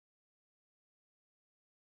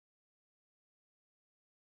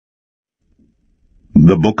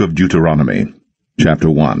The Book of Deuteronomy, chapter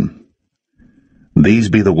 1. These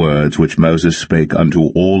be the words which Moses spake unto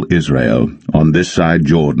all Israel on this side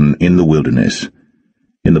Jordan in the wilderness,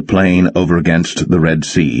 in the plain over against the Red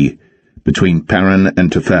Sea, between Paran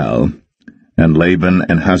and Tophel, and Laban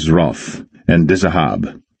and Hazroth, and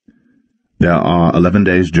Dizahab. There are 11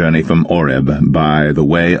 days' journey from Oreb by the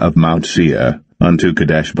way of Mount Seir unto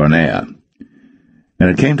Kadesh Barnea. And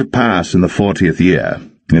it came to pass in the 40th year,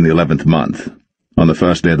 in the 11th month, on the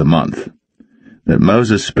first day of the month, that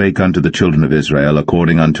Moses spake unto the children of Israel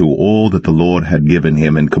according unto all that the Lord had given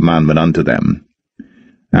him in commandment unto them.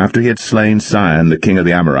 After he had slain Sihon the king of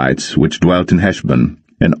the Amorites, which dwelt in Heshbon,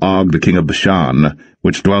 and Og the king of Bashan,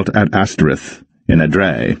 which dwelt at Ashtoreth in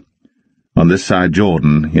Edrei, on this side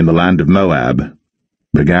Jordan, in the land of Moab,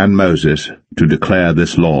 began Moses to declare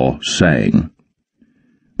this law, saying,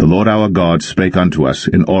 The Lord our God spake unto us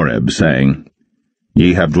in Oreb, saying,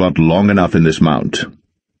 Ye have dwelt long enough in this mount.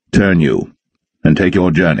 Turn you, and take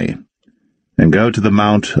your journey, and go to the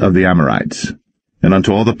mount of the Amorites, and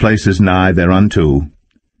unto all the places nigh thereunto,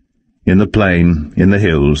 in the plain, in the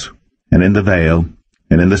hills, and in the vale,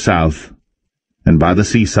 and in the south, and by the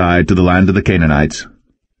seaside to the land of the Canaanites,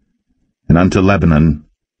 and unto Lebanon,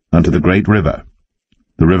 unto the great river,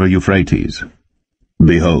 the river Euphrates.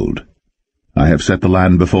 Behold, I have set the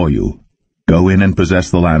land before you. Go in and possess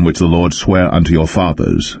the land which the Lord sware unto your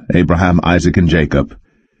fathers, Abraham, Isaac, and Jacob,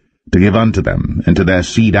 to give unto them, and to their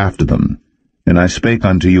seed after them. And I spake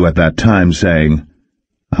unto you at that time, saying,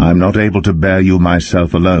 I am not able to bear you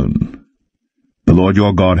myself alone. The Lord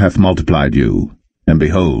your God hath multiplied you, and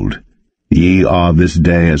behold, ye are this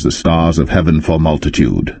day as the stars of heaven for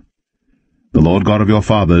multitude. The Lord God of your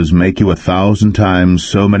fathers make you 1,000 times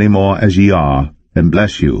so many more as ye are, and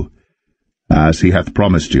bless you, as he hath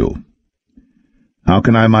promised you. How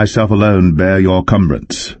can I myself alone bear your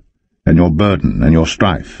cumbrance, and your burden, and your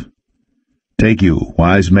strife? Take you,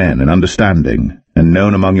 wise men, and understanding, and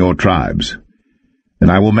known among your tribes,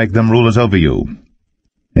 and I will make them rulers over you.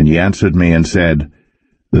 And ye answered me, and said,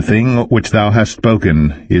 The thing which thou hast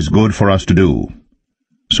spoken is good for us to do.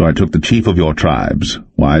 So I took the chief of your tribes,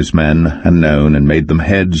 wise men and known, and made them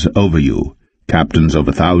heads over you, captains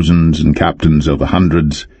over thousands, and captains over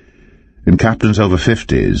hundreds, and captains over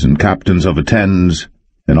 50s, and captains over 10s,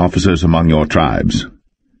 and officers among your tribes.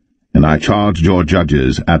 And I charged your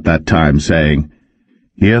judges at that time, saying,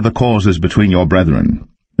 Hear the causes between your brethren,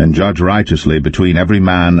 and judge righteously between every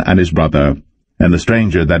man and his brother, and the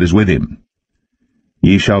stranger that is with him.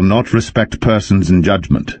 Ye shall not respect persons in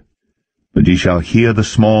judgment, but ye shall hear the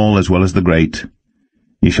small as well as the great.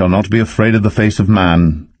 Ye shall not be afraid of the face of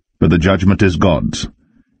man, for the judgment is God's.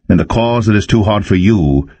 And the cause that is too hard for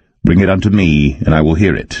you, bring it unto me, and I will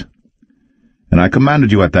hear it. And I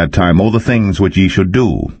commanded you at that time all the things which ye should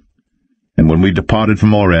do. And when we departed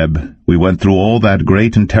from Oreb, we went through all that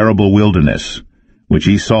great and terrible wilderness, which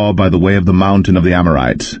ye saw by the way of the mountain of the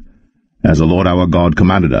Amorites, as the Lord our God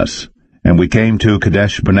commanded us. And we came to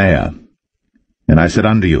Kadesh Barnea. And I said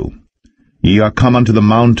unto you, Ye are come unto the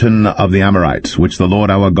mountain of the Amorites, which the Lord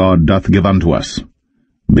our God doth give unto us.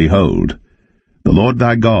 Behold, the Lord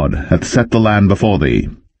thy God hath set the land before thee.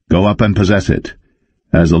 Go up and possess it,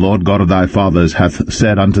 as the Lord God of thy fathers hath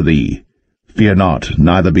said unto thee. Fear not,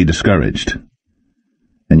 neither be discouraged.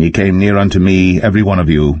 And ye came near unto me, every one of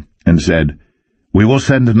you, and said, We will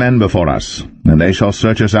send men before us, and they shall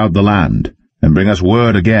search us out the land, and bring us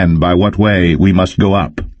word again by what way we must go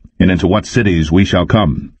up, and into what cities we shall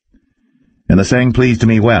come. And the saying pleased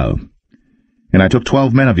me well. And I took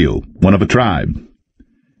 12 men of you, one of a tribe.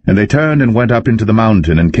 And they turned and went up into the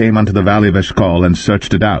mountain, and came unto the valley of Eshcol, and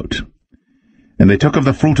searched it out. And they took of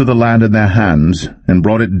the fruit of the land in their hands, and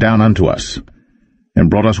brought it down unto us, and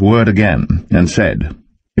brought us word again, and said,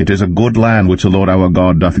 It is a good land which the Lord our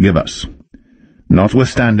God doth give us.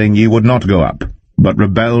 Notwithstanding ye would not go up, but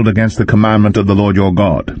rebelled against the commandment of the Lord your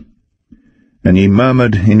God. And ye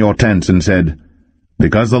murmured in your tents, and said,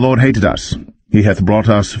 Because the Lord hated us, he hath brought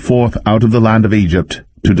us forth out of the land of Egypt,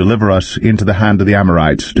 to deliver us into the hand of the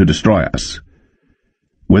Amorites, to destroy us.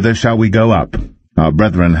 Whither shall we go up? Our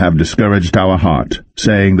brethren have discouraged our heart,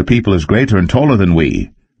 saying, The people is greater and taller than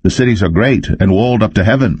we. The cities are great, and walled up to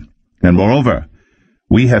heaven. And moreover,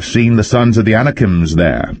 we have seen the sons of the Anakims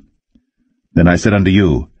there. Then I said unto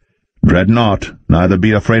you, Dread not, neither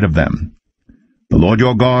be afraid of them. The Lord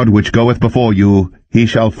your God, which goeth before you, he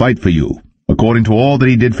shall fight for you, according to all that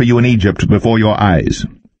he did for you in Egypt before your eyes.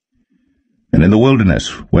 And in the wilderness,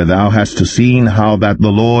 where thou hast seen how that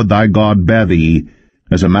the Lord thy God bare thee,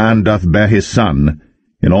 as a man doth bear his son,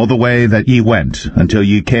 in all the way that ye went, until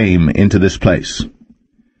ye came into this place.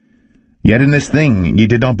 Yet in this thing ye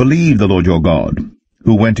did not believe the Lord your God,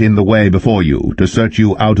 who went in the way before you, to search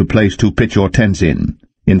you out a place to pitch your tents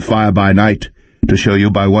in fire by night, to show you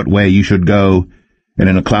by what way you should go, and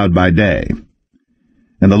in a cloud by day.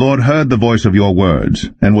 And the Lord heard the voice of your words,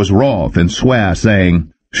 and was wroth, and sware,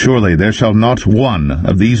 saying, Surely there shall not one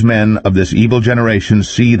of these men of this evil generation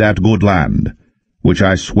see that good land, which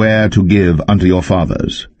I swear to give unto your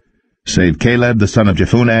fathers. Save Caleb the son of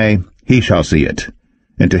Jephunneh, he shall see it.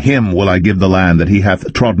 And to him will I give the land that he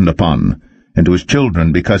hath trodden upon, and to his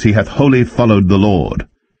children, because he hath wholly followed the Lord.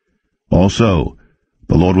 Also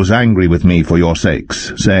the Lord was angry with me for your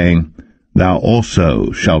sakes, saying, Thou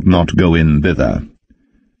also shalt not go in thither.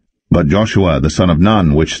 But Joshua the son of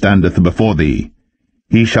Nun, which standeth before thee,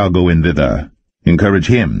 he shall go in thither. Encourage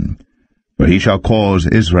him, for he shall cause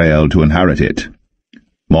Israel to inherit it.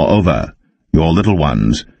 Moreover, your little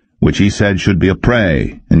ones, which he said should be a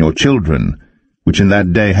prey, and your children, which in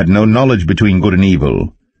that day had no knowledge between good and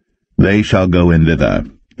evil, they shall go in thither,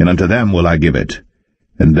 and unto them will I give it,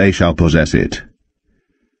 and they shall possess it.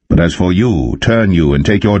 But as for you, turn you, and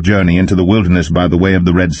take your journey into the wilderness by the way of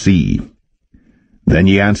the Red Sea. Then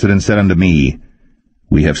ye answered and said unto me,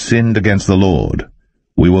 We have sinned against the Lord.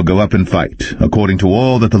 We will go up and fight, according to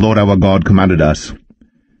all that the Lord our God commanded us.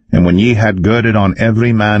 And when ye had girded on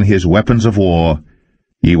every man his weapons of war,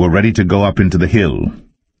 ye were ready to go up into the hill.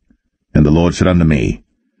 And the Lord said unto me,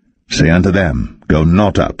 Say unto them, Go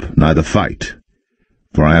not up, neither fight,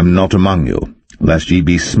 for I am not among you, lest ye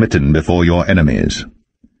be smitten before your enemies.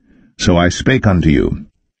 So I spake unto you,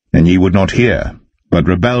 and ye would not hear, but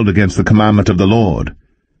rebelled against the commandment of the Lord,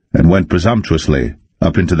 and went presumptuously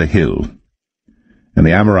up into the hill. And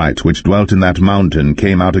the Amorites which dwelt in that mountain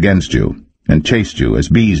came out against you, and chased you as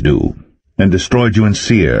bees do, and destroyed you in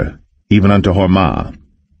Seir, even unto Hormah.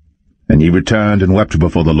 And ye returned and wept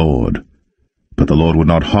before the Lord. But the Lord would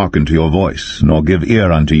not hearken to your voice, nor give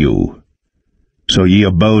ear unto you. So ye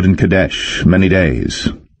abode in Kadesh many days,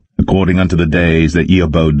 according unto the days that ye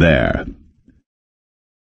abode there.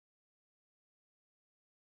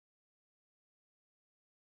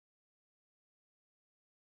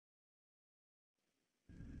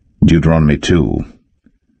 Deuteronomy 2.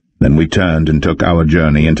 Then we turned and took our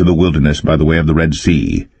journey into the wilderness by the way of the Red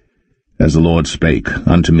Sea, as the Lord spake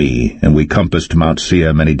unto me, and we compassed Mount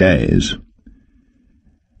Seir many days.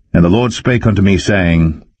 And the Lord spake unto me,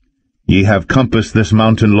 saying, Ye have compassed this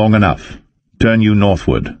mountain long enough. Turn you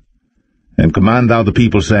northward, and command thou the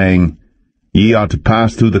people, saying, Ye are to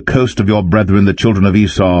pass through the coast of your brethren the children of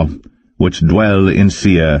Esau, which dwell in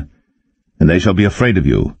Seir, and they shall be afraid of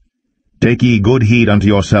you. Take ye good heed unto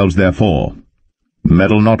yourselves therefore.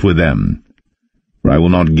 Meddle not with them, for I will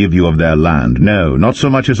not give you of their land, no, not so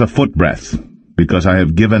much as a footbreadth, because I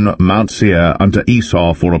have given Mount Seir unto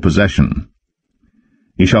Esau for a possession.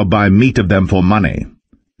 Ye shall buy meat of them for money,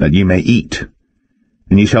 that ye may eat,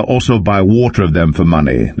 and ye shall also buy water of them for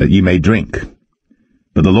money, that ye may drink.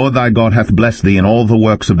 But the Lord thy God hath blessed thee in all the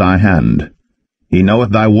works of thy hand. He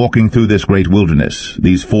knoweth thy walking through this great wilderness.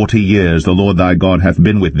 These 40 years the Lord thy God hath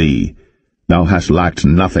been with thee. Thou hast lacked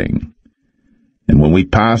nothing. And when we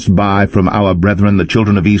passed by from our brethren the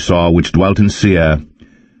children of Esau, which dwelt in Seir,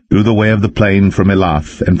 through the way of the plain from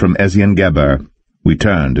Elath and from Ezion-Geber, we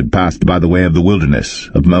turned and passed by the way of the wilderness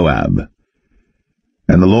of Moab.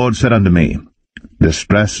 And the Lord said unto me,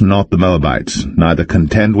 Distress not the Moabites, neither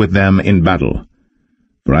contend with them in battle,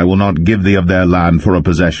 for I will not give thee of their land for a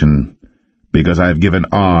possession, because I have given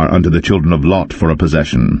Ar unto the children of Lot for a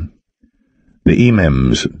possession. The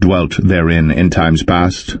Emims dwelt therein in times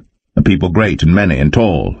past, a people great and many and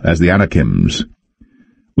tall, as the Anakims,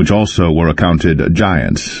 which also were accounted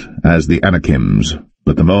giants, as the Anakims,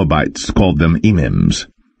 but the Moabites called them Emims.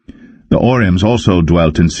 The Orims also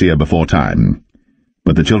dwelt in Seir beforetime,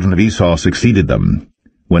 but the children of Esau succeeded them,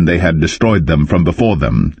 when they had destroyed them from before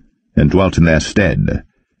them, and dwelt in their stead,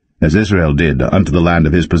 as Israel did unto the land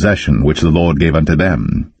of his possession, which the Lord gave unto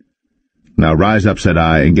them. Now rise up, said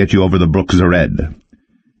I, and get you over the brook Zered.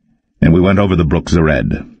 And we went over the brook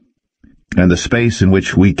Zered. And the space in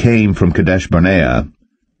which we came from Kadesh Barnea,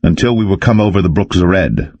 until we were come over the brook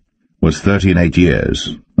Zered, was 38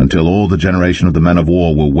 years, until all the generation of the men of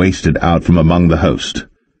war were wasted out from among the host,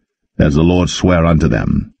 as the Lord sware unto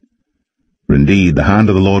them. For indeed the hand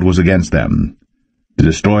of the Lord was against them, to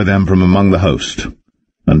destroy them from among the host,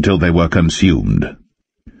 until they were consumed.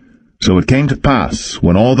 So it came to pass,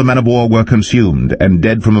 when all the men of war were consumed, and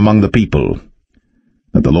dead from among the people,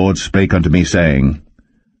 that the Lord spake unto me, saying,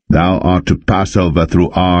 Thou art to pass over through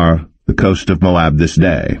Ar, the coast of Moab, this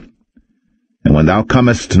day. And when thou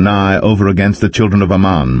comest nigh over against the children of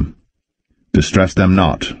Ammon, distress them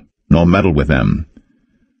not, nor meddle with them.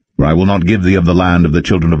 For I will not give thee of the land of the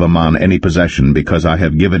children of Ammon any possession, because I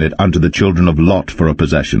have given it unto the children of Lot for a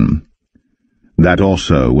possession. That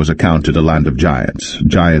also was accounted a land of giants.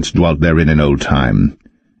 Giants dwelt therein in old time,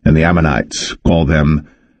 and the Ammonites call them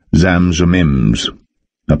Zamzummims,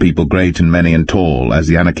 a people great and many and tall as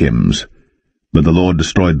the Anakims. But the Lord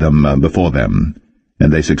destroyed them before them,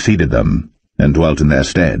 and they succeeded them, and dwelt in their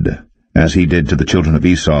stead, as he did to the children of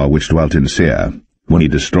Esau which dwelt in Seir, when he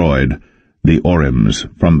destroyed the Orims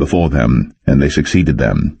from before them, and they succeeded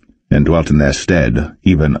them, and dwelt in their stead,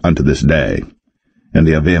 even unto this day. And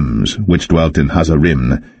the Avims, which dwelt in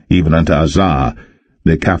Hazarim, even unto Azar,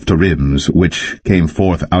 the Caphtorims, which came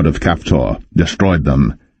forth out of Caphtor, destroyed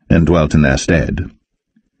them, and dwelt in their stead.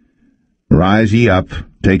 Rise ye up,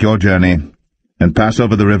 take your journey, and pass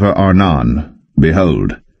over the river Arnon.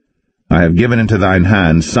 Behold, I have given into thine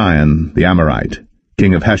hand Sihon the Amorite,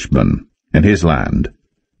 king of Heshbon, and his land.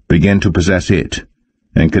 Begin to possess it,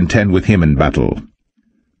 and contend with him in battle.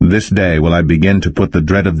 This day will I begin to put the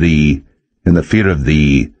dread of thee, and the fear of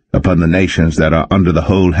thee, upon the nations that are under the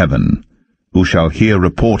whole heaven, who shall hear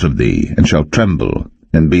report of thee, and shall tremble,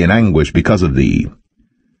 and be in anguish because of thee.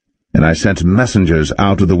 And I sent messengers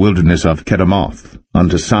out of the wilderness of Kedemoth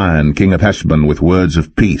unto Sihon king of Heshbon with words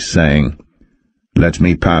of peace, saying, Let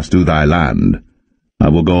me pass through thy land. I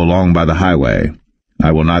will go along by the highway.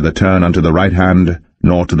 I will neither turn unto the right hand,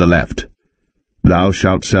 nor to the left. Thou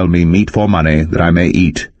shalt sell me meat for money, that I may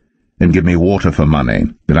eat, and give me water for money,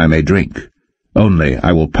 that I may drink. Only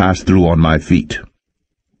I will pass through on my feet.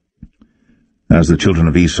 As the children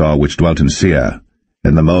of Esau which dwelt in Seir,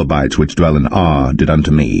 and the Moabites which dwell in Ar, did unto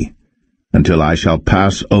me, until I shall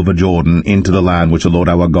pass over Jordan into the land which the Lord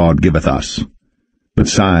our God giveth us. But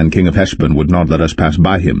Sihon king of Heshbon would not let us pass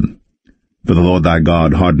by him, for the Lord thy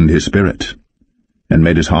God hardened his spirit, and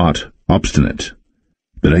made his heart obstinate,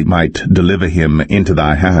 that he might deliver him into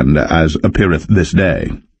thy hand, as appeareth this day.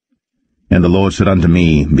 And the Lord said unto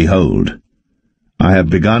me, Behold, I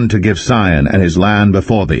have begun to give Sihon and his land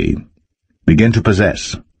before thee. Begin to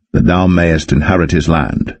possess, that thou mayest inherit his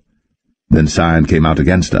land. Then Sihon came out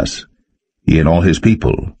against us, he and all his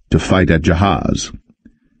people, to fight at Jahaz.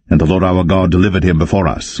 And the Lord our God delivered him before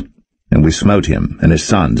us, and we smote him, and his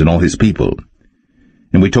sons, and all his people.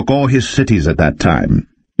 And we took all his cities at that time,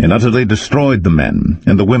 and utterly destroyed the men,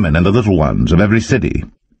 and the women, and the little ones of every city.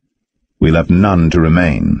 We left none to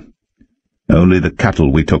remain. Only the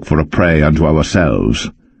cattle we took for a prey unto ourselves,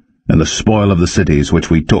 and the spoil of the cities which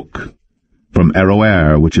we took, from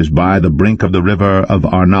Aroer, which is by the brink of the river of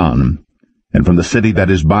Arnon, and from the city that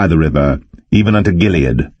is by the river, even unto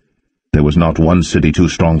Gilead. There was not one city too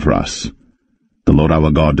strong for us. The Lord our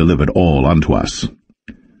God delivered all unto us.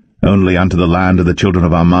 Only unto the land of the children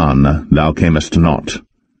of Ammon thou camest not,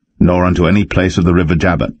 nor unto any place of the river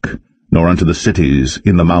Jabbok, nor unto the cities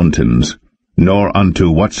in the mountains, nor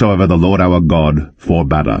unto whatsoever the Lord our God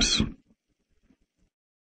forbade us.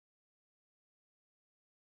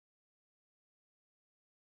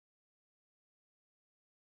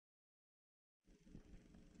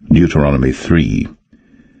 Deuteronomy 3.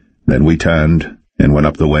 Then we turned, and went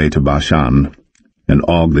up the way to Bashan, and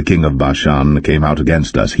Og the king of Bashan came out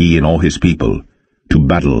against us, he and all his people, to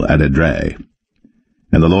battle at Edrei.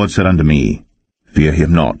 And the Lord said unto me, Fear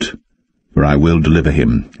him not, for I will deliver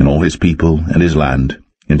him, and all his people, and his land,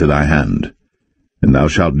 into thy hand. And thou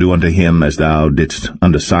shalt do unto him as thou didst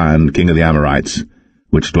unto Sihon king of the Amorites,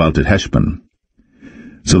 which dwelt at Heshbon.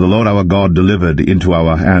 So the Lord our God delivered into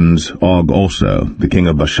our hands Og also, the king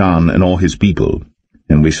of Bashan, and all his people,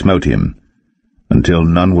 and we smote him, until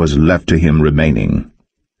none was left to him remaining.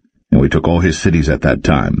 And we took all his cities at that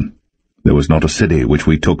time. There was not a city which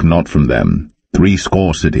we took not from them,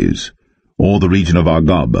 80 cities, all the region of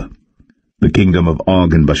Argob, the kingdom of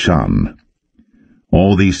Og in Bashan.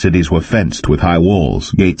 All these cities were fenced with high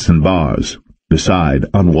walls, gates, and bars, beside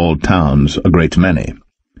unwalled towns a great many.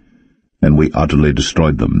 And we utterly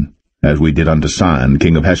destroyed them, as we did unto Sihon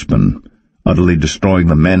king of Heshbon, utterly destroying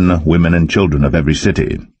the men, women, and children of every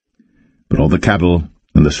city. But all the cattle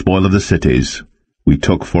and the spoil of the cities we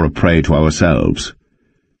took for a prey to ourselves.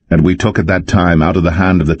 And we took at that time out of the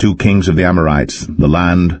hand of the 2 kings of the Amorites the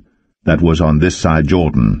land that was on this side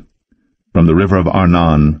Jordan, from the river of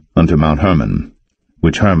Arnon unto Mount Hermon,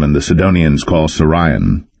 which Hermon the Sidonians call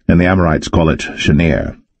Sirion, and the Amorites call it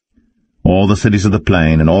Shenir. All the cities of the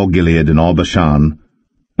plain, and all Gilead, and all Bashan,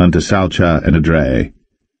 unto Salcha and Edrei,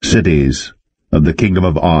 cities of the kingdom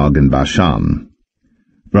of Og and Bashan.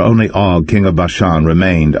 For only Og king of Bashan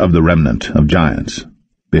remained of the remnant of giants.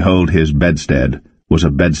 Behold, his bedstead was a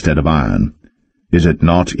bedstead of iron. Is it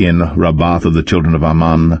not in Rabbath of the children of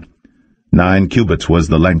Ammon? 9 cubits was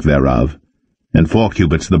the length thereof, and 4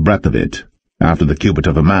 cubits the breadth of it, after the cubit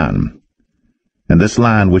of a man. And this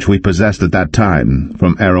land which we possessed at that time,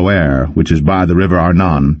 from Aroer, which is by the river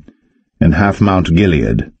Arnon, and half Mount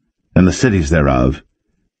Gilead, and the cities thereof,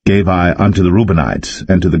 gave I unto the Reubenites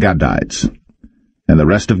and to the Gadites. And the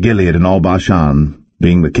rest of Gilead and all Bashan,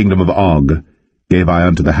 being the kingdom of Og, gave I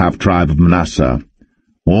unto the half-tribe of Manasseh,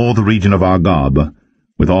 all the region of Argob,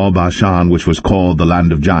 with all Bashan which was called the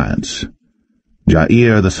land of giants.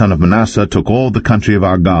 Jair the son of Manasseh took all the country of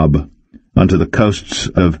Argob, unto the coasts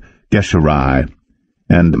of Geshurai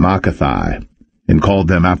and Maacathai, and called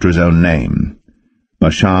them after his own name,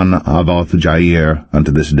 Bashan Avoth Jair,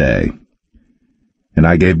 unto this day. And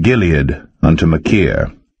I gave Gilead unto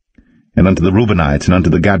Machir, and unto the Reubenites and unto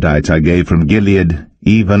the Gadites I gave from Gilead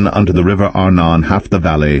even unto the river Arnon half the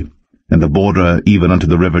valley, and the border even unto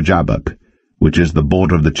the river Jabbok, which is the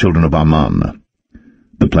border of the children of Ammon.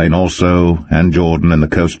 The plain also, and Jordan, and the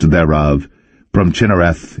coast thereof, from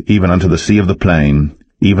Chinnereth even unto the sea of the plain,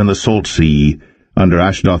 even the salt sea, under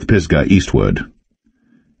Ashdoth-Pisgah eastward.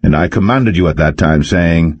 And I commanded you at that time,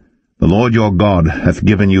 saying, The Lord your God hath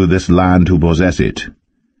given you this land to possess it.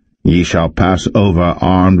 Ye shall pass over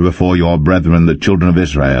armed before your brethren the children of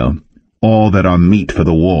Israel, all that are meet for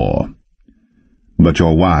the war. But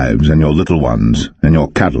your wives, and your little ones, and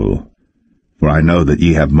your cattle, for I know that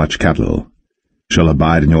ye have much cattle, shall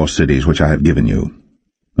abide in your cities which I have given you,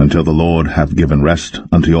 until the Lord have given rest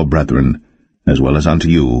unto your brethren, as well as unto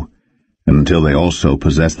you, and until they also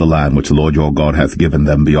possess the land which the Lord your God hath given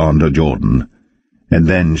them beyond Jordan. And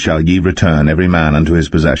then shall ye return every man unto his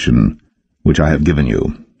possession, which I have given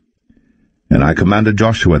you. And I commanded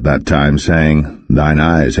Joshua at that time, saying, Thine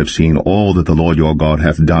eyes have seen all that the Lord your God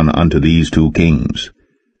hath done unto these 2 kings.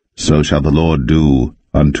 So shall the Lord do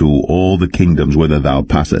unto all the kingdoms whither thou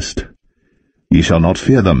passest. Ye shall not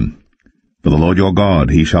fear them, for the Lord your God,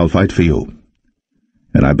 he shall fight for you.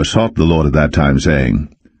 And I besought the Lord at that time,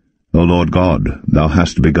 saying, O Lord God, thou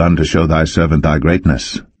hast begun to show thy servant thy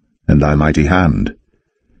greatness, and thy mighty hand.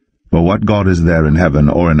 For what God is there in heaven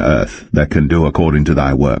or in earth that can do according to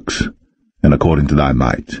thy works, and according to thy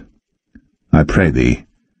might? I pray thee,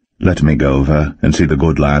 let me go over and see the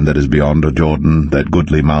good land that is beyond Jordan, that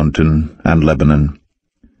goodly mountain, and Lebanon.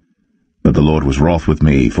 But the Lord was wroth with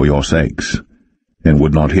me for your sakes, and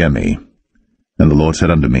would not hear me. And the Lord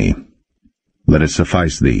said unto me, Let it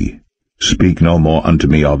suffice thee, speak no more unto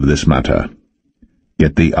me of this matter.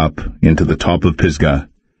 Get thee up into the top of Pisgah,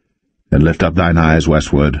 and lift up thine eyes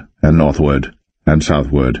westward, and northward, and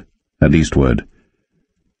southward, and eastward,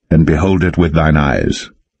 and behold it with thine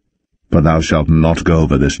eyes. For thou shalt not go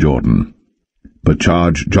over this Jordan, but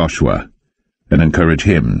charge Joshua, and encourage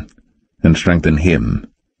him, and strengthen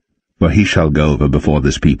him, for he shall go over before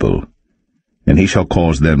this people, and he shall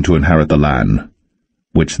cause them to inherit the land,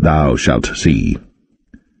 which thou shalt see.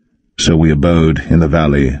 So we abode in the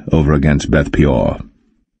valley over against Beth-peor.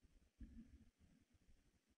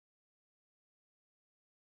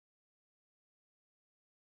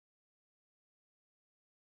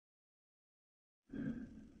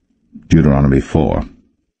 Deuteronomy 4.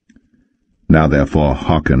 Now therefore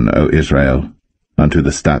hearken, O Israel, unto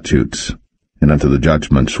the statutes, and unto the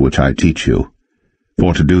judgments which I teach you,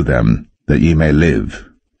 for to do them, that ye may live,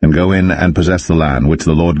 and go in and possess the land which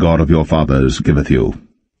the Lord God of your fathers giveth you.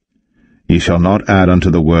 Ye shall not add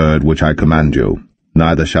unto the word which I command you,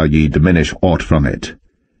 neither shall ye diminish aught from it,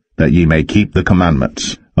 that ye may keep the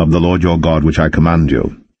commandments of the Lord your God which I command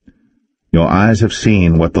you. Your eyes have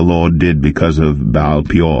seen what the Lord did because of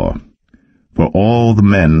Baal-peor. For all the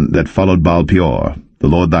men that followed Baal-peor, the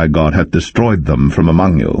Lord thy God hath destroyed them from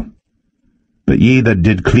among you. But ye that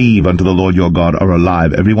did cleave unto the Lord your God are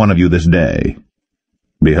alive, every one of you this day.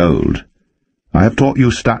 Behold, I have taught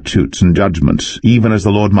you statutes and judgments, even as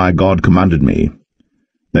the Lord my God commanded me,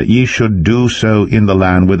 that ye should do so in the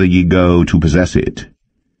land whither ye go to possess it.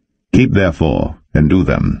 Keep therefore, and do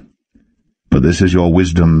them. For this is your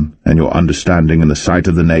wisdom and your understanding in the sight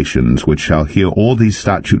of the nations, which shall hear all these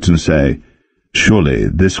statutes and say, Surely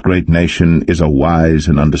this great nation is a wise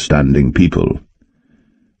and understanding people.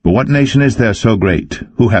 For what nation is there so great,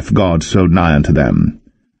 who hath God so nigh unto them,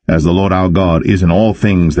 as the Lord our God is in all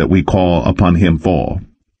things that we call upon him for?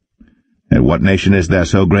 And what nation is there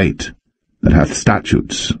so great, that hath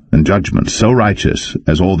statutes and judgments so righteous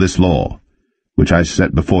as all this law, which I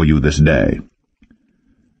set before you this day?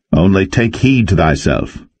 Only take heed to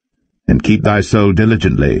thyself, and keep thy soul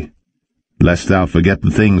diligently, lest thou forget the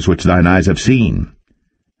things which thine eyes have seen,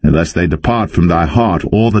 and lest they depart from thy heart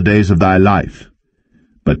all the days of thy life.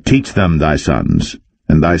 But teach them thy sons,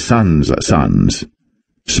 and thy sons' sons,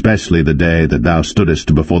 especially the day that thou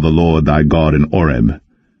stoodest before the Lord thy God in Horeb,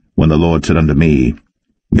 when the Lord said unto me,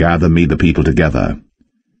 Gather me the people together,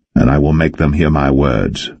 and I will make them hear my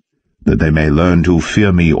words, that they may learn to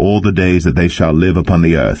fear me all the days that they shall live upon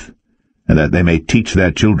the earth, and that they may teach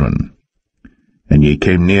their children. And ye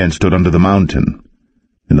came near and stood under the mountain,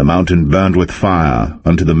 and the mountain burned with fire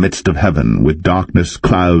unto the midst of heaven, with darkness,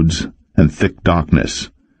 clouds, and thick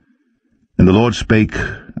darkness. And the Lord spake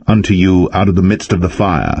unto you out of the midst of the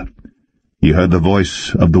fire. Ye heard the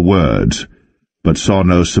voice of the words, but saw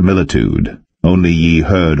no similitude, only ye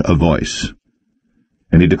heard a voice.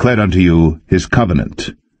 And he declared unto you his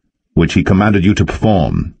covenant, which he commanded you to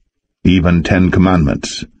perform, even 10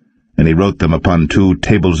 commandments, and he wrote them upon 2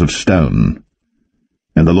 tables of stone.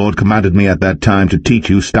 And the Lord commanded me at that time to teach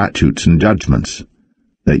you statutes and judgments,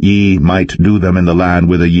 that ye might do them in the land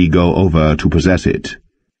whither ye go over to possess it.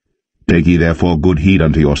 Take ye therefore good heed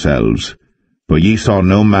unto yourselves, for ye saw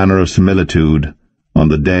no manner of similitude on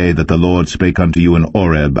the day that the Lord spake unto you in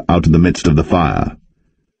Horeb out of the midst of the fire,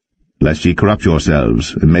 lest ye corrupt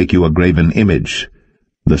yourselves, and make you a graven image,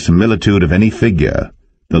 the similitude of any figure,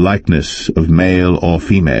 the likeness of male or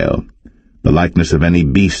female, the likeness of any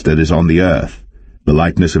beast that is on the earth, the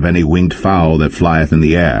likeness of any winged fowl that flieth in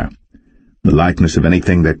the air, the likeness of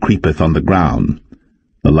anything that creepeth on the ground,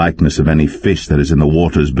 the likeness of any fish that is in the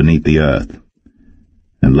waters beneath the earth.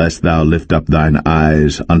 And lest thou lift up thine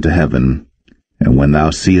eyes unto heaven, and when thou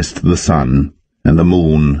seest the sun, and the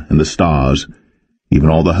moon, and the stars, even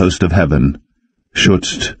all the host of heaven,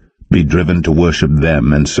 shouldst be driven to worship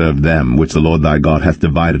them and serve them, which the Lord thy God hath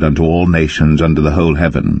divided unto all nations under the whole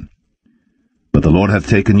heaven. But the Lord hath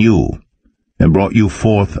taken you, and brought you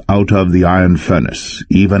forth out of the iron furnace,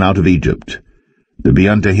 even out of Egypt, to be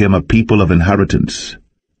unto him a people of inheritance,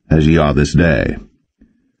 as ye are this day.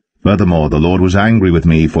 Furthermore, the Lord was angry with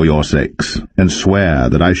me for your sakes, and sware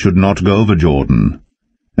that I should not go over Jordan,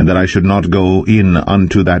 and that I should not go in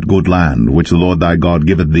unto that good land, which the Lord thy God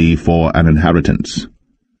giveth thee for an inheritance.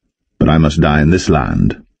 But I must die in this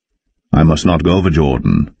land. I must not go over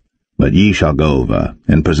Jordan, but ye shall go over,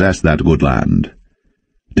 and possess that good land.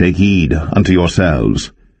 Take heed unto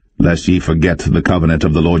yourselves, lest ye forget the covenant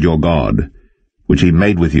of the Lord your God, which he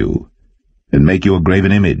made with you, and make you a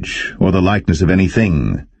graven image, or the likeness of any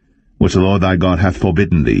thing, which the Lord thy God hath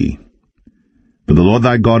forbidden thee. For the Lord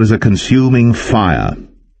thy God is a consuming fire,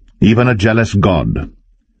 even a jealous God.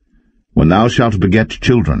 When thou shalt beget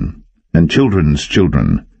children, and children's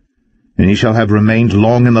children, and ye shall have remained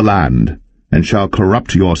long in the land, and shall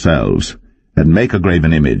corrupt yourselves, and make a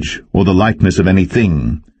graven image, or the likeness of any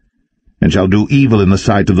thing, and shall do evil in the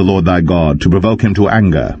sight of the Lord thy God, to provoke him to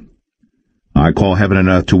anger. I call heaven and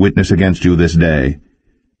earth to witness against you this day,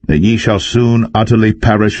 that ye shall soon utterly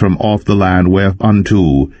perish from off the land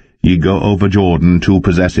whereunto ye go over Jordan to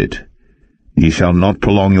possess it. Ye shall not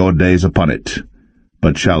prolong your days upon it,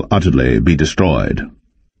 but shall utterly be destroyed.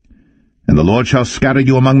 And the Lord shall scatter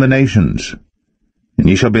you among the nations, and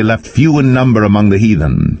ye shall be left few in number among the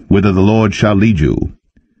heathen, whither the Lord shall lead you.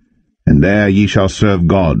 And there ye shall serve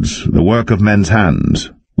gods, the work of men's hands,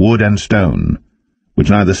 wood and stone, which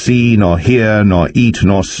neither see, nor hear, nor eat,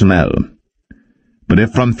 nor smell. But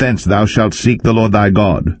if from thence thou shalt seek the Lord thy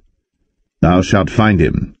God, thou shalt find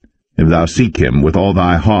him, if thou seek him with all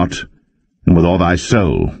thy heart, and with all thy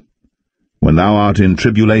soul. When thou art in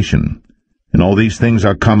tribulation, and all these things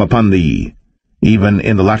are come upon thee, even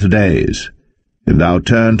in the latter days, if thou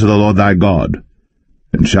turn to the Lord thy God,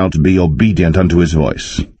 and shalt be obedient unto his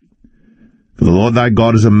voice. For the Lord thy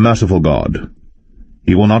God is a merciful God.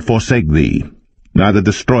 He will not forsake thee, neither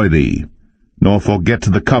destroy thee, nor forget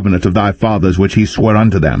the covenant of thy fathers which he sware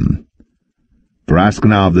unto them. For ask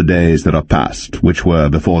now of the days that are past, which were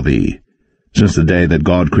before thee, since the day that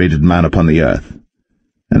God created man upon the earth,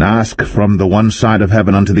 and ask from the one side of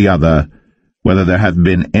heaven unto the other, whether there hath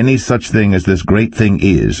been any such thing as this great thing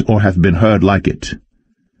is, or hath been heard like it.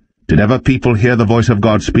 Did ever people hear the voice of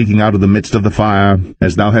God speaking out of the midst of the fire,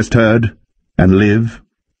 as thou hast heard, and live?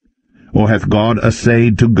 Or hath God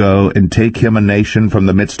assayed to go and take him a nation from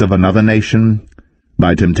the midst of another nation,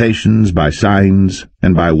 by temptations, by signs,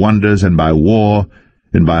 and by wonders, and by war,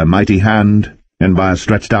 and by a mighty hand, and by a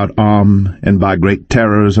stretched out arm, and by great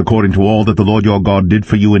terrors, according to all that the Lord your God did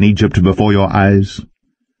for you in Egypt before your eyes?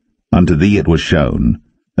 Unto thee it was shown,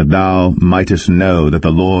 that thou mightest know that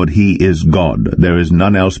the Lord he is God, there is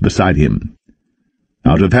none else beside him.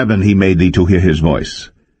 Out of heaven he made thee to hear his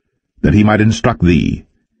voice, that he might instruct thee,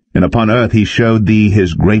 and upon earth he showed thee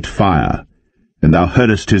his great fire, and thou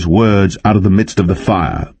heardest his words out of the midst of the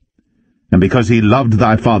fire. And because he loved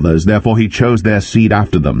thy fathers, therefore he chose their seed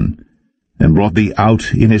after them, and brought thee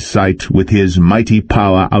out in his sight with his mighty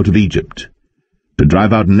power out of Egypt, to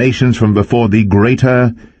drive out nations from before thee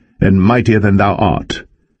greater and mightier than thou art,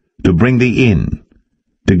 to bring thee in,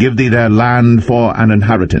 to give thee their land for an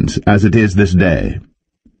inheritance, as it is this day.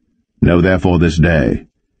 Know therefore this day,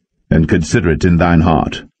 and consider it in thine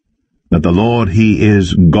heart, that the Lord he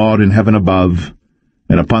is God in heaven above,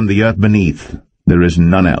 and upon the earth beneath there is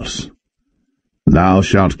none else. Thou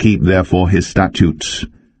shalt keep therefore his statutes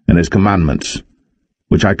and his commandments,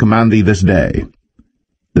 which I command thee this day,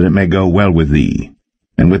 that it may go well with thee,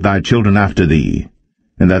 and with thy children after thee,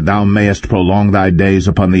 and that thou mayest prolong thy days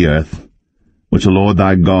upon the earth, which the Lord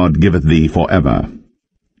thy God giveth thee for ever.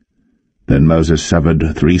 Then Moses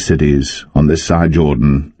severed 3 cities on this side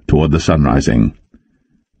Jordan toward the sunrising,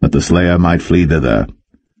 that the slayer might flee thither,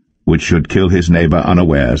 which should kill his neighbor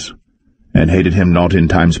unawares, and hated him not in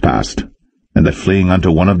times past, and that fleeing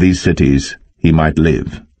unto one of these cities he might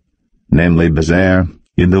live, namely Bezer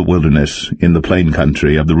in the wilderness in the plain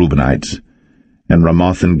country of the Reubenites, and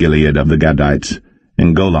Ramoth and Gilead of the Gadites,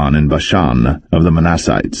 and Golan and Bashan of the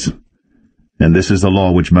Manassites. And this is the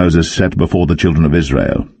law which Moses set before the children of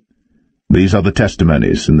Israel. These are the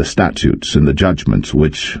testimonies, and the statutes, and the judgments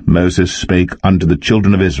which Moses spake unto the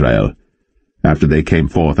children of Israel, after they came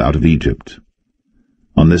forth out of Egypt.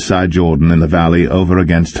 On this side Jordan, in the valley over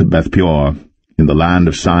against Beth-peor, in the land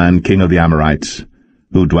of Sihon king of the Amorites,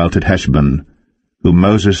 who dwelt at Heshbon, whom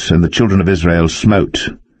Moses and the children of Israel smote,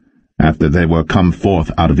 after they were come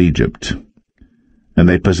forth out of Egypt. And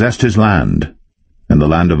they possessed his land, and the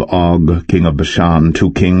land of Og king of Bashan,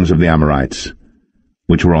 2 kings of the Amorites,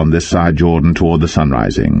 which were on this side Jordan toward the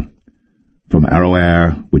sunrising, from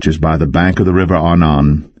Aroer, which is by the bank of the river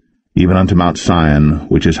Arnon, even unto Mount Sion,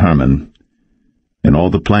 which is Hermon, and all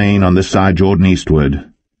the plain on this side Jordan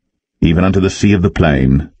eastward, even unto the sea of the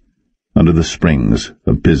plain, under the springs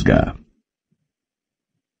of Pisgah.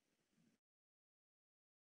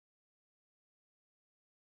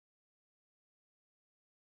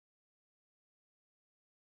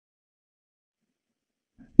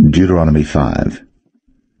 Deuteronomy 5.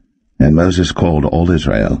 And Moses called all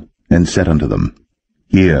Israel, and said unto them,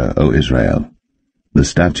 Hear, O Israel, the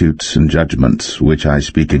statutes and judgments which I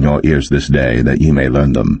speak in your ears this day, that ye may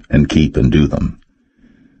learn them, and keep and do them.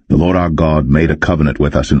 The Lord our God made a covenant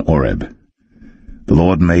with us in Horeb. The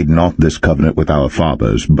Lord made not this covenant with our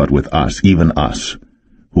fathers, but with us, even us,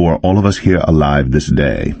 who are all of us here alive this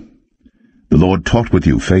day. The Lord talked with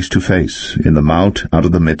you face to face, in the mount out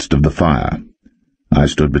of the midst of the fire. I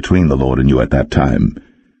stood between the Lord and you at that time,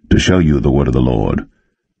 to show you the word of the Lord.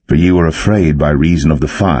 For ye were afraid by reason of the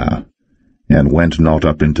fire, and went not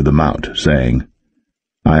up into the mount, saying,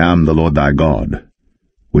 I am the Lord thy God,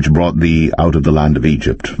 which brought thee out of the land of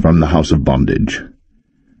Egypt, from the house of bondage.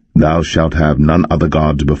 Thou shalt have none other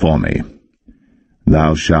gods before me.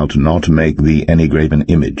 Thou shalt not make thee any graven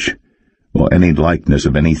image, or any likeness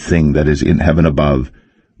of any thing that is in heaven above,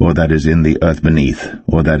 or that is in the earth beneath,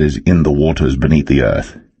 or that is in the waters beneath the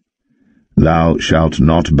earth. Thou shalt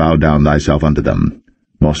not bow down thyself unto them,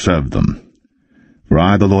 nor serve them. For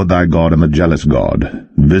I, the Lord thy God, am a jealous God,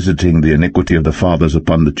 visiting the iniquity of the fathers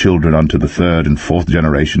upon the children unto the 3rd and 4th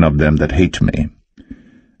generation of them that hate me,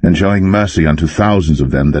 and showing mercy unto thousands of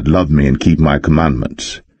them that love me and keep my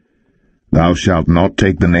commandments. Thou shalt not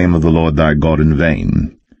take the name of the Lord thy God in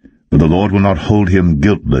vain, for the Lord will not hold him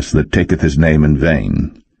guiltless that taketh his name in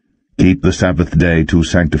vain. Keep the Sabbath day to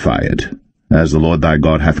sanctify it, as the Lord thy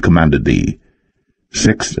God hath commanded thee.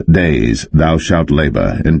 6 days thou shalt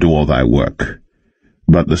labor, and do all thy work.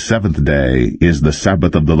 But the 7th day is the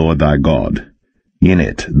Sabbath of the Lord thy God. In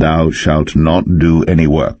it thou shalt not do any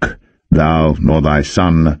work, thou, nor thy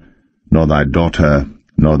son, nor thy daughter,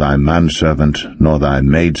 nor thy manservant, nor thy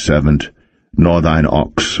maidservant, nor thine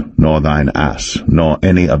ox, nor thine ass, nor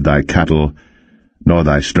any of thy cattle, nor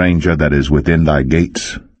thy stranger that is within thy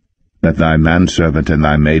gates, that thy manservant and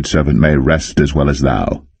thy maidservant may rest as well as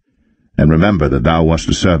thou. And remember that thou wast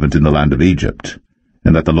a servant in the land of Egypt,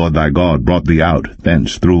 and that the Lord thy God brought thee out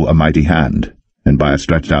thence through a mighty hand, and by a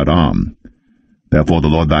stretched out arm. Therefore the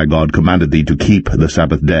Lord thy God commanded thee to keep the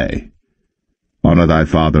Sabbath day. Honor thy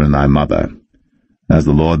father and thy mother, as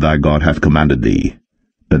the Lord thy God hath commanded thee,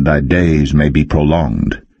 that thy days may be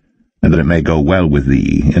prolonged, and that it may go well with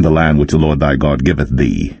thee in the land which the Lord thy God giveth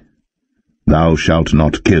thee. Thou shalt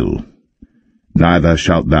not kill, neither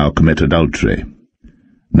shalt thou commit adultery,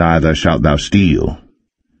 neither shalt thou steal,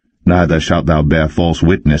 neither shalt thou bear false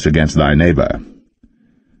witness against thy neighbor,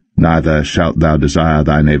 neither shalt thou desire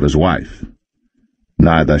thy neighbor's wife,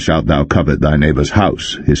 neither shalt thou covet thy neighbor's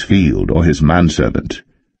house, his field, or his manservant,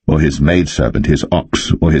 or his maidservant, his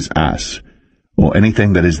ox, or his ass, or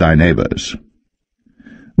anything that is thy neighbor's.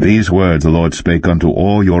 These words the Lord spake unto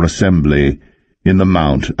all your assembly in the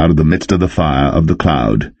mount out of the midst of the fire of the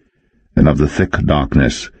cloud, and of the thick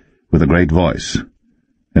darkness, with a great voice.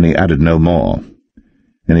 And he added no more.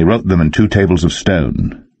 And he wrote them in 2 tables of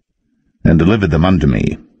stone, and delivered them unto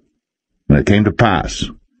me. And it came to pass,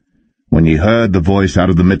 when ye heard the voice out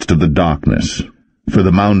of the midst of the darkness, for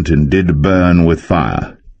the mountain did burn with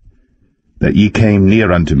fire, that ye came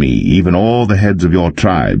near unto me, even all the heads of your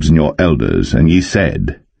tribes and your elders, and ye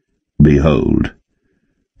said, Behold,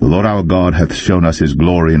 the Lord our God hath shown us his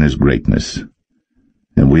glory and his greatness,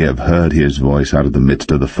 and we have heard his voice out of the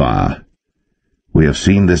midst of the fire. We have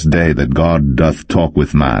seen this day that God doth talk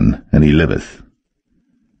with man, and he liveth.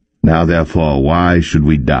 Now therefore why should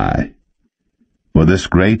we die? For this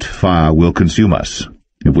great fire will consume us.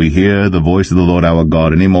 If we hear the voice of the Lord our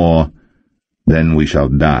God any more, then we shall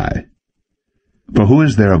die. For who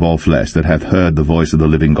is there of all flesh that hath heard the voice of the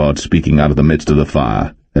living God speaking out of the midst of the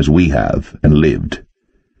fire, as we have, and lived?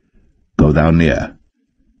 Go thou near,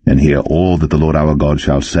 and hear all that the Lord our God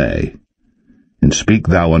shall say. And speak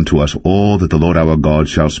thou unto us all that the Lord our God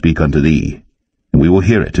shall speak unto thee, and we will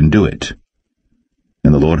hear it and do it.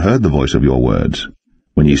 And the Lord heard the voice of your words,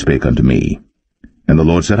 when ye spake unto me. And the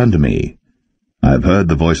Lord said unto me, I have heard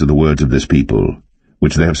the voice of the words of this people,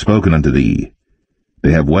 which they have spoken unto thee.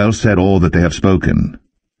 They have well said all that they have spoken.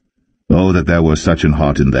 Oh, that there were such an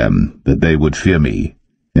heart in them, that they would fear me,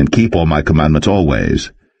 and keep all my commandments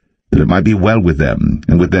always, that it might be well with them,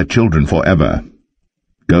 and with their children for ever.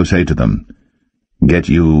 Go say to them, Get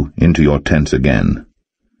you into your tents again.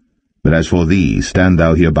 But as for thee, stand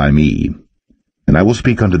thou here by me, and I will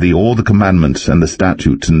speak unto thee all the commandments and the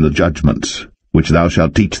statutes and the judgments, which thou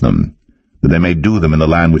shalt teach them, that they may do them in the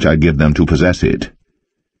land which I give them to possess it.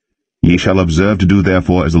 Ye shall observe to do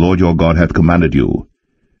therefore as the Lord your God hath commanded you.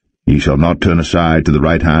 Ye shall not turn aside to the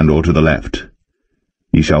right hand or to the left.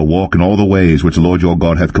 Ye shall walk in all the ways which the Lord your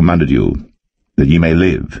God hath commanded you, that ye may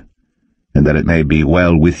live, and that it may be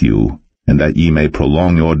well with you, and that ye may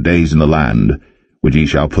prolong your days in the land which ye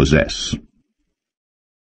shall possess.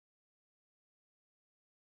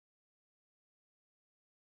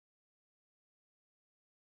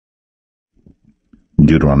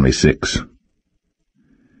 Deuteronomy 6.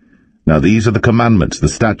 Now these are the commandments, the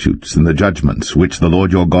statutes, and the judgments, which the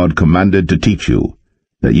Lord your God commanded to teach you,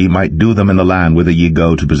 that ye might do them in the land whither ye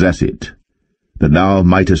go to possess it, that thou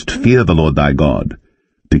mightest fear the Lord thy God,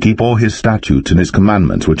 to keep all his statutes and his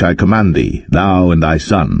commandments which I command thee, thou and thy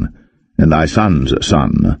son, and thy son's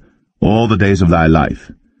son, all the days of thy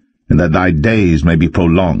life, and that thy days may be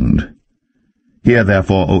prolonged. Hear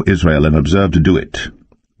therefore, O Israel, and observe to do it,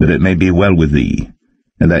 that it may be well with thee,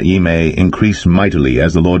 and that ye may increase mightily,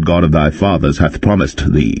 as the Lord God of thy fathers hath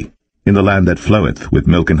promised thee, in the land that floweth with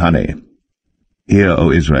milk and honey. Hear,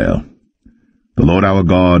 O Israel, the Lord our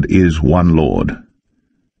God is one Lord.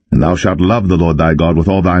 And thou shalt love the Lord thy God with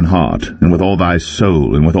all thine heart, and with all thy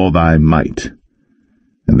soul, and with all thy might.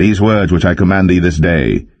 And these words which I command thee this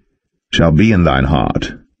day shall be in thine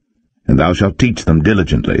heart, and thou shalt teach them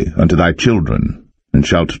diligently unto thy children, and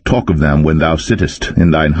shalt talk of them when thou sittest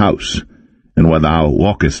in thine house, and when thou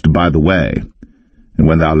walkest by the way, and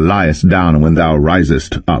when thou liest down, and when thou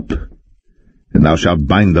risest up. And thou shalt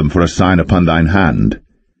bind them for a sign upon thine hand,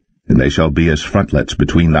 and they shall be as frontlets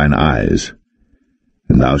between thine eyes.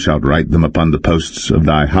 And thou shalt write them upon the posts of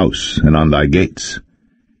thy house, and on thy gates.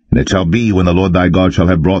 And it shall be, when the Lord thy God shall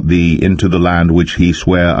have brought thee into the land which he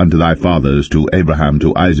sware unto thy fathers, to Abraham,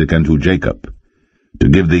 to Isaac, and to Jacob, to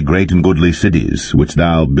give thee great and goodly cities, which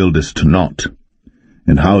thou buildest not,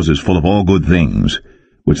 and houses full of all good things,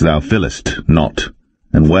 which thou fillest not,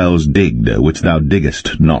 and wells digged, which thou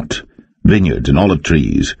diggest not, vineyards and olive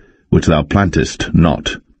trees, which thou plantest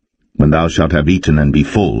not. When thou shalt have eaten and be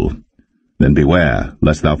full, then beware,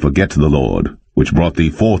 lest thou forget the Lord, which brought thee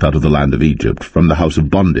forth out of the land of Egypt, from the house of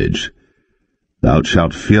bondage. Thou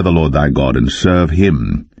shalt fear the Lord thy God, and serve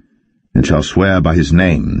him, and shalt swear by his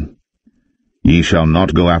name. Ye shall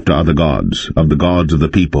not go after other gods, of the gods of the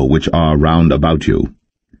people which are round about you.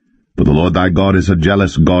 For the Lord thy God is a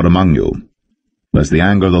jealous God among you, lest the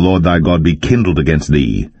anger of the Lord thy God be kindled against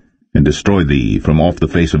thee, and destroy thee from off the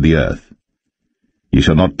face of the earth. Ye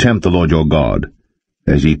shall not tempt the Lord your God,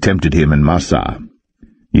 as ye tempted him in Massah.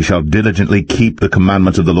 Ye shall diligently keep the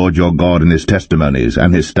commandments of the Lord your God, and his testimonies,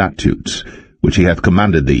 and his statutes, which he hath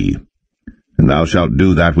commanded thee. And thou shalt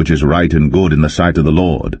do that which is right and good in the sight of the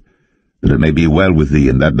Lord, that it may be well with thee,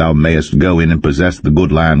 and that thou mayest go in and possess the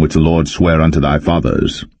good land which the Lord sware unto thy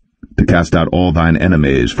fathers, to cast out all thine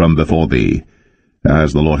enemies from before thee,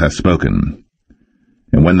 as the Lord hath spoken.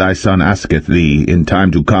 And when thy son asketh thee in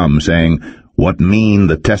time to come, saying, What mean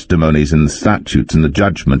the testimonies and the statutes and the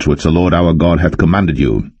judgments which the Lord our God hath commanded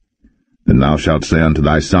you? Then thou shalt say unto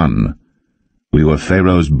thy son, We were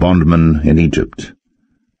Pharaoh's bondmen in Egypt,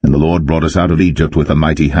 and the Lord brought us out of Egypt with a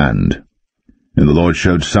mighty hand. And the Lord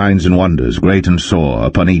showed signs and wonders, great and sore,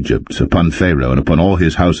 upon Egypt, upon Pharaoh, and upon all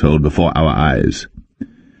his household before our eyes.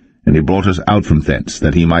 And he brought us out from thence,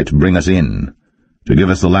 that he might bring us in, to give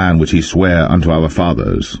us the land which he sware unto our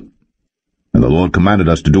fathers. And the Lord commanded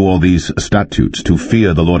us to do all these statutes, to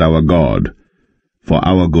fear the Lord our God, for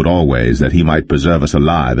our good always, that he might preserve us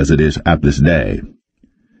alive, as it is at this day.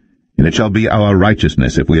 And it shall be our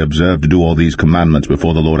righteousness, if we observe to do all these commandments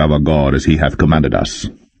before the Lord our God, as he hath commanded us.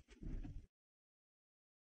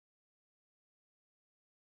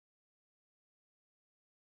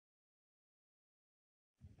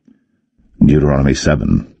 Deuteronomy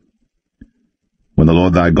 7. When the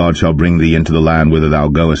Lord thy God shall bring thee into the land whither thou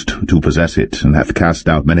goest to possess it, and hath cast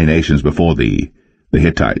out many nations before thee, the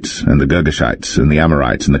Hittites, and the Girgashites, and the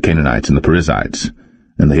Amorites, and the Canaanites, and the Perizzites,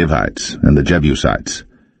 and the Hivites, and the Jebusites,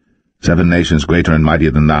 7 nations greater and mightier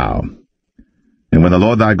than thou. And when the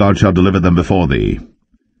Lord thy God shall deliver them before thee,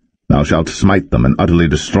 thou shalt smite them and utterly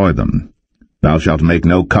destroy them. Thou shalt make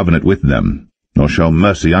no covenant with them, nor show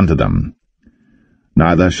mercy unto them.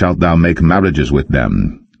 Neither shalt thou make marriages with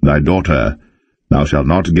them. Thy daughter thou shalt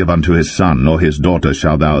not give unto his son, nor his daughter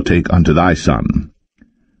shalt thou take unto thy son.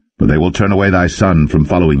 For they will turn away thy son from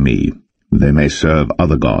following me, that they may serve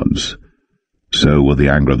other gods. So will the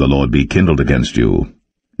anger of the Lord be kindled against you,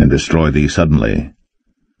 and destroy thee suddenly.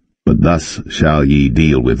 But thus shall ye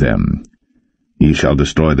deal with them. Ye shall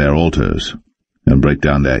destroy their altars, and break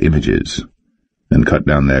down their images, and cut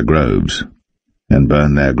down their groves, and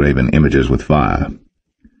burn their graven images with fire.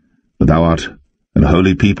 For thou art an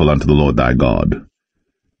holy people unto the Lord thy God.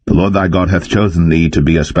 The Lord thy God hath chosen thee to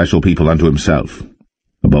be a special people unto himself,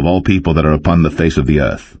 above all people that are upon the face of the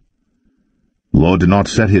earth. The Lord did not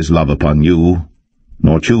set his love upon you,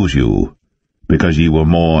 nor choose you, because ye were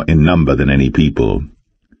more in number than any people,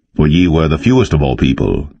 for ye were the fewest of all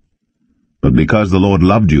people. But because the Lord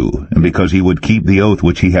loved you, and because he would keep the oath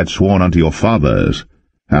which he had sworn unto your fathers,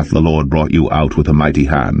 hath the Lord brought you out with a mighty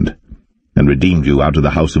hand, and redeemed you out of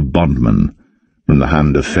the house of bondmen, from the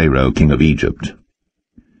hand of Pharaoh king of Egypt.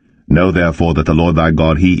 Know therefore that the Lord thy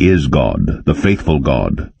God, he is God, the faithful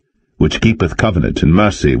God, which keepeth covenant and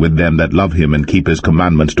mercy with them that love him, and keep his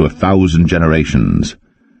commandments to 1,000 generations,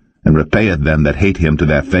 and repayeth them that hate him to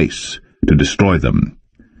their face, to destroy them.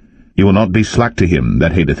 He will not be slack to him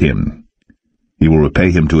that hateth him. He will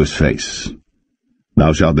repay him to his face.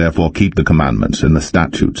 Thou shalt therefore keep the commandments, and the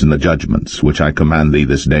statutes, and the judgments, which I command thee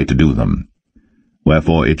this day to do them.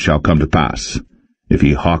 Wherefore it shall come to pass, if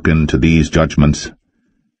ye hearken to these judgments,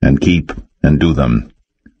 and keep and do them,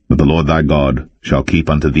 that the Lord thy God shall keep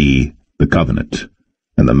unto thee the covenant,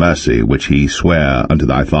 and the mercy which he sware unto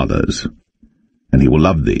thy fathers. And he will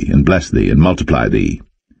love thee, and bless thee, and multiply thee.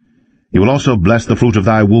 He will also bless the fruit of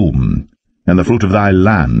thy womb, and the fruit of thy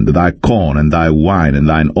land, thy corn, and thy wine, and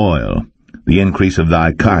thine oil, the increase of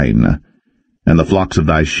thy kine, and the flocks of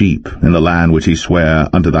thy sheep, in the land which he sware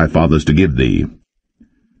unto thy fathers to give thee.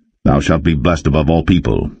 Thou shalt be blessed above all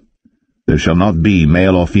people. There shall not be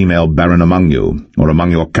male or female barren among you, or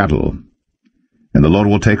among your cattle. And the Lord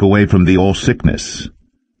will take away from thee all sickness,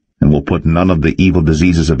 and will put none of the evil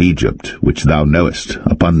diseases of Egypt, which thou knowest,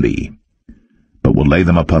 upon thee, but will lay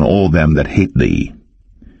them upon all them that hate thee.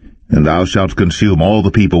 And thou shalt consume all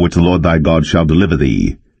the people which the Lord thy God shall deliver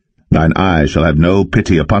thee. Thine eye shall have no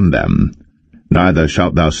pity upon them, neither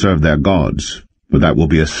shalt thou serve their gods, for that will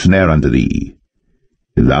be a snare unto thee.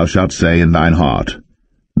 If thou shalt say in thine heart,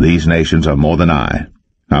 These nations are more than I,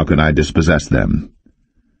 how can I dispossess them?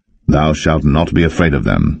 Thou shalt not be afraid of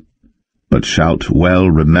them, but shalt well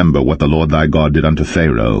remember what the Lord thy God did unto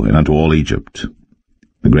Pharaoh and unto all Egypt,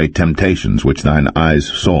 the great temptations which thine eyes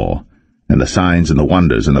saw, and the signs and the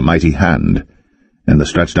wonders, and the mighty hand, and the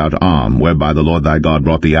stretched out arm, whereby the Lord thy God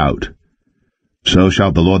brought thee out. So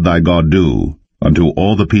shalt the Lord thy God do unto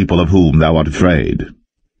all the people of whom thou art afraid.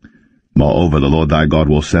 Moreover, the Lord thy God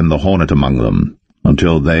will send the hornet among them,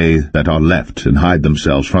 until they that are left and hide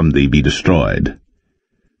themselves from thee be destroyed.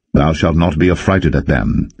 Thou shalt not be affrighted at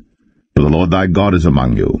them, for the Lord thy God is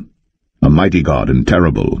among you, a mighty God and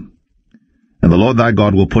terrible. And the Lord thy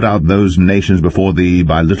God will put out those nations before thee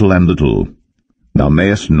by little and little. Thou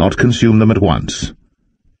mayest not consume them at once,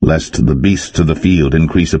 lest the beasts of the field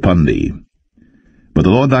increase upon thee. But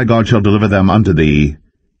the Lord thy God shall deliver them unto thee,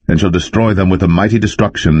 and shall destroy them with a mighty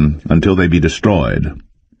destruction until they be destroyed.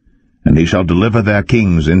 And he shall deliver their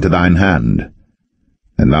kings into thine hand,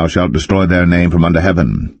 and thou shalt destroy their name from under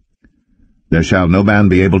heaven. There shall no man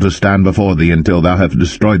be able to stand before thee until thou have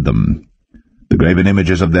destroyed them. The graven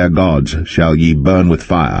images of their gods shall ye burn with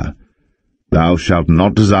fire, Thou shalt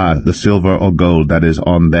not desire the silver or gold that is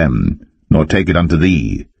on them, nor take it unto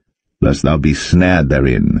thee, lest thou be snared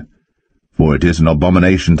therein, for it is an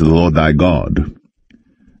abomination to the Lord thy God.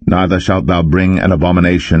 Neither shalt thou bring an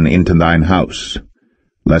abomination into thine house,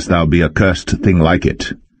 lest thou be a cursed thing like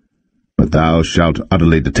it. But thou shalt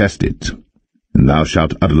utterly detest it, and thou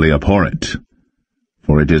shalt utterly abhor it,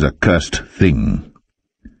 for it is a cursed thing.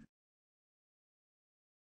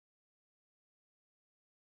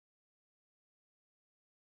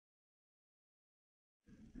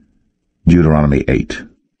 Deuteronomy 8.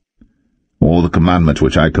 All the commandments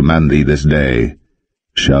which I command thee this day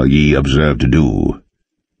shall ye observe to do,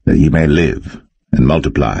 that ye may live, and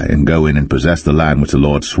multiply, and go in and possess the land which the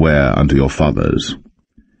Lord sware unto your fathers.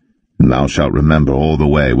 And thou shalt remember all the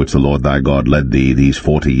way which the Lord thy God led thee these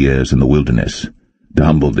 40 years in the wilderness, to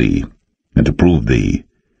humble thee, and to prove thee,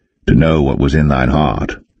 to know what was in thine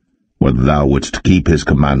heart, whether thou wouldst keep his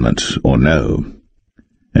commandments or no.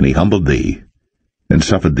 And he humbled thee, and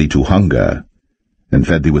suffered thee to hunger, and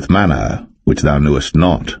fed thee with manna, which thou knewest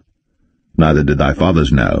not, neither did thy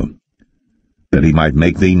fathers know, that he might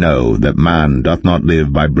make thee know that man doth not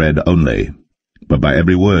live by bread only, but by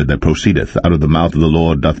every word that proceedeth out of the mouth of the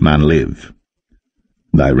Lord doth man live.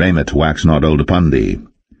 Thy raiment waxed not old upon thee,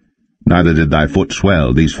 neither did thy foot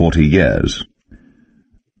swell these 40 years.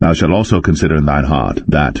 Thou shalt also consider in thine heart,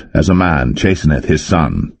 that, as a man chasteneth his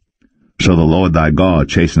son, so the Lord thy God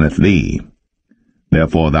chasteneth thee.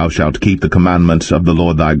 Therefore thou shalt keep the commandments of the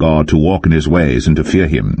Lord thy God, to walk in his ways, and to fear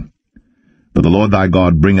him. For the Lord thy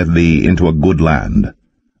God bringeth thee into a good land,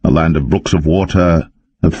 a land of brooks of water,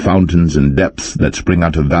 of fountains and depths that spring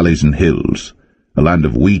out of valleys and hills, a land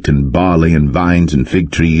of wheat and barley and vines and fig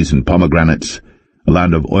trees and pomegranates, a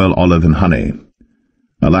land of oil, olive, and honey,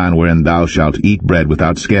 a land wherein thou shalt eat bread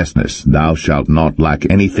without scarceness, thou shalt not lack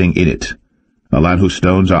anything in it, a land whose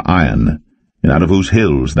stones are iron, and out of whose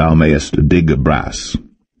hills thou mayest dig brass.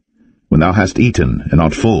 When thou hast eaten and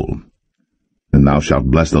art full, then thou shalt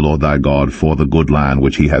bless the Lord thy God for the good land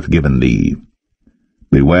which he hath given thee.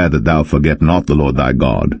 Beware that thou forget not the Lord thy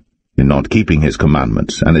God, in not keeping his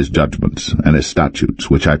commandments, and his judgments, and his statutes,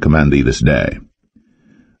 which I command thee this day.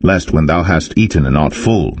 Lest when thou hast eaten and art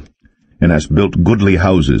full, and hast built goodly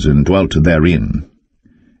houses, and dwelt therein,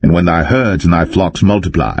 and when thy herds and thy flocks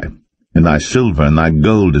multiply, and thy silver and thy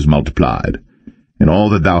gold is multiplied, and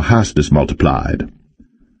all that thou hast is multiplied,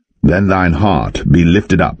 then thine heart be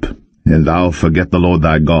lifted up, and thou forget the Lord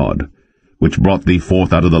thy God, which brought thee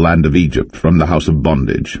forth out of the land of Egypt from the house of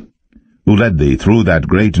bondage, who led thee through that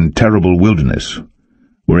great and terrible wilderness,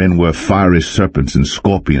 wherein were fiery serpents and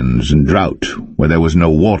scorpions, and drought, where there was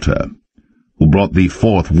no water, who brought thee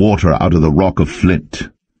forth water out of the rock of flint,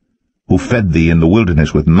 who fed thee in the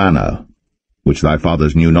wilderness with manna, which thy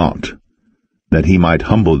fathers knew not, that he might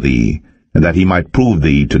humble thee, and that he might prove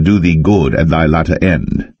thee to do thee good at thy latter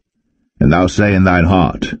end. And thou say in thine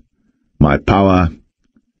heart, My power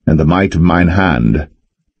and the might of mine hand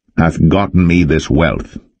hath gotten me this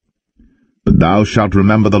wealth. But thou shalt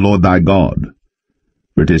remember the Lord thy God,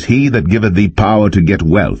 for it is he that giveth thee power to get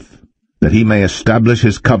wealth, that he may establish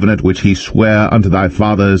his covenant which he sware unto thy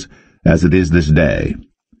fathers, as it is this day.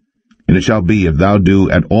 And it shall be, if thou do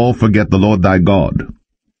at all forget the Lord thy God,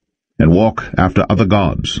 and walk after other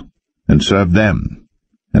gods, and serve them,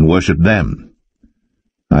 and worship them,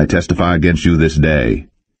 I testify against you this day,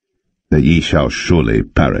 that ye shall surely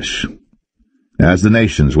perish. As the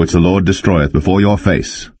nations which the Lord destroyeth before your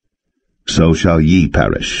face, so shall ye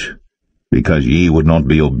perish, because ye would not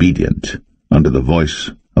be obedient unto the voice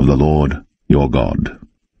of the Lord your God.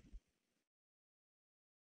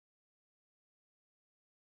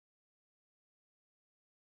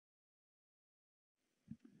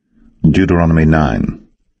 Deuteronomy 9.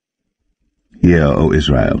 Hear, O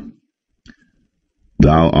Israel,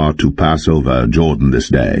 thou art to pass over Jordan this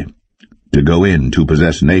day, to go in to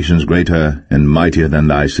possess nations greater and mightier than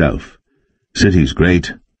thyself, cities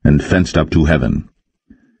great and fenced up to heaven,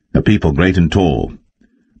 a people great and tall,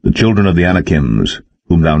 the children of the Anakims,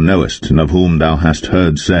 whom thou knowest, and of whom thou hast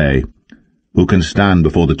heard say, Who can stand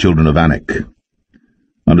before the children of Anak?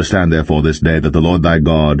 Understand therefore this day that the Lord thy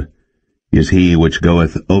God is he which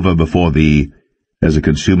goeth over before thee as a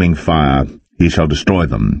consuming fire. He shall destroy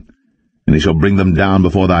them, and he shall bring them down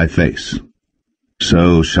before thy face.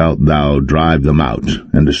 So shalt thou drive them out,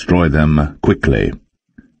 and destroy them quickly,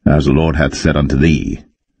 as the Lord hath said unto thee.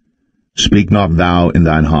 Speak not thou in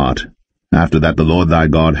thine heart, after that the Lord thy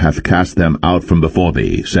God hath cast them out from before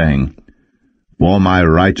thee, saying, For my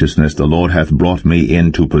righteousness the Lord hath brought me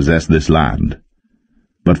in to possess this land.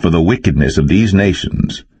 But for the wickedness of these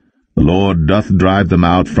nations the Lord doth drive them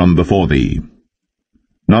out from before thee.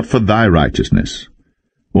 Not for thy righteousness,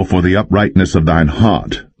 or for the uprightness of thine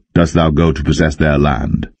heart dost thou go to possess their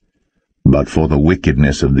land, but for the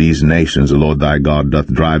wickedness of these nations the Lord thy God doth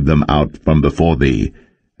drive them out from before thee,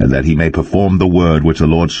 and that he may perform the word which the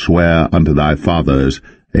Lord sware unto thy fathers,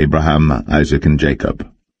 Abraham, Isaac, and Jacob.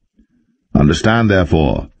 Understand,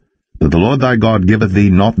 therefore, that the Lord thy God giveth thee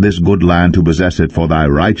not this good land to possess it for thy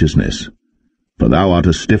righteousness, for thou art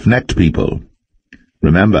a stiff-necked people.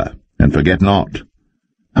 Remember, and forget not,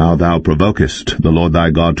 how thou provokest the Lord thy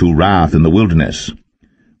God to wrath in the wilderness,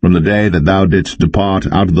 from the day that thou didst depart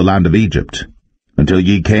out of the land of Egypt, until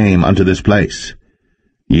ye came unto this place.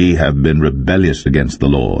 Ye have been rebellious against the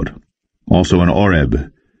Lord. Also in Oreb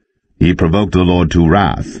ye provoked the Lord to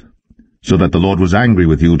wrath, so that the Lord was angry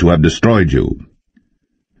with you to have destroyed you.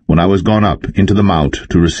 When I was gone up into the mount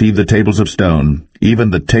to receive the tables of stone,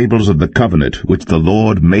 even the tables of the covenant which the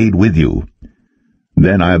Lord made with you,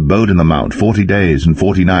 then I abode in the mount 40 days and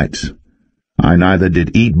 40 nights. I neither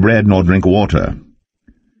did eat bread nor drink water.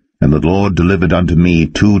 And the Lord delivered unto me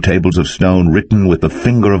 2 tables of stone written with the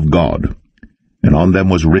finger of God, and on them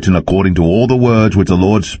was written according to all the words which the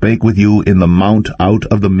Lord spake with you in the mount out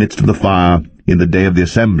of the midst of the fire in the day of the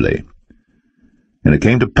assembly. And it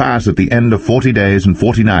came to pass at the end of 40 days and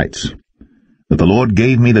 40 nights, that the Lord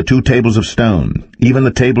gave me the 2 tables of stone, even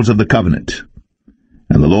the tables of the covenant.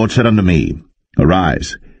 And the Lord said unto me,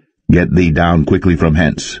 Arise, get thee down quickly from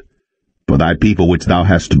hence, for thy people which thou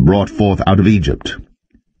hast brought forth out of Egypt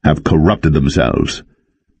have corrupted themselves.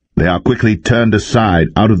 They are quickly turned aside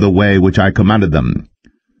out of the way which I commanded them.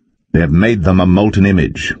 They have made them a molten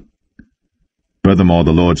image. Furthermore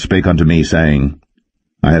the Lord spake unto me, saying,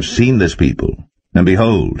 I have seen this people, and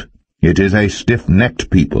behold, it is a stiff-necked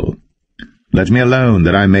people. Let me alone,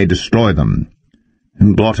 that I may destroy them,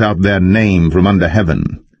 and blot out their name from under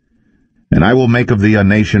heaven. And I will make of thee a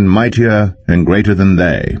nation mightier and greater than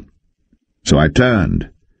they. So I turned,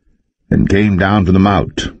 and came down to the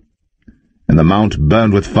mount, and the mount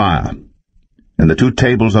burned with fire, and the 2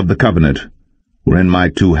 tables of the covenant were in my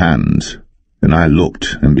 2 hands. And I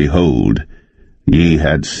looked, and behold, ye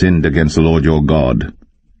had sinned against the Lord your God,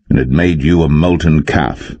 and had made you a molten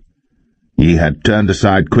calf. Ye had turned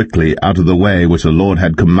aside quickly out of the way which the Lord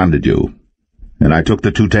had commanded you. And I took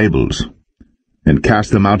the 2 tables, and cast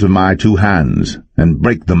them out of my 2 hands, and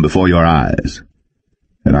brake them before your eyes.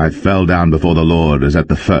 And I fell down before the Lord as at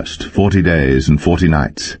the first 40 days and 40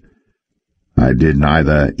 nights. I did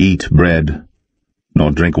neither eat bread,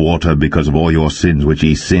 nor drink water, because of all your sins which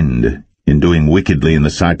ye sinned, in doing wickedly in the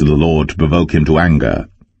sight of the Lord to provoke him to anger.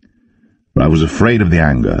 For I was afraid of the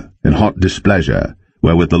anger and hot displeasure,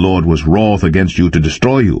 wherewith the Lord was wroth against you to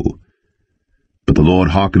destroy you. But the Lord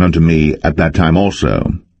hearkened unto me at that time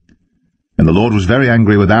also. And the Lord was very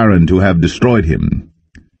angry with Aaron to have destroyed him.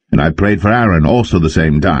 And I prayed for Aaron also the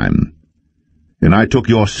same time. And I took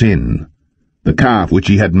your sin, the calf which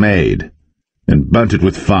ye had made, and burnt it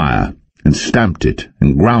with fire, and stamped it,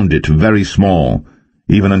 and ground it very small,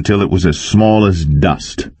 even until it was as small as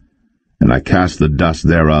dust. And I cast the dust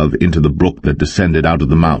thereof into the brook that descended out of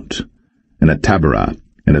the mount. And at Taberah,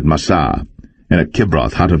 and at Massah, and at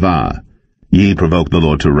Kibroth Hattaavah, ye provoked the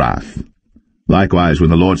Lord to wrath. Likewise when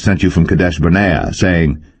the Lord sent you from Kadesh Barnea,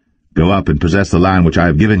 saying, Go up and possess the land which I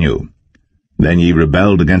have given you, then ye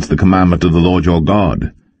rebelled against the commandment of the Lord your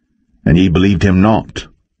God, and ye believed him not,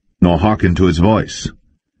 nor hearkened to his voice.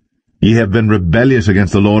 Ye have been rebellious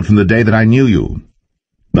against the Lord from the day that I knew you.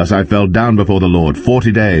 Thus I fell down before the Lord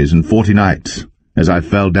 40 days and 40 nights, as I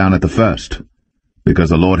fell down at the first, because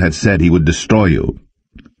the Lord had said he would destroy you.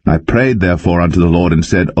 I prayed therefore unto the Lord, and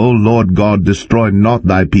said, O Lord God, destroy not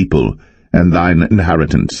thy people and thine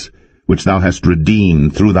inheritance, which thou hast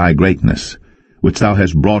redeemed through thy greatness, which thou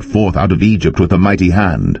hast brought forth out of Egypt with a mighty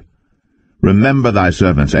hand. Remember thy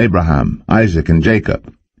servants Abraham, Isaac, and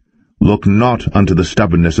Jacob. Look not unto the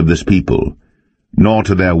stubbornness of this people, nor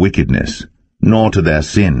to their wickedness, nor to their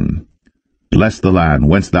sin. Lest the land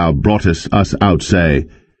whence thou broughtest us out say,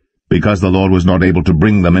 Because the Lord was not able to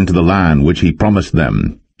bring them into the land which he promised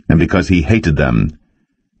them, and because he hated them,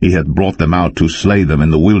 he hath brought them out to slay them in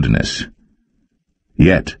the wilderness.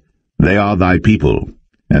 Yet they are thy people,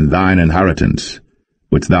 and thine inheritance,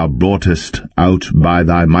 which thou broughtest out by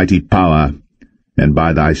thy mighty power, and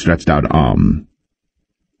by thy stretched out arm.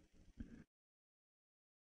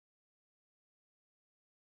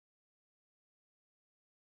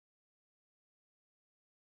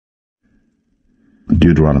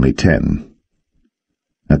 Deuteronomy 10.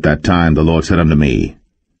 At that time the Lord said unto me,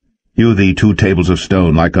 Hew thee 2 tables of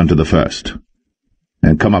stone like unto the first,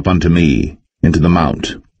 and come up unto me into the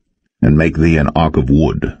mount, and make thee an ark of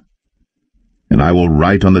wood. And I will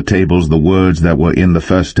write on the tables the words that were in the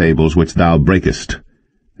first tables which thou breakest,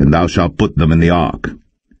 and thou shalt put them in the ark.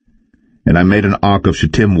 And I made an ark of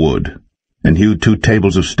shittim wood, and hewed 2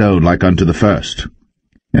 tables of stone like unto the first,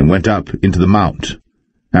 and went up into the mount,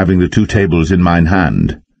 having the 2 tables in mine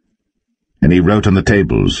hand. And he wrote on the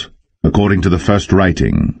tables, according to the first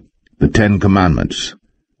writing, the 10 commandments,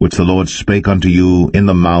 which the Lord spake unto you in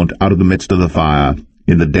the mount out of the midst of the fire,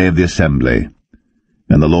 in the day of the assembly.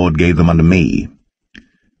 And the Lord gave them unto me.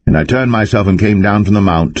 And I turned myself and came down from the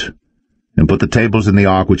mount, and put the tables in the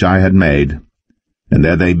ark which I had made, and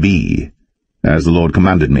there they be, as the Lord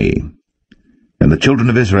commanded me. And the children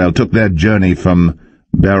of Israel took their journey from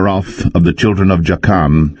Beeroth of the children of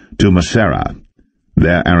Jachan to Moserah.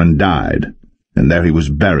 There Aaron died, and there he was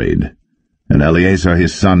buried, and Eleazar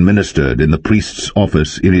his son ministered in the priest's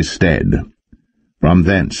office in his stead. From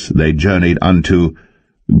thence they journeyed unto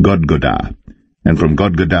Godgodah, and from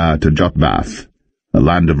Godgodah to Jotbath, a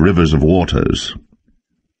land of rivers of waters.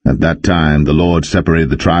 At that time the Lord separated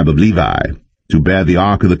the tribe of Levi, to bear the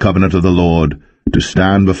ark of the covenant of the Lord, to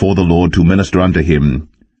stand before the Lord to minister unto him,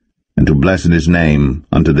 and to bless in his name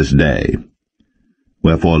unto this day.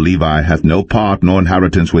 Wherefore Levi hath no part nor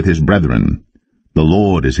inheritance with his brethren. The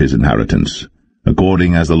Lord is his inheritance,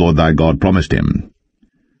 according as the Lord thy God promised him.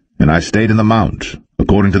 And I stayed in the mount,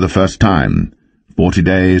 according to the first time, 40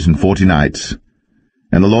 days and 40 nights.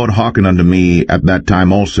 And the Lord hearkened unto me at that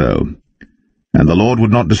time also. And the Lord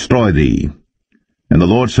would not destroy thee. And the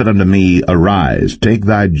Lord said unto me, Arise, take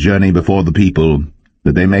thy journey before the people,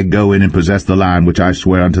 that they may go in and possess the land which I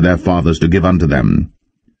swear unto their fathers to give unto them.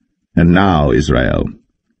 And now, Israel,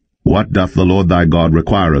 what doth the Lord thy God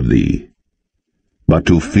require of thee? But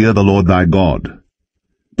to fear the Lord thy God,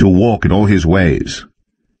 to walk in all his ways,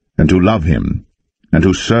 and to love him, and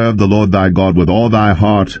to serve the Lord thy God with all thy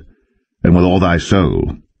heart and with all thy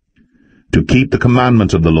soul, to keep the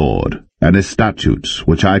commandments of the Lord, and his statutes,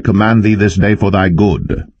 which I command thee this day for thy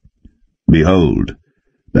good. Behold,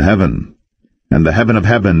 the heaven, and the heaven of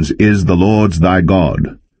heavens is the Lord's thy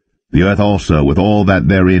God, the earth also with all that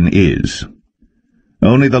therein is.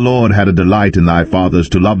 Only the Lord had a delight in thy fathers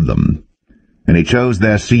to love them, and he chose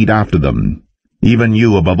their seed after them, even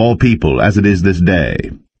you above all people, as it is this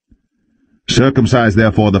day. Circumcise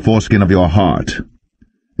therefore the foreskin of your heart,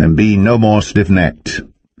 and be no more stiff-necked.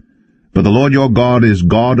 For the Lord your God is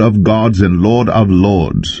God of gods and Lord of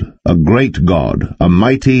lords, a great God, a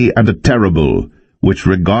mighty and a terrible, which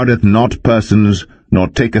regardeth not persons, nor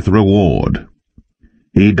taketh reward.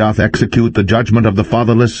 He doth execute the judgment of the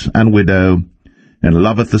fatherless and widow, and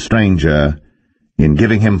loveth the stranger, in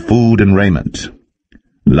giving him food and raiment.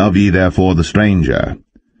 Love ye therefore the stranger,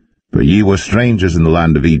 for ye were strangers in the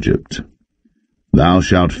land of Egypt. Thou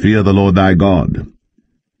shalt fear the Lord thy God.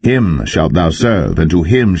 Him shalt thou serve, and to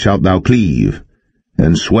him shalt thou cleave,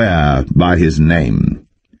 and swear by his name.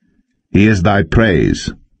 He is thy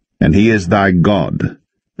praise, and he is thy God,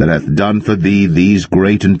 that hath done for thee these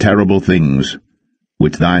great and terrible things,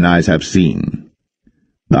 which thine eyes have seen.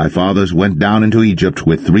 Thy fathers went down into Egypt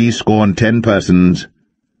with 70 persons,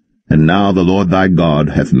 and now the Lord thy God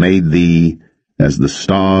hath made thee as the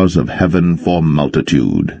stars of heaven for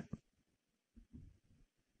multitude.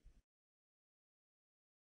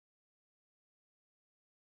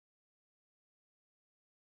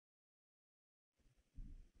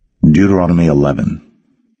 Deuteronomy 11.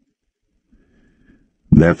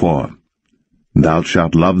 Therefore, thou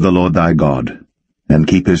shalt love the Lord thy God, and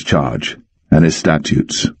keep his charge, and his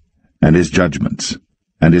statutes, and his judgments,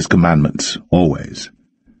 and his commandments, always.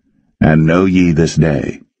 And know ye this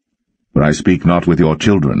day, for I speak not with your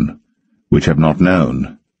children, which have not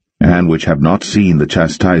known, and which have not seen the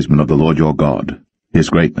chastisement of the Lord your God, his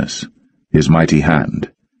greatness, his mighty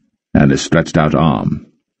hand, and his stretched out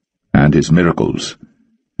arm, and his miracles,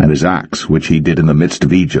 and his acts which he did in the midst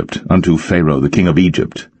of Egypt, unto Pharaoh the king of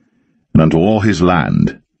Egypt, and unto all his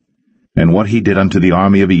land, and what he did unto the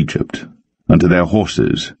army of Egypt, unto their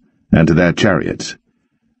horses, and to their chariots,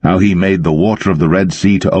 how he made the water of the Red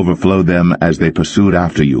Sea to overflow them as they pursued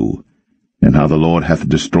after you, and how the Lord hath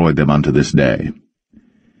destroyed them unto this day.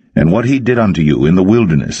 And what he did unto you in the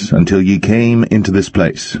wilderness, until ye came into this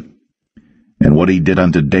place, and what he did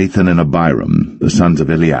unto Dathan and Abiram, the sons of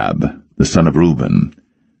Eliab, the son of Reuben,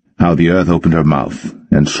 how the earth opened her mouth,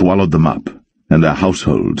 and swallowed them up, and their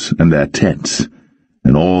households, and their tents,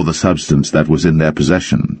 and all the substance that was in their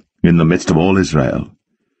possession, in the midst of all Israel.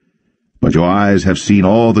 But your eyes have seen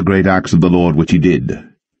all the great acts of the Lord which he did.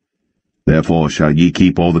 Therefore shall ye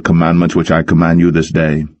keep all the commandments which I command you this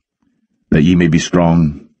day, that ye may be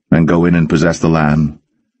strong, and go in and possess the land,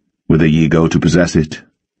 whither ye go to possess it.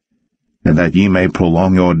 and that ye may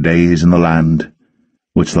prolong your days in the land,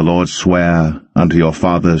 which the Lord sware unto your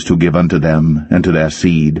fathers to give unto them and to their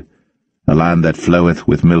seed, a land that floweth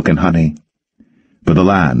with milk and honey. For the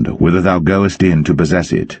land whither thou goest in to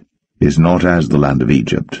possess it is not as the land of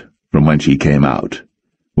Egypt, from whence ye came out,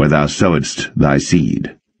 where thou sowedst thy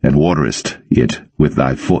seed, and waterest it with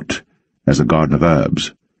thy foot, as a garden of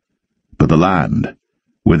herbs. But the land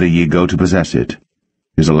whither ye go to possess it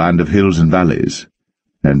is a land of hills and valleys,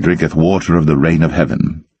 and drinketh water of the rain of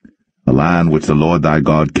heaven, a land which the Lord thy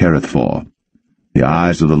God careth for. The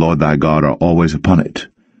eyes of the Lord thy God are always upon it,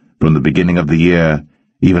 from the beginning of the year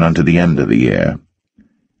even unto the end of the year.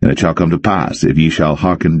 And it shall come to pass, if ye shall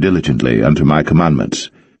hearken diligently unto my commandments,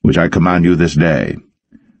 which I command you this day,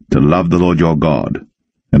 to love the Lord your God,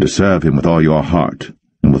 and to serve him with all your heart,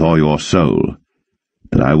 and with all your soul,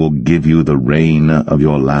 that I will give you the rain of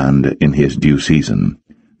your land in his due season,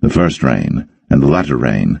 the first rain, and the latter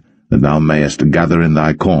rain, that thou mayest gather in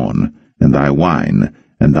thy corn, and thy wine,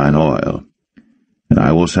 and thine oil. And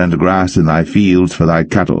I will send grass in thy fields for thy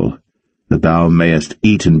cattle, that thou mayest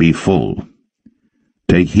eat and be full.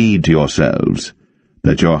 Take heed to yourselves,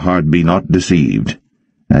 that your heart be not deceived,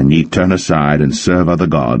 and ye turn aside and serve other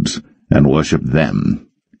gods, and worship them.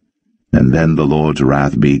 And then the Lord's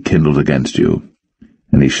wrath be kindled against you,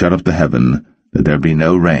 and he shut up the heaven, that there be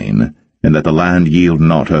no rain, and that the land yield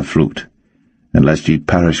not her fruit, and lest ye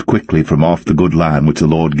perish quickly from off the good land which the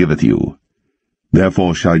Lord giveth you.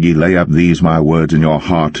 Therefore shall ye lay up these my words in your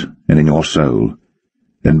heart and in your soul,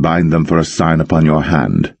 and bind them for a sign upon your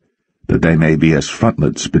hand, that they may be as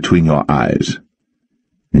frontlets between your eyes.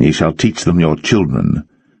 And ye shall teach them your children,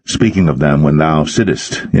 speaking of them when thou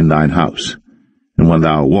sittest in thine house, and when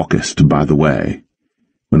thou walkest by the way,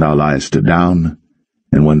 when thou liest down,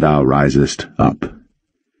 and when thou risest up.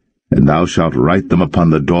 And thou shalt write them upon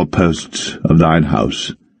the doorposts of thine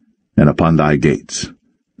house, and upon thy gates,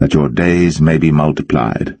 that your days may be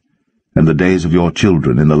multiplied, and the days of your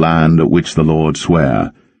children in the land which the Lord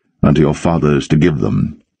sware unto your fathers to give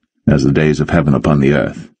them, as the days of heaven upon the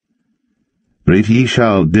earth. For if ye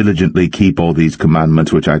shall diligently keep all these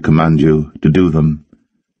commandments which I command you, to do them,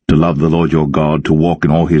 to love the Lord your God, to walk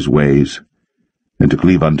in all his ways, and to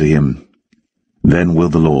cleave unto him, then will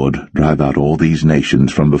the Lord drive out all these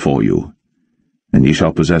nations from before you, and ye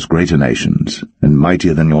shall possess greater nations, and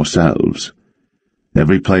mightier than yourselves.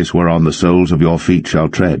 Every place whereon the soles of your feet shall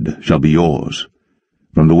tread shall be yours,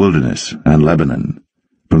 from the wilderness and Lebanon,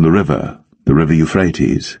 from the river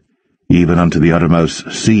Euphrates, even unto the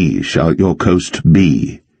uttermost sea shall your coast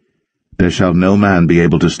be. There shall no man be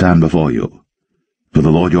able to stand before you. For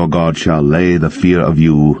the Lord your God shall lay the fear of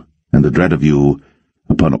you and the dread of you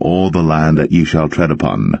upon all the land that ye shall tread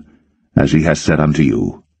upon, as he has said unto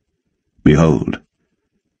you. Behold,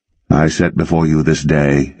 I set before you this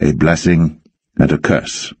day a blessing and a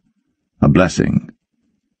curse. A blessing,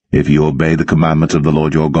 if you obey the commandments of the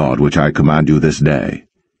Lord your God, which I command you this day,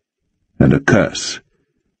 and a curse,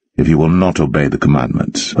 if you will not obey the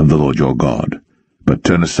commandments of the Lord your God, but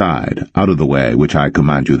turn aside out of the way which I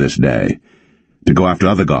command you this day, to go after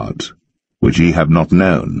other gods, which ye have not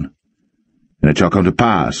known. And it shall come to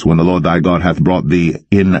pass, when the Lord thy God hath brought thee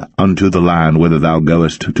in unto the land whither thou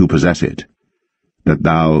goest to possess it, that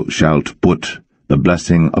thou shalt put the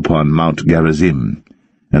blessing upon Mount Gerizim,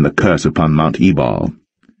 and the curse upon Mount Ebal.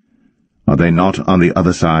 Are they not on the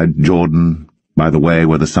other side Jordan, by the way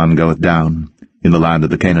where the sun goeth down, in the land of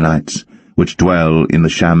the Canaanites, which dwell in the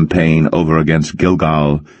champaign over against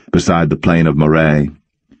Gilgal, beside the plain of Moreh?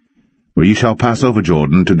 Where ye shall pass over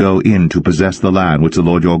Jordan to go in to possess the land which the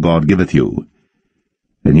Lord your God giveth you.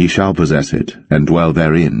 And ye shall possess it, and dwell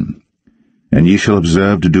therein. And ye shall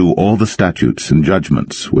observe to do all the statutes and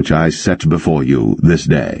judgments which I set before you this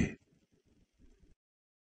day.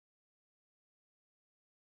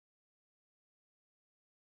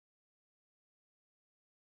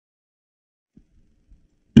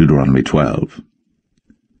 Deuteronomy 12.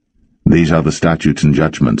 These are the statutes and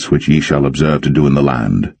judgments which ye shall observe to do in the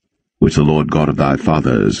land, which the Lord God of thy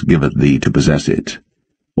fathers giveth thee to possess it,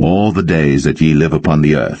 all the days that ye live upon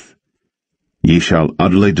the earth. Ye shall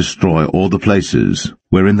utterly destroy all the places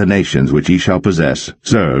wherein the nations which ye shall possess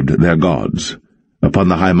served their gods, upon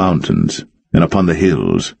the high mountains, and upon the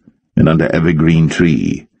hills, and under every green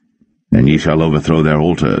tree. And ye shall overthrow their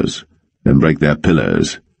altars, and break their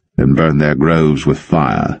pillars, and burn their groves with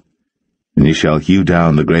fire. And ye shall hew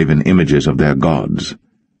down the graven images of their gods,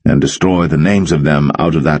 and destroy the names of them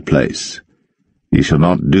out of that place. Ye shall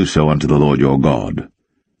not do so unto the Lord your God,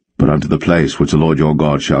 but unto the place which the Lord your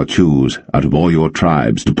God shall choose out of all your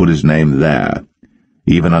tribes to put his name there,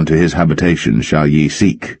 even unto his habitation shall ye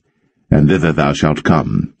seek, and thither thou shalt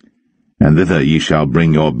come. and thither ye shall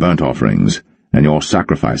bring your burnt offerings, and your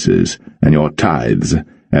sacrifices, and your tithes,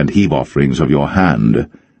 and heave offerings of your hand,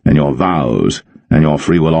 and your vows, and your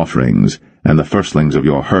freewill offerings, and the firstlings of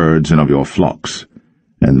your herds and of your flocks.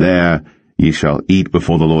 And there ye shall eat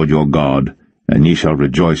before the Lord your God, and ye shall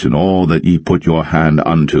rejoice in all that ye put your hand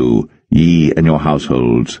unto, ye and your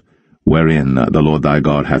households, wherein the Lord thy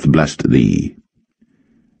God hath blessed thee.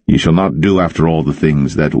 Ye shall not do after all the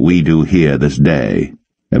things that we do here this day,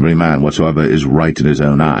 every man whatsoever is right in his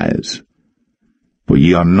own eyes. For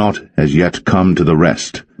ye are not as yet come to the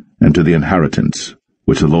rest, and to the inheritance,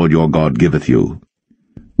 which the Lord your God giveth you.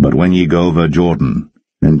 But when ye go over Jordan,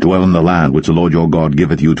 and dwell in the land which the Lord your God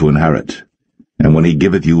giveth you to inherit, and when he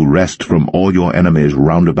giveth you rest from all your enemies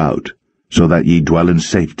round about, so that ye dwell in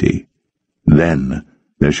safety, then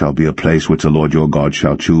there shall be a place which the Lord your God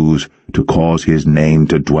shall choose to cause his name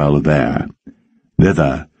to dwell there.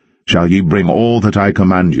 Thither shall ye bring all that I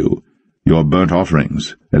command you, your burnt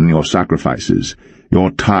offerings, and your sacrifices,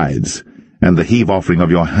 your tithes, and the heave offering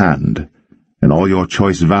of your hand, and all your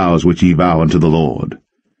choice vows which ye vow unto the Lord.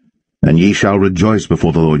 And ye shall rejoice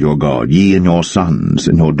before the Lord your God, ye and your sons,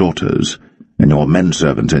 and your daughters, and your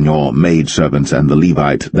menservants, and your maidservants, and the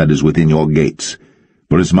Levite that is within your gates,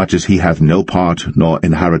 forasmuch as he hath no part nor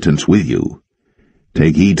inheritance with you.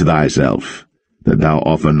 Take heed to thyself, that thou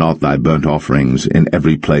offer not thy burnt offerings in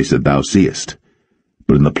every place that thou seest,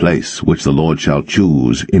 but in the place which the Lord shall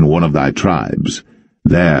choose in one of thy tribes,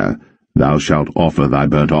 there thou shalt offer thy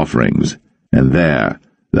burnt offerings, and there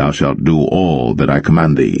thou shalt do all that I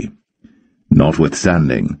command thee.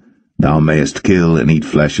 Notwithstanding, thou mayest kill and eat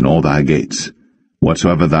flesh in all thy gates,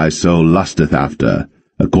 whatsoever thy soul lusteth after,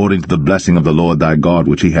 according to the blessing of the Lord thy God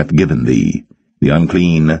which he hath given thee. The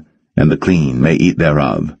unclean and the clean may eat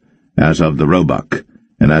thereof, as of the roebuck,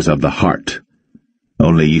 and as of the hart.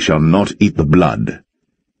 Only ye shall not eat the blood.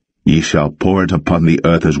 Ye shall pour it upon the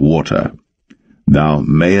earth as water. Thou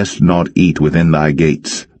mayest not eat within thy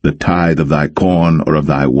gates the tithe of thy corn, or of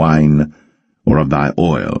thy wine, or of thy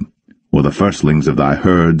oil, or the firstlings of thy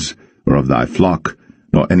herds, or of thy flock,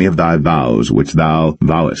 nor any of thy vows which thou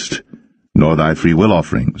vowest, nor thy freewill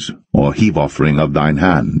offerings, or heave offering of thine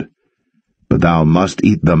hand. But thou must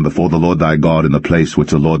eat them before the Lord thy God in the place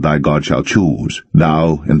which the Lord thy God shall choose,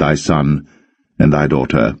 thou and thy son, and thy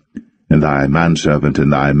daughter, and thy manservant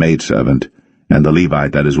and thy maidservant, and the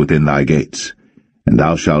Levite that is within thy gates. And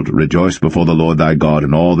thou shalt rejoice before the Lord thy God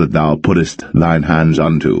in all that thou puttest thine hands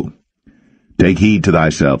unto. Take heed to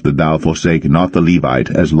thyself that thou forsake not the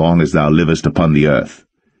Levite as long as thou livest upon the earth.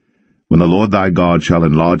 When the Lord thy God shall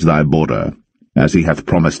enlarge thy border, as he hath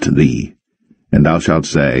promised thee, and thou shalt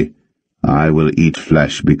say, I will eat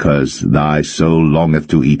flesh, because thy soul longeth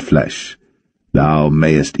to eat flesh. Thou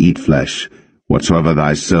mayest eat flesh, whatsoever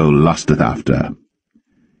thy soul lusteth after.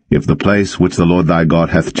 If the place which the Lord thy God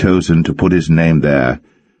hath chosen to put his name there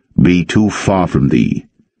be too far from thee,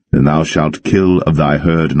 then thou shalt kill of thy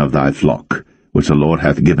herd and of thy flock, which the Lord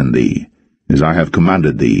hath given thee, as I have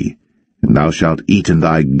commanded thee, and thou shalt eat in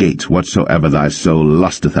thy gates whatsoever thy soul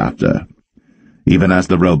lusteth after. Even as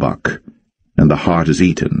the roebuck and the hart is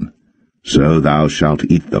eaten, so thou shalt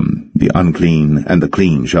eat them. The unclean and the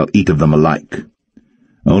clean shall eat of them alike.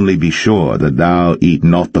 Only be sure that thou eat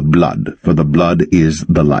not the blood, for the blood is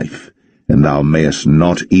the life, and thou mayest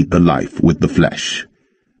not eat the life with the flesh.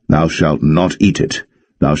 Thou shalt not eat it,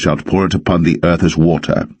 thou shalt pour it upon the earth as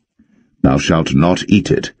water. Thou shalt not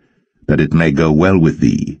eat it, that it may go well with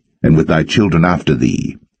thee, and with thy children after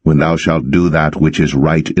thee, when thou shalt do that which is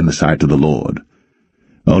right in the sight of the Lord.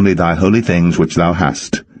 Only thy holy things which thou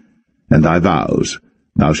hast, and thy vows,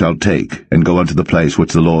 thou shalt take, and go unto the place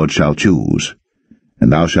which the Lord shall choose.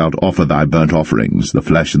 And thou shalt offer thy burnt offerings, the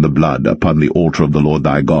flesh and the blood, upon the altar of the Lord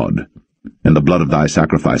thy God. And the blood of thy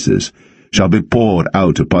sacrifices shall be poured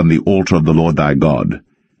out upon the altar of the Lord thy God,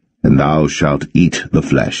 and thou shalt eat the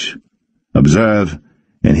flesh. Observe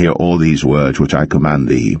and hear all these words which I command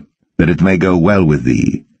thee, that it may go well with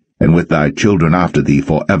thee, and with thy children after thee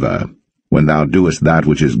for ever, when thou doest that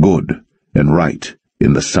which is good and right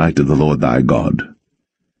in the sight of the Lord thy God.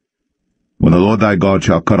 When the Lord thy God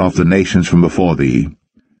shall cut off the nations from before thee,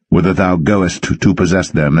 whither thou goest to possess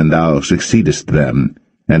them, and thou succeedest them,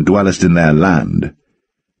 and dwellest in their land,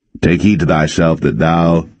 take heed to thyself that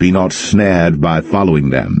thou be not snared by following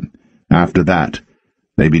them, after that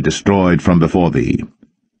they be destroyed from before thee,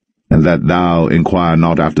 and that thou inquire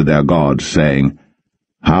not after their gods, saying,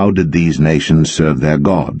 How did these nations serve their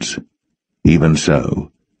gods? Even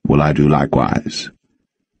so will I do likewise.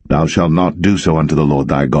 Thou shalt not do so unto the Lord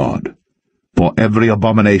thy God. For every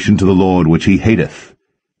abomination to the Lord which he hateth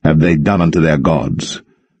have they done unto their gods.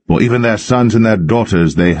 for even their sons and their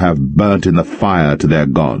daughters they have burnt in the fire to their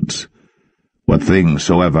gods. What things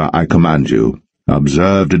soever I command you,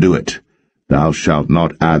 observe to do it. Thou shalt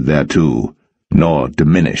not add thereto, nor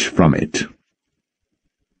diminish from it.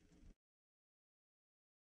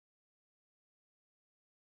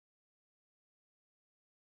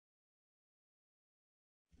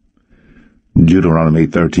 Deuteronomy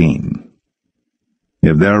 13.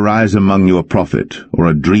 If there arise among you a prophet, or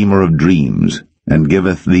a dreamer of dreams, and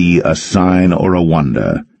giveth thee a sign or a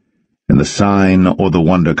wonder, and the sign or the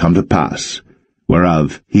wonder come to pass,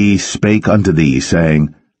 whereof he spake unto thee,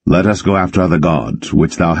 saying, Let us go after other gods,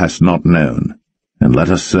 which thou hast not known, and let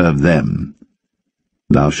us serve them.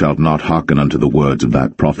 Thou shalt not hearken unto the words of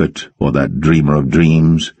that prophet, or that dreamer of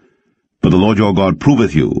dreams. For the Lord your God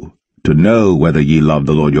proveth you, to know whether ye love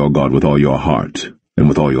the Lord your God with all your heart, and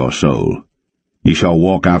with all your soul. Ye shall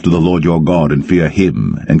walk after the Lord your God, and fear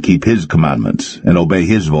him, and keep his commandments, and obey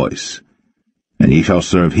his voice. And ye shall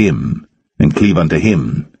serve him, and cleave unto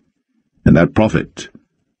him. And that prophet,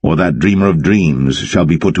 or that dreamer of dreams, shall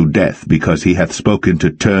be put to death, because he hath spoken to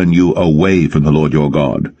turn you away from the Lord your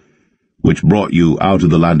God, which brought you out of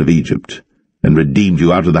the land of Egypt, and redeemed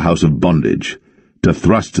you out of the house of bondage, to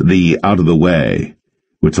thrust thee out of the way,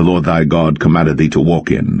 which the Lord thy God commanded thee to walk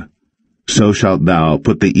in. So shalt thou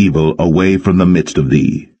put the evil away from the midst of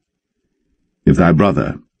thee. If thy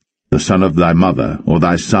brother, the son of thy mother, or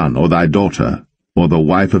thy son, or thy daughter, or the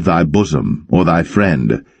wife of thy bosom, or thy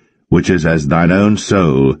friend, which is as thine own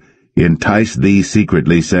soul, entice thee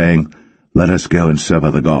secretly, saying, Let us go and serve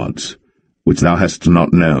other gods, which thou hast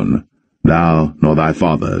not known, thou nor thy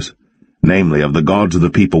fathers, namely of the gods of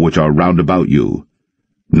the people which are round about you,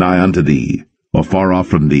 nigh unto thee, or far off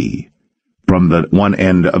from thee, from the one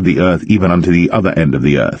end of the earth even unto the other end of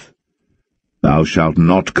the earth. Thou shalt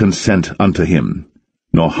not consent unto him,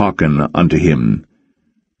 nor hearken unto him,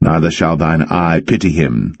 neither shall thine eye pity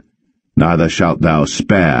him, neither shalt thou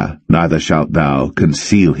spare, neither shalt thou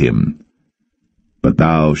conceal him. But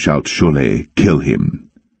thou shalt surely kill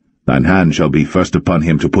him. Thine hand shall be first upon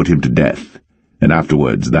him to put him to death, and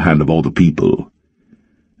afterwards the hand of all the people.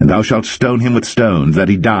 And thou shalt stone him with stones, that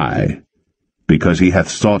he die, because he hath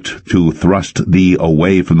sought to thrust thee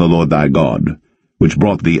away from the Lord thy God, which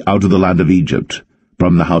brought thee out of the land of Egypt,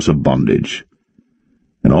 from the house of bondage.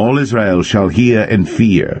 And all Israel shall hear and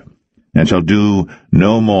fear, and shall do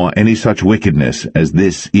no more any such wickedness as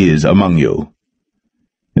this is among you.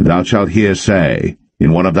 If thou shalt hear say,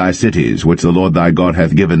 in one of thy cities, which the Lord thy God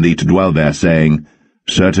hath given thee to dwell there, saying,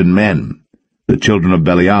 Certain men, the children of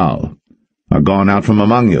Belial, are gone out from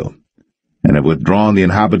among you, and have withdrawn the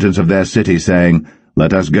inhabitants of their city, saying,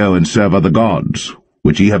 Let us go and serve other gods,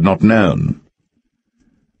 which ye have not known.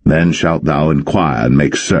 Then shalt thou inquire and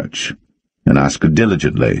make search, and ask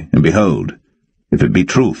diligently, and behold, if it be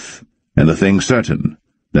truth, and the thing certain,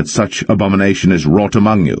 that such abomination is wrought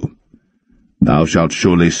among you, thou shalt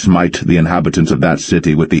surely smite the inhabitants of that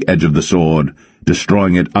city with the edge of the sword,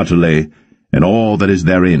 destroying it utterly, and all that is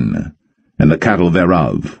therein, and the cattle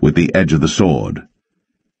thereof with the edge of the sword.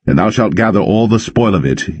 And thou shalt gather all the spoil of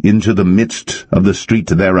it into the midst of the street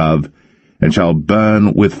thereof, and shalt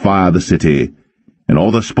burn with fire the city, and all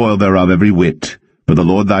the spoil thereof every whit, for the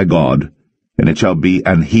Lord thy God, and it shall be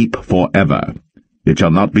an heap for ever. It shall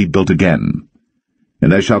not be built again.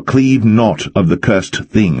 And there shall cleave naught of the cursed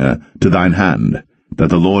thing to thine hand, that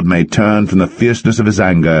the Lord may turn from the fierceness of his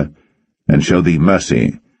anger, and show thee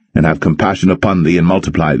mercy, and have compassion upon thee, and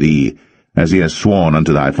multiply thee, as he has sworn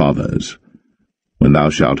unto thy fathers. When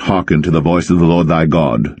thou shalt hearken to the voice of the Lord thy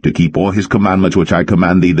God, to keep all his commandments which I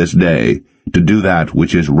command thee this day, to do that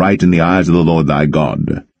which is right in the eyes of the Lord thy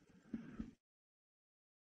God.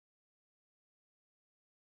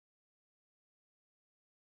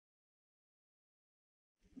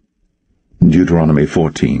 Deuteronomy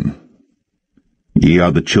 14. Ye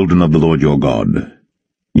are the children of the Lord your God.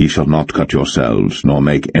 Ye shall not cut yourselves, nor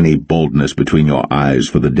make any boldness between your eyes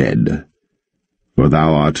for the dead. For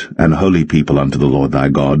thou art an holy people unto the Lord thy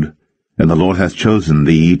God, and the Lord hath chosen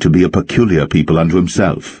thee to be a peculiar people unto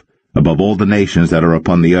himself, above all the nations that are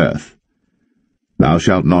upon the earth. Thou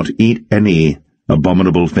shalt not eat any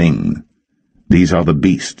abominable thing. These are the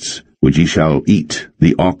beasts which ye shall eat,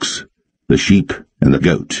 the ox, the sheep, and the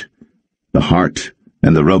goat, the hart,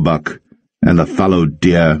 and the roebuck, and the fallow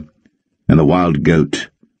deer, and the wild goat,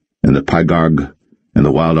 and the pygarg, and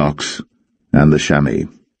the wild ox, and the chamois.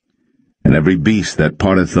 And every beast that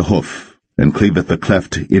parteth the hoof, and cleaveth the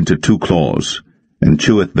cleft into two claws, and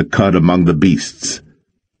cheweth the cud among the beasts,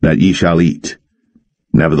 that ye shall eat.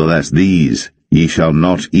 Nevertheless these ye shall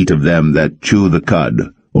not eat of them that chew the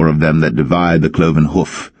cud, or of them that divide the cloven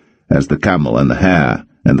hoof, as the camel and the hare,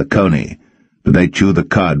 and the coney, for they chew the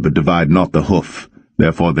cud, but divide not the hoof,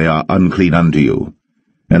 therefore they are unclean unto you.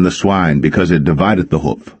 And the swine, because it divideth the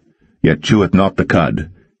hoof, yet cheweth not the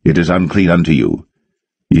cud, it is unclean unto you.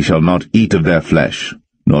 Ye shall not eat of their flesh,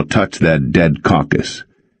 nor touch their dead carcass.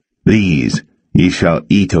 These ye shall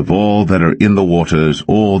eat of all that are in the waters,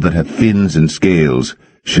 all that have fins and scales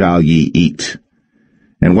shall ye eat.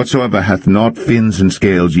 And whatsoever hath not fins and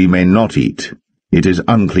scales ye may not eat, it is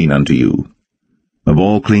unclean unto you. Of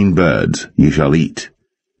all clean birds ye shall eat.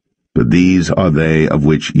 But these are they of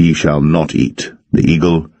which ye shall not eat, the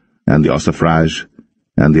eagle, and the ossifrage,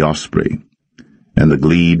 and the osprey, and the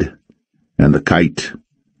glede, and the kite,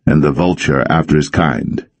 and the vulture after his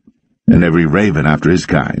kind, and every raven after his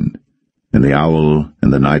kind, and the owl,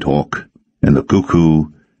 and the nighthawk, and the cuckoo,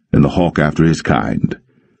 and the hawk after his kind,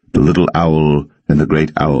 the little owl, and the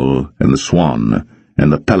great owl, and the swan,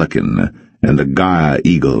 and the pelican, and the gyre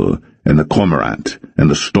eagle, and the cormorant, and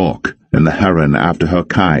the stork, and the heron after her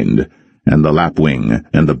kind, and the lapwing,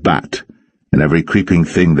 and the bat, and every creeping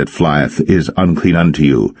thing that flieth is unclean unto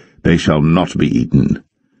you, they shall not be eaten.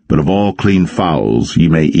 But of all clean fowls ye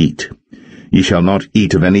may eat. Ye shall not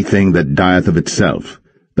eat of anything that dieth of itself.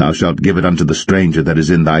 Thou shalt give it unto the stranger that is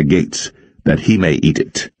in thy gates, that he may eat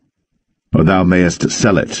it. Or thou mayest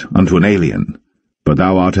sell it unto an alien, for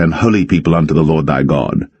thou art an holy people unto the Lord thy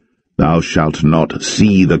God. Thou shalt not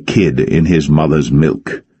see the kid in his mother's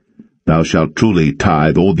milk. Thou shalt truly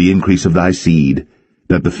tithe all the increase of thy seed,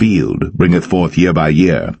 that the field bringeth forth year by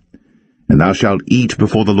year. And thou shalt eat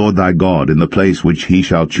before the Lord thy God in the place which he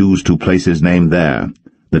shall choose to place his name there,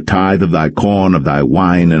 the tithe of thy corn, of thy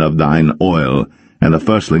wine, and of thine oil, and the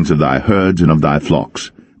firstlings of thy herds and of thy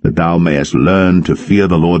flocks, that thou mayest learn to fear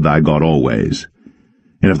the Lord thy God always.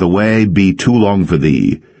 And if the way be too long for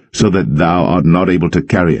thee, so that thou art not able to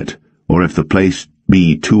carry it, or if the place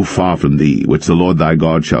be too far from thee, which the Lord thy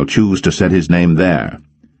God shall choose to set his name there,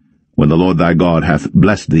 when the Lord thy God hath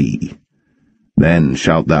blessed thee, then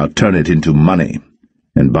shalt thou turn it into money,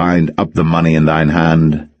 and bind up the money in thine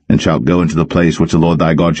hand, and shalt go into the place which the Lord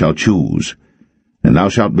thy God shall choose. And thou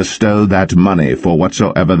shalt bestow that money for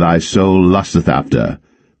whatsoever thy soul lusteth after,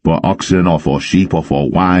 for oxen, or for sheep, or for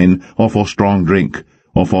wine, or for strong drink,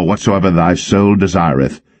 or for whatsoever thy soul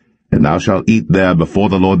desireth, and thou shalt eat there before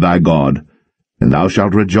the Lord thy God, and thou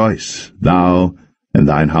shalt rejoice, thou and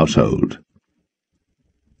thine household.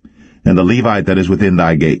 And the Levite that is within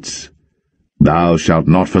thy gates, thou shalt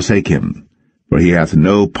not forsake him, for he hath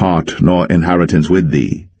no part nor inheritance with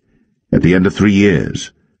thee. At the end of 3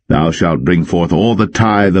 years thou shalt bring forth all the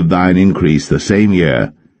tithe of thine increase the same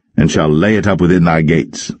year, and shalt lay it up within thy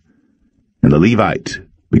gates. And the Levite,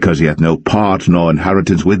 because he hath no part nor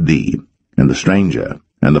inheritance with thee, and the stranger,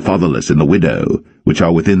 and the fatherless, and the widow, which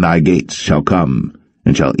are within thy gates, shall come,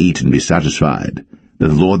 and shall eat and be satisfied, that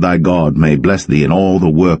the Lord thy God may bless thee in all the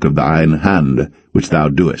work of thine hand which thou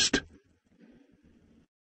doest.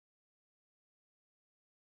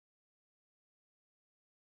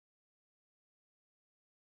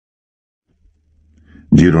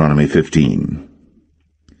 Deuteronomy 15.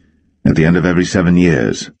 At the end of every 7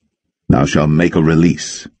 years thou shalt make a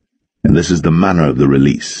release, and this is the manner of the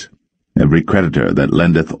release. Every creditor that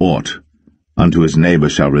lendeth aught unto his neighbor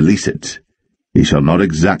shall release it. He shall not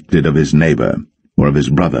exact it of his neighbor, or of his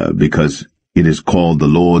brother, because it is called the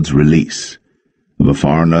Lord's release. Of a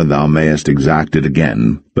foreigner thou mayest exact it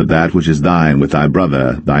again, but that which is thine with thy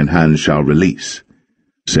brother thine hand shall release,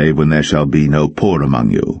 save when there shall be no poor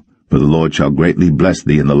among you. For the Lord shall greatly bless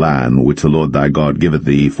thee in the land which the Lord thy God giveth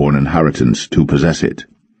thee for an inheritance to possess it.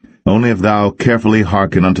 Only if thou carefully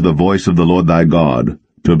hearken unto the voice of the Lord thy God,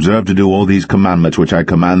 to observe to do all these commandments which I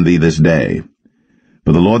command thee this day.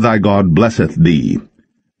 For the Lord thy God blesseth thee,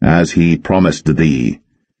 as he promised thee,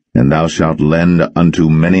 and thou shalt lend unto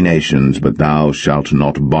many nations, but thou shalt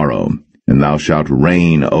not borrow, and thou shalt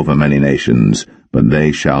reign over many nations, but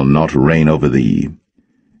they shall not reign over thee.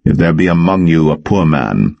 If there be among you a poor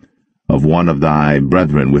man, of one of thy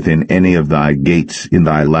brethren within any of thy gates in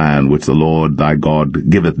thy land which the Lord thy God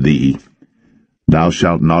giveth thee, thou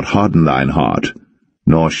shalt not harden thine heart,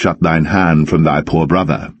 nor shut thine hand from thy poor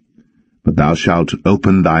brother, but thou shalt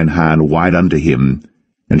open thine hand wide unto him,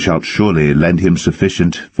 and shalt surely lend him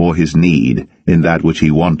sufficient for his need in that which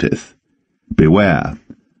he wanteth. Beware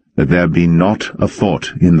that there be not a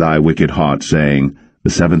thought in thy wicked heart, saying, The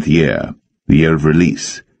 7th year, the year of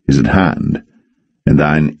release, is at hand, and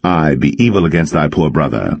thine eye be evil against thy poor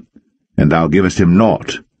brother, and thou givest him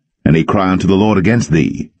naught, and he cry unto the Lord against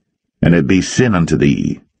thee, and it be sin unto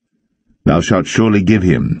thee. Thou shalt surely give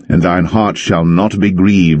him, and thine heart shall not be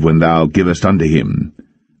grieved when thou givest unto him,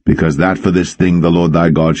 because that for this thing the Lord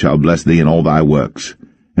thy God shall bless thee in all thy works,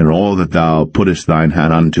 and all that thou puttest thine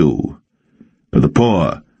hand unto. But the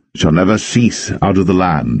poor shall never cease out of the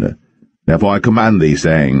land. Therefore I command thee,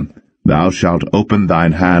 saying, Thou shalt open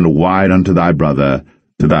thine hand wide unto thy brother,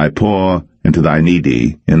 to thy poor and to thy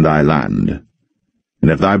needy in thy land.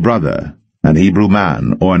 And if thy brother, an Hebrew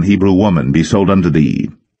man or an Hebrew woman, be sold unto thee,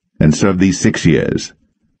 and serve thee 6 years,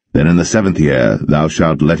 then in the 7th year thou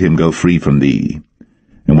shalt let him go free from thee.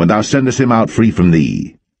 And when thou sendest him out free from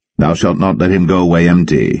thee, thou shalt not let him go away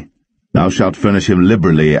empty. Thou shalt furnish him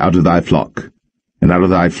liberally out of thy flock, and out of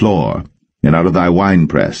thy floor, and out of thy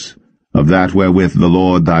winepress. Of that wherewith the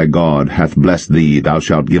Lord thy God hath blessed thee thou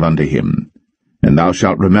shalt give unto him. And thou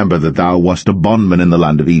shalt remember that thou wast a bondman in the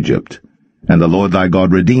land of Egypt, and the Lord thy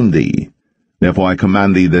God redeemed thee. Therefore I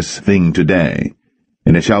command thee this thing today.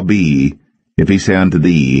 And it shall be, if he say unto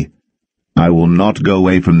thee, I will not go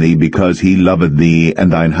away from thee, because he loveth thee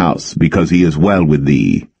and thine house, because he is well with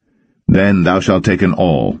thee, then thou shalt take an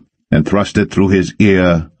awl, and thrust it through his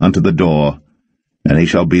ear unto the door, and he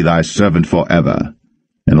shall be thy servant for ever.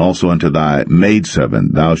 And also unto thy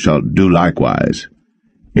maidservant thou shalt do likewise.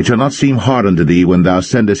 It shall not seem hard unto thee when thou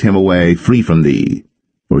sendest him away free from thee,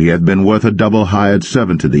 for he hath been worth a double hired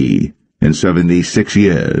servant to thee, in serving thee 6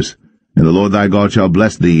 years. And the Lord thy God shall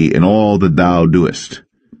bless thee in all that thou doest.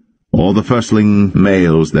 All the firstling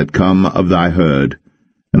males that come of thy herd,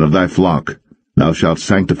 and of thy flock, thou shalt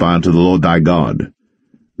sanctify unto the Lord thy God.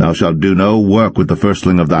 Thou shalt do no work with the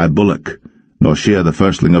firstling of thy bullock, nor shear the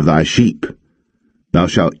firstling of thy sheep. Thou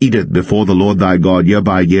shalt eat it before the Lord thy God year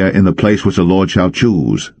by year in the place which the Lord shall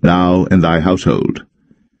choose, thou and thy household.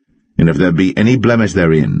 And if there be any blemish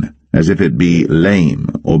therein, as if it be lame,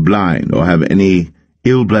 or blind, or have any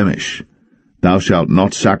ill blemish, thou shalt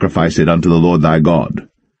not sacrifice it unto the Lord thy God.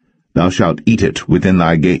 Thou shalt eat it within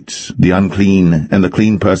thy gates. The unclean and the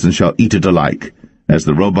clean person shall eat it alike, as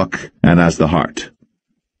the roebuck and as the hart.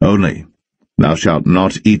 Only thou shalt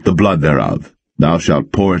not eat the blood thereof. Thou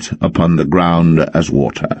shalt pour it upon the ground as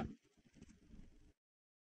water.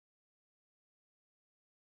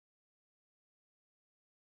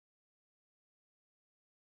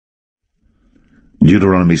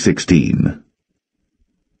 Deuteronomy 16.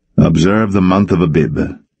 Observe the month of Abib,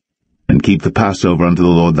 and keep the Passover unto the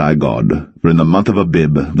Lord thy God. For in the month of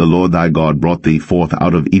Abib the Lord thy God brought thee forth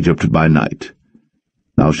out of Egypt by night.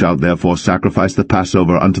 Thou shalt therefore sacrifice the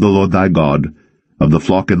Passover unto the Lord thy God, of the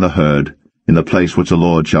flock and the herd, in the place which the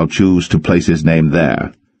Lord shall choose to place his name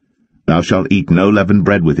there. Thou shalt eat no leavened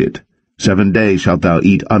bread with it. 7 days shalt thou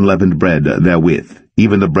eat unleavened bread therewith,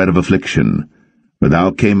 even the bread of affliction. For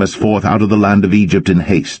thou camest forth out of the land of Egypt in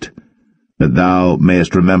haste, that thou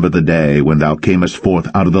mayest remember the day when thou camest forth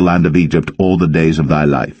out of the land of Egypt all the days of thy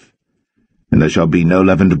life. And there shall be no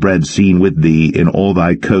leavened bread seen with thee in all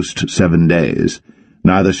thy coast 7 days,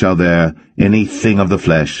 neither shall there any thing of the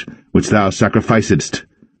flesh, which thou sacrificedst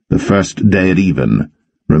the first day at even,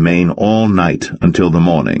 remain all night until the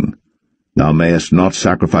morning. Thou mayest not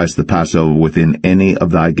sacrifice the Passover within any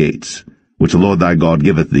of thy gates, which the Lord thy God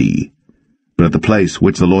giveth thee. But at the place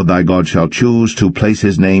which the Lord thy God shall choose to place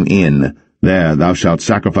his name in, there thou shalt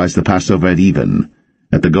sacrifice the Passover at even,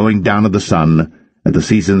 at the going down of the sun, at the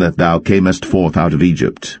season that thou camest forth out of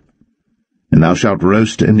Egypt. And thou shalt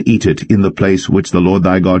roast and eat it in the place which the Lord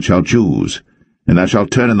thy God shall choose, and thou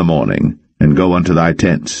shalt turn in the morning, and go unto thy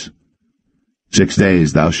tents. 6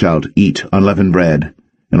 days thou shalt eat unleavened bread,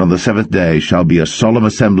 and on the 7th day shall be a solemn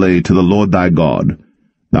assembly to the Lord thy God.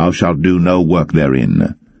 Thou shalt do no work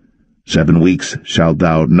therein. 7 weeks shalt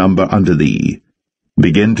thou number unto thee.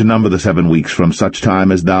 Begin to number the 7 weeks from such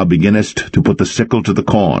time as thou beginnest to put the sickle to the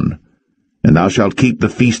corn. And thou shalt keep the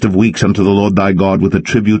feast of weeks unto the Lord thy God with the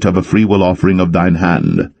tribute of a freewill offering of thine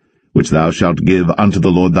hand, which thou shalt give unto the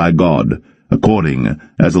Lord thy God, according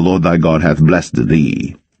as the Lord thy God hath blessed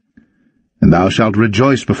thee. And thou shalt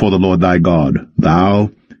rejoice before the Lord thy God,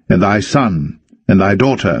 thou, and thy son, and thy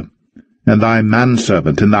daughter, and thy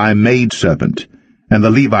manservant, and thy maidservant, and the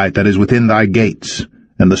Levite that is within thy gates,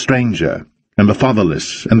 and the stranger, and the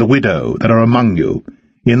fatherless, and the widow that are among you,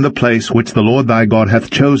 in the place which the Lord thy God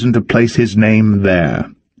hath chosen to place his name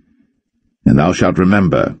there. And thou shalt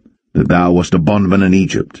remember that thou wast a bondman in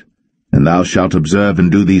Egypt, and thou shalt observe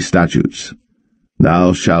and do these statutes.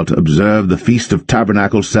 Thou shalt observe the Feast of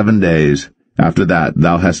Tabernacles 7 days. After that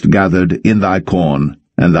thou hast gathered in thy corn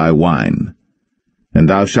and thy wine. And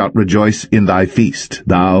thou shalt rejoice in thy feast,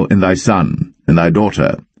 thou and thy son, and thy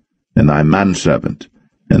daughter, and thy manservant,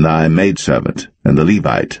 and thy maidservant, and the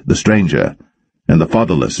Levite, the stranger, and the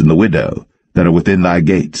fatherless, and the widow, that are within thy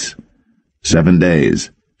gates. 7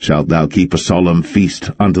 days shalt thou keep a solemn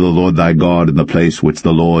feast unto the Lord thy God in the place which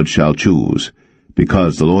the Lord shall choose,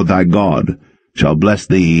 because the Lord thy God shall bless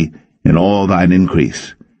thee in all thine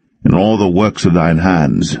increase, in all the works of thine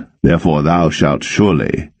hands. Therefore thou shalt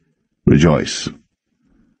surely rejoice.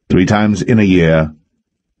 3 times in a year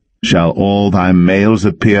shall all thy males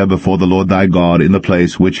appear before the Lord thy God in the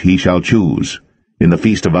place which he shall choose, in the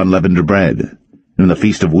feast of unleavened bread, in the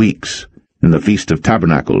feast of weeks, in the feast of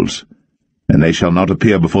tabernacles, and they shall not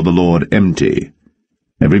appear before the Lord empty.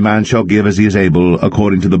 Every man shall give as he is able,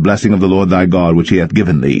 according to the blessing of the Lord thy God which he hath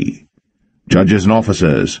given thee. Judges and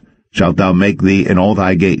officers shalt thou make thee in all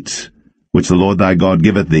thy gates, which the Lord thy God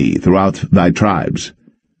giveth thee throughout thy tribes,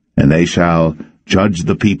 and they shall judge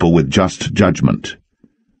the people with just judgment.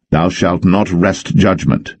 Thou shalt not wrest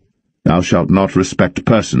judgment. Thou shalt not respect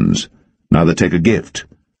persons, neither take a gift,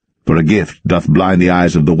 for a gift doth blind the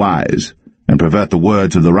eyes of the wise, and pervert the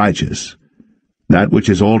words of the righteous. That which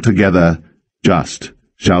is altogether just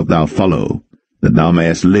shalt thou follow, that thou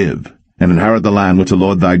mayest live, and inherit the land which the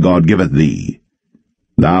Lord thy God giveth thee.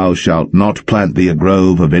 Thou shalt not plant thee a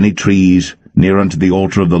grove of any trees near unto the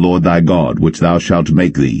altar of the Lord thy God, which thou shalt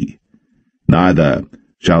make thee. Neither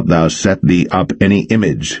shalt thou set thee up any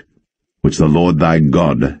image, which the Lord thy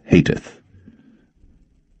God hateth.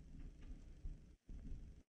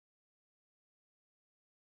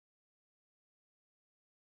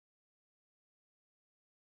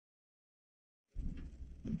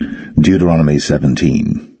 Deuteronomy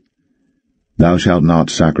 17. Thou shalt not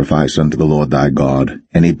sacrifice unto the Lord thy God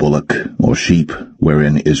any bullock or sheep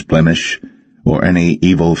wherein is blemish, or any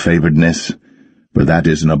evil favouredness, for that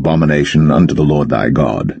is an abomination unto the Lord thy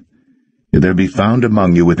God. If there be found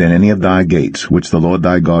among you within any of thy gates which the Lord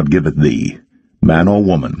thy God giveth thee, man or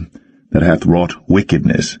woman, that hath wrought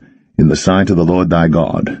wickedness in the sight of the Lord thy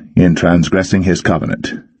God, in transgressing his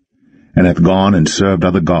covenant, and hath gone and served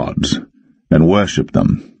other gods, and worshipped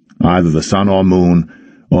them, either the sun or moon,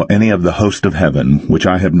 or any of the host of heaven, which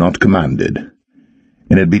I have not commanded,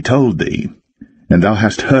 and it be told thee, and thou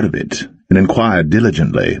hast heard of it, and inquired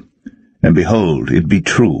diligently, and behold, it be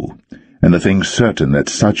true, and the thing certain that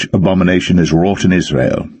such abomination is wrought in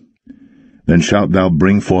Israel, then shalt thou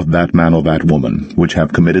bring forth that man or that woman, which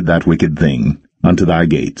have committed that wicked thing, unto thy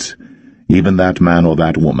gates, even that man or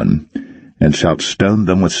that woman, and shalt stone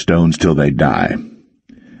them with stones till they die.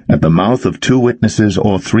 At the mouth of 2 witnesses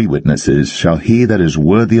or 3 witnesses shall he that is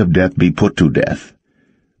worthy of death be put to death,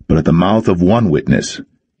 but at the mouth of 1 witness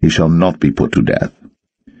he shall not be put to death.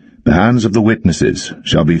 The hands of the witnesses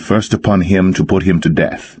shall be first upon him to put him to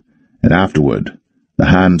death, and afterward the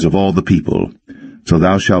hands of all the people, so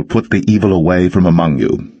thou shalt put the evil away from among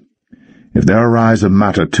you. If there arise a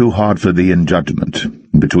matter too hard for thee in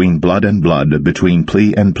judgment, between blood and blood, between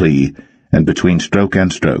plea and plea, and between stroke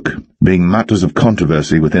and stroke, being matters of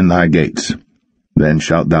controversy within thy gates, then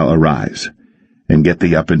shalt thou arise, and get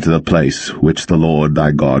thee up into the place which the Lord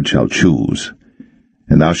thy God shall choose.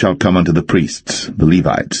 And thou shalt come unto the priests, the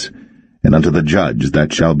Levites, and unto the judge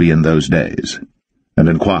that shall be in those days, and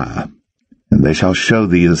inquire, and they shall show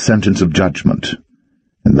thee the sentence of judgment.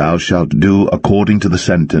 And thou shalt do according to the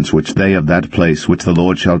sentence which they of that place which the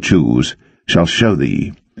Lord shall choose shall show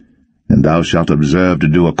thee. And thou shalt observe to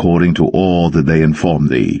do according to all that they inform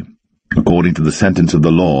thee, according to the sentence of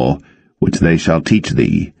the law which they shall teach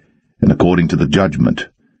thee, and according to the judgment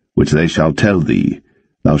which they shall tell thee,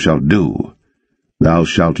 thou shalt do. Thou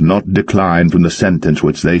shalt not decline from the sentence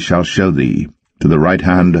which they shall show thee, to the right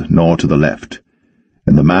hand nor to the left.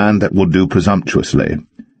 And the man that will do presumptuously,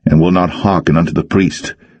 and will not hearken unto the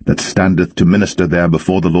priest that standeth to minister there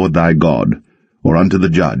before the Lord thy God, or unto the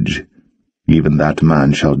judge, even that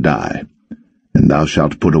man shall die, and thou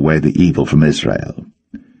shalt put away the evil from Israel.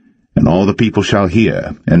 And all the people shall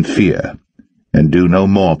hear, and fear, and do no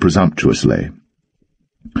more presumptuously.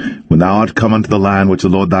 When thou art come unto the land which the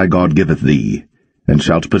Lord thy God giveth thee, and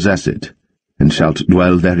shalt possess it, and shalt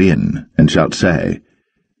dwell therein, and shalt say,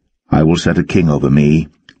 I will set a king over me,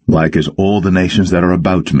 like as all the nations that are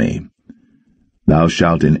about me. Thou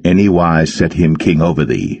shalt in any wise set him king over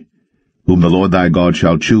thee. Whom the Lord thy God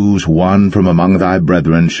shall choose, one from among thy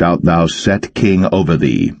brethren shalt thou set king over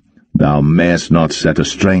thee. Thou mayest not set a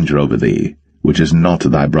stranger over thee, which is not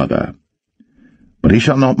thy brother. But he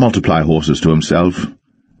shall not multiply horses to himself,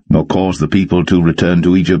 nor cause the people to return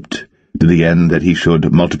to Egypt, to the end that he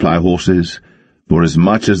should multiply horses. For as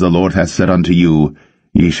much as the Lord hath said unto you,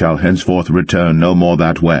 ye shall henceforth return no more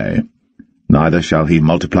that way. Neither shall he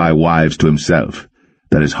multiply wives to himself,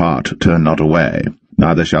 that his heart turn not away.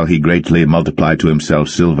 Neither shall he greatly multiply to himself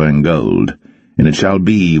silver and gold. And it shall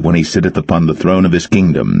be, when he sitteth upon the throne of his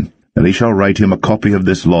kingdom, that he shall write him a copy of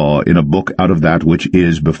this law in a book out of that which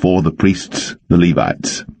is before the priests the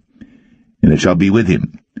Levites. And it shall be with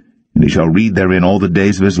him, And he shall read therein all the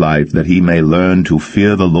days of his life, that he may learn to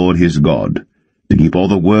fear the Lord his God, to keep all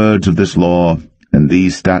the words of this law and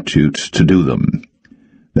these statutes to do them,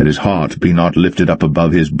 that his heart be not lifted up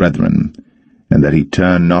above his brethren, and that he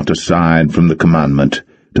turn not aside from the commandment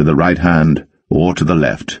to the right hand or to the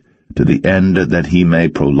left, to the end that he may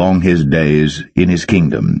prolong his days in his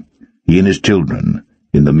kingdom, he and his children,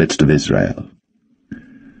 in the midst of Israel.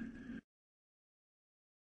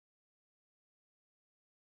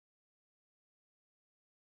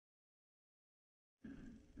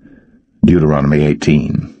 Deuteronomy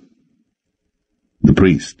 18. The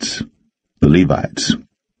priests, the Levites,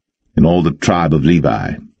 and all the tribe of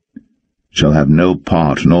Levi, shall have no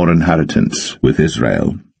part nor inheritance with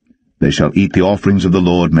Israel. They shall eat the offerings of the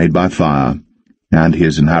Lord made by fire, and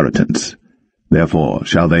his inheritance. Therefore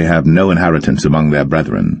shall they have no inheritance among their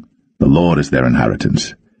brethren. The Lord is their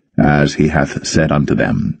inheritance, as he hath said unto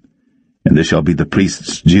them. And this shall be the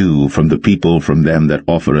priest's due from the people from them that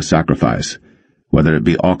offer a sacrifice, whether it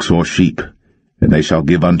be ox or sheep, and they shall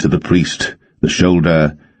give unto the priest the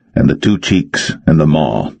shoulder, and the 2 cheeks, and the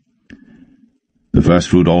maw. The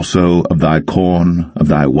firstfruit also of thy corn, of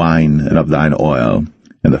thy wine, and of thine oil,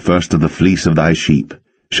 and the first of the fleece of thy sheep,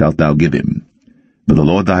 shalt thou give him. For the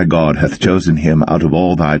Lord thy God hath chosen him out of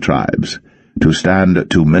all thy tribes, to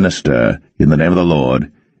stand to minister in the name of the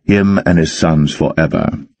Lord, him and his sons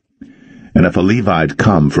forever. And if a Levite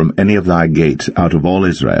come from any of thy gates out of all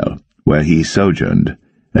Israel, where he sojourned,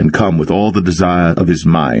 and come with all the desire of his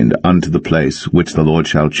mind unto the place which the Lord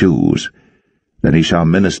shall choose, then he shall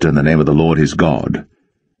minister in the name of the Lord his God,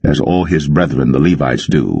 as all his brethren the Levites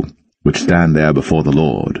do, which stand there before the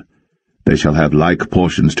Lord. They shall have like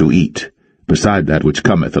portions to eat, beside that which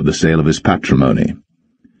cometh of the sale of his patrimony.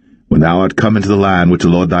 When thou art come into the land which the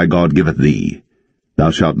Lord thy God giveth thee, thou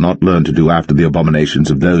shalt not learn to do after the abominations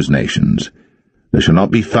of those nations. There shall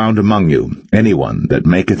not be found among you any one that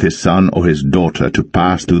maketh his son or his daughter to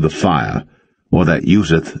pass through the fire, or that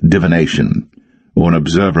useth divination, or an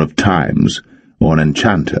observer of times, or an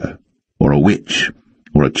enchanter, or a witch,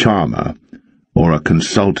 or a charmer, or a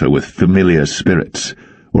consulter with familiar spirits,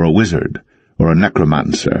 or a wizard, or a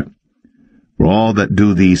necromancer. For all that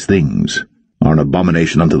do these things are an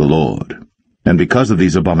abomination unto the Lord. And because of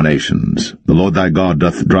these abominations, the Lord thy God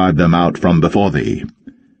doth drive them out from before thee.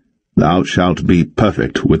 Thou shalt be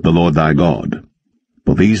perfect with the Lord thy God.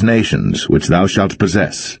 For these nations which thou shalt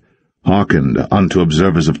possess hearkened unto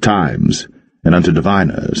observers of times, and unto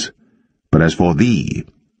diviners. But as for thee,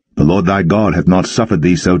 the Lord thy God hath not suffered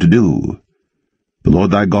thee so to do. The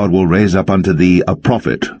Lord thy God will raise up unto thee a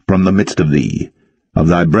prophet from the midst of thee, of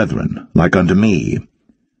thy brethren, like unto me.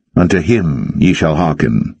 Unto him ye shall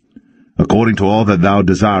hearken, according to all that thou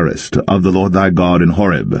desirest of the Lord thy God in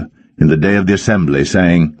Horeb, in the day of the assembly,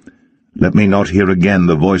 saying, Let me not hear again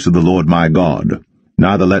the voice of the Lord my God,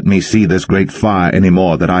 neither let me see this great fire any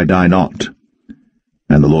more, that I die not.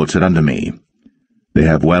 And the Lord said unto me, They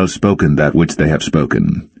have well spoken that which they have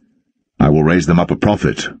spoken. I will raise them up a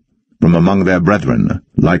prophet from among their brethren,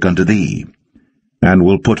 like unto thee, and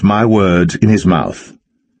will put my words in his mouth,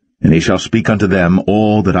 and he shall speak unto them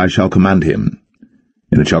all that I shall command him.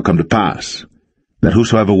 And it shall come to pass, that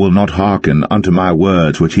whosoever will not hearken unto my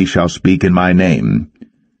words which he shall speak in my name,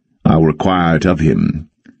 I will require it of him.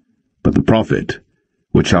 But the prophet,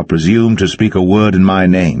 which shall presume to speak a word in my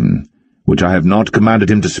name, which I have not commanded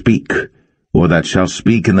him to speak, or that shall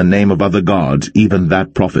speak in the name of other gods, even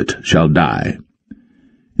that prophet shall die.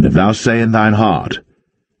 And if thou say in thine heart,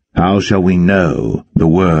 How shall we know the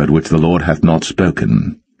word which the Lord hath not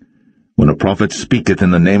spoken? When a prophet speaketh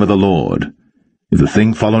in the name of the Lord, if the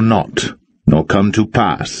thing follow not, nor come to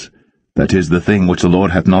pass, that is the thing which the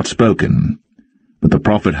Lord hath not spoken, but the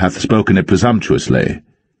prophet hath spoken it presumptuously,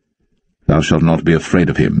 thou shalt not be afraid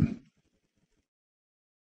of him.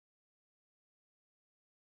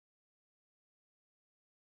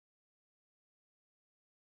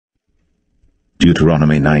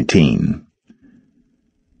 Deuteronomy 19.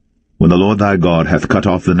 When the Lord thy God hath cut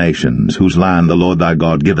off the nations, whose land the Lord thy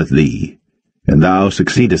God giveth thee, and thou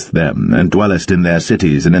succeedest them, and dwellest in their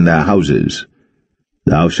cities and in their houses,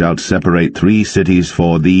 thou shalt separate 3 cities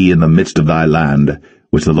for thee in the midst of thy land,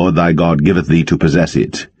 which the Lord thy God giveth thee to possess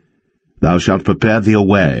it. Thou shalt prepare thee a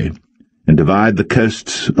way, and divide the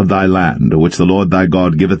coasts of thy land, which the Lord thy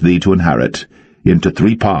God giveth thee to inherit, into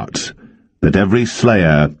 3 parts, that every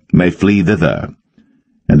slayer may flee thither.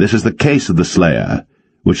 And this is the case of the slayer,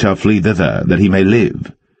 which shall flee thither, that he may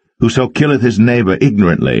live, whoso killeth his neighbor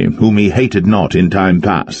ignorantly, whom he hated not in time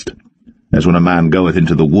past. As when a man goeth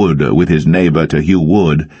into the wood with his neighbor to hew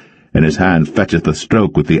wood, and his hand fetcheth a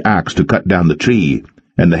stroke with the axe to cut down the tree,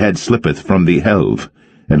 and the head slippeth from the helve,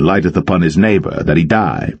 and lighteth upon his neighbor, that he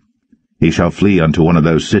die, he shall flee unto one of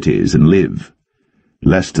those cities, and live,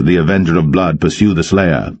 lest the avenger of blood pursue the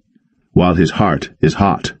slayer, while his heart is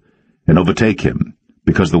hot, and overtake him,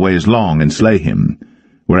 because the way is long, and slay him,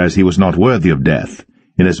 whereas he was not worthy of death,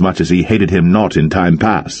 inasmuch as he hated him not in time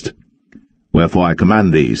past. Wherefore I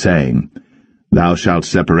command thee, saying, Thou shalt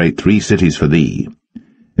separate 3 cities for thee,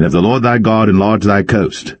 and if the Lord thy God enlarge thy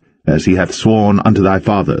coast, as he hath sworn unto thy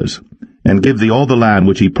fathers, and give thee all the land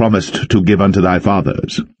which he promised to give unto thy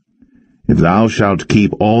fathers, if thou shalt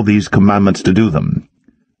keep all these commandments to do them,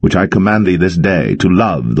 which I command thee this day, to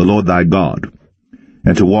love the Lord thy God,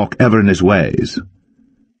 and to walk ever in his ways,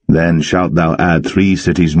 then shalt thou add 3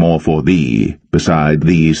 cities more for thee, beside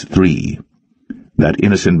these 3, that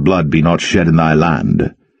innocent blood be not shed in thy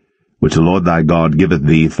land, which the Lord thy God giveth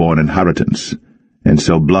thee for an inheritance, and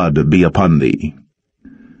so blood be upon thee.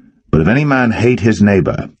 But if any man hate his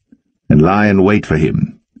neighbor, and lie in wait for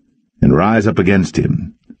him, and rise up against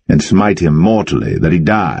him, and smite him mortally, that he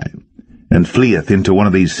die, and fleeth into one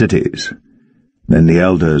of these cities, then the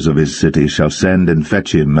elders of his city shall send and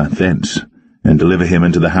fetch him thence, and deliver him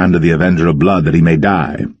into the hand of the avenger of blood, that he may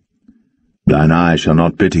die. Thine eye shall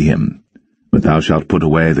not pity him, but thou shalt put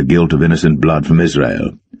away the guilt of innocent blood from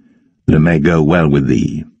Israel, that it may go well with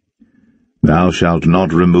thee. Thou shalt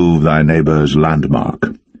not remove thy neighbour's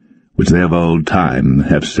landmark, which they of old time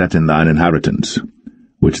have set in thine inheritance,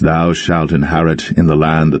 which thou shalt inherit in the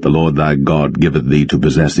land that the Lord thy God giveth thee to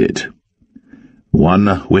possess it.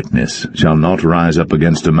 1 witness shall not rise up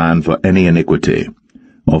against a man for any iniquity,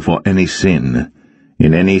 or for any sin,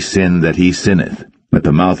 in any sin that he sinneth. At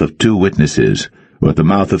the mouth of 2 witnesses, or at the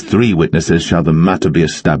mouth of 3 witnesses shall the matter be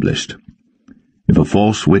established. If a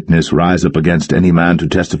false witness rise up against any man to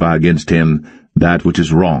testify against him that which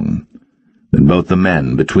is wrong, then both the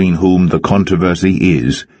men between whom the controversy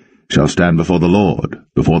is shall stand before the Lord,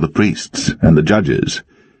 before the priests and the judges,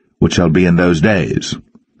 which shall be in those days.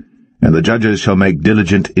 And the judges shall make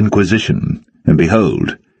diligent inquisition, and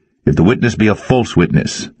behold, if the witness be a false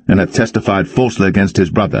witness, and hath testified falsely against his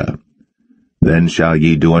brother, then shall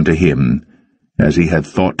ye do unto him as he hath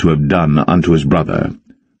thought to have done unto his brother.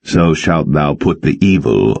 So shalt thou put the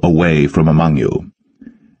evil away from among you.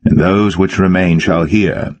 And those which remain shall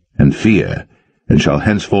hear, and fear, and shall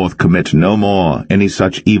henceforth commit no more any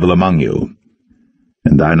such evil among you.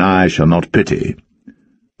 And thine eye shall not pity,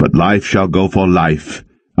 but life shall go for life,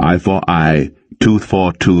 eye for eye, tooth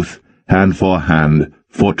for tooth, hand for hand,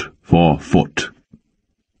 foot for foot.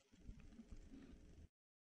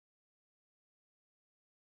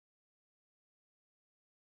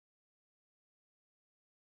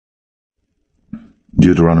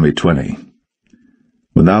 Deuteronomy 20.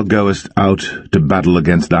 When thou goest out to battle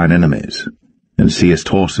against thine enemies, and seest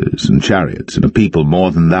horses and chariots, and a people more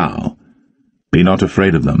than thou, be not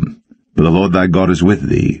afraid of them, for the Lord thy God is with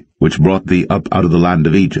thee, which brought thee up out of the land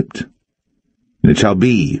of Egypt. And it shall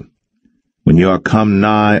be, when ye are come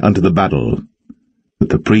nigh unto the battle, that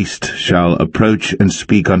the priest shall approach and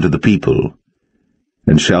speak unto the people,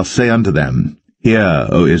 and shall say unto them, Hear,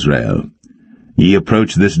 O Israel, ye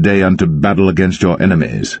approach this day unto battle against your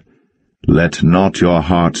enemies. Let not your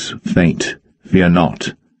hearts faint, fear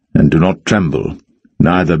not, and do not tremble,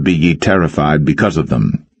 neither be ye terrified because of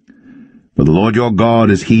them. For the Lord your God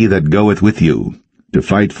is he that goeth with you, to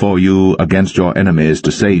fight for you against your enemies,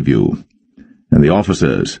 to save you. And the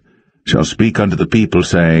officers shall speak unto the people,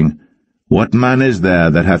 saying, What man is there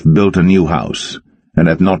that hath built a new house, and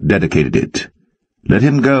hath not dedicated it? Let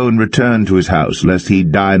him go and return to his house, lest he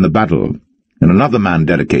die in the battle, and another man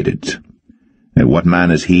dedicate it. And what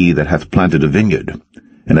man is he that hath planted a vineyard,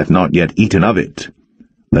 and hath not yet eaten of it?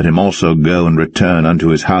 Let him also go and return unto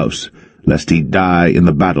his house, lest he die in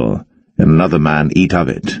the battle, and another man eat of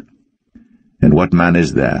it. And what man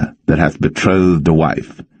is there that hath betrothed a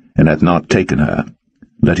wife, and hath not taken her?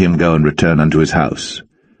 Let him go and return unto his house,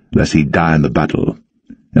 lest he die in the battle,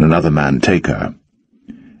 and another man take her.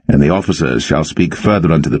 And the officers shall speak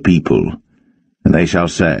further unto the people, and they shall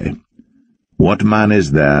say, What man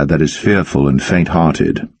is there that is fearful and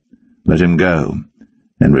faint-hearted? Let him go,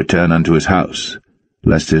 and return unto his house,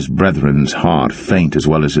 lest his brethren's heart faint as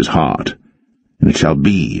well as his heart. And it shall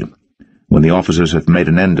be, when the officers have made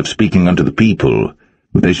an end of speaking unto the people,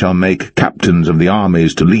 that they shall make captains of the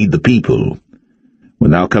armies to lead the people.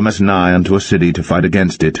 When thou comest nigh unto a city to fight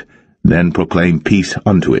against it, then proclaim peace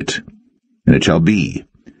unto it. And it shall be,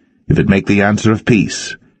 if it make thee answer of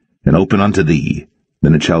peace, and open unto thee,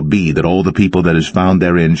 then it shall be that all the people that is found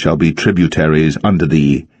therein shall be tributaries unto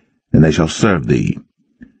thee, and they shall serve thee.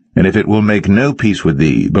 And if it will make no peace with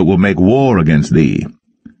thee, but will make war against thee,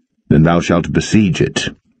 then thou shalt besiege it.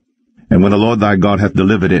 And when the Lord thy God hath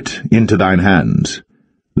delivered it into thine hands,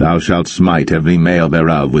 thou shalt smite every male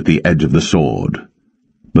thereof with the edge of the sword.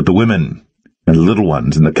 But the women, and the little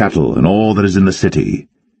ones, and the cattle, and all that is in the city,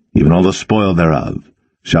 even all the spoil thereof,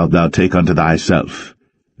 shalt thou take unto thyself,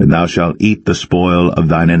 and thou shalt eat the spoil of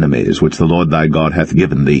thine enemies, which the Lord thy God hath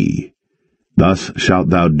given thee. Thus shalt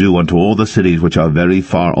thou do unto all the cities which are very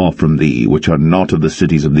far off from thee, which are not of the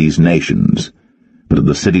cities of these nations, but of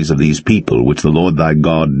the cities of these people, which the Lord thy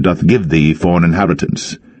God doth give thee for an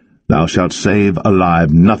inheritance. Thou shalt save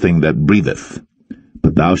alive nothing that breatheth,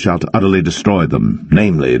 but thou shalt utterly destroy them,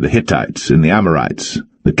 namely the Hittites, and the Amorites,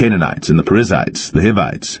 the Canaanites, and the Perizzites, the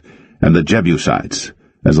Hivites, and the Jebusites,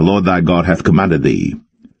 as the Lord thy God hath commanded thee,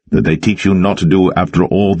 that they teach you not to do after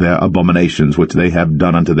all their abominations which they have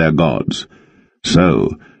done unto their gods.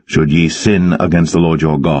 So should ye sin against the Lord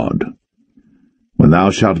your God. When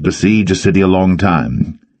thou shalt besiege a city a long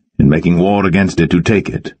time, in making war against it to take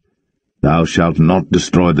it, thou shalt not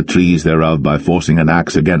destroy the trees thereof by forcing an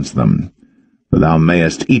axe against them, for thou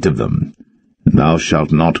mayest eat of them, and thou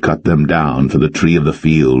shalt not cut them down, for the tree of the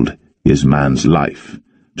field is man's life,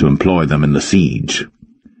 to employ them in the siege.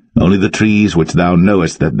 Only the trees which thou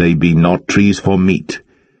knowest that they be not trees for meat,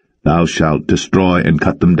 thou shalt destroy and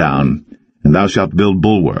cut them down, and thou shalt build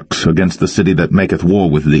bulwarks against the city that maketh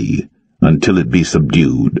war with thee, until it be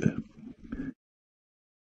subdued.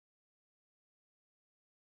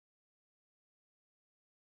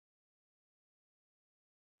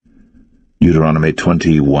 Deuteronomy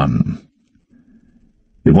 21.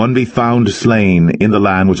 If one be found slain in the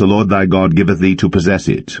land which the Lord thy God giveth thee to possess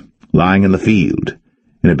it, lying in the field,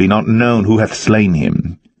 and it be not known who hath slain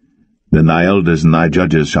him, then thy elders and thy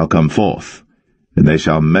judges shall come forth, and they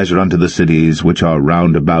shall measure unto the cities which are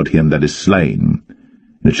round about him that is slain.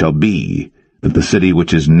 And it shall be that the city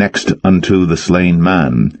which is next unto the slain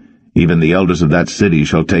man, even the elders of that city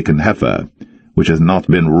shall take an heifer, which hath not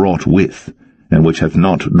been wrought with, and which hath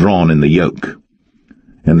not drawn in the yoke.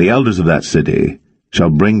 And the elders of that city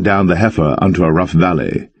shall bring down the heifer unto a rough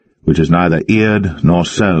valley, which is neither eared nor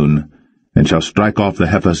sown, and shall strike off the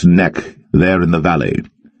heifer's neck there in the valley.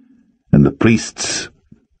 And the priests,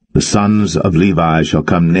 the sons of Levi, shall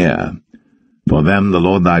come near. For them the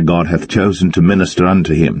Lord thy God hath chosen to minister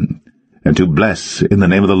unto him, and to bless in the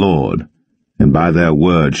name of the Lord, and by their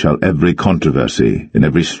word shall every controversy and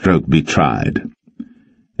every stroke be tried.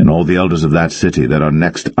 And all the elders of that city that are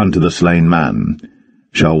next unto the slain man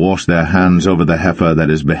shall wash their hands over the heifer that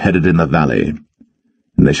is beheaded in the valley.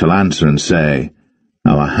 And they shall answer and say,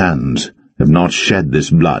 Our hands have not shed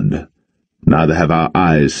this blood, neither have our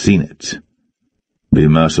eyes seen it. Be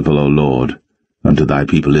merciful, O Lord, unto thy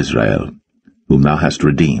people Israel, whom thou hast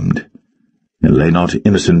redeemed, and lay not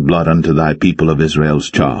innocent blood unto thy people of Israel's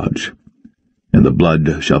charge, and the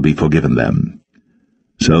blood shall be forgiven them.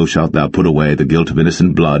 So shalt thou put away the guilt of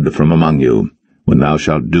innocent blood from among you, when thou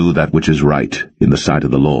shalt do that which is right in the sight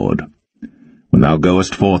of the Lord. When thou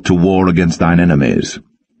goest forth to war against thine enemies,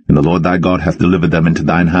 and the Lord thy God hath delivered them into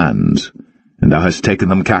thine hands, and thou hast taken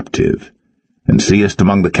them captive, and seest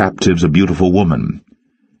among the captives a beautiful woman,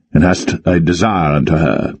 and hast a desire unto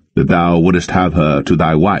her, that thou wouldest have her to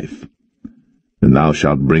thy wife, then thou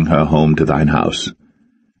shalt bring her home to thine house,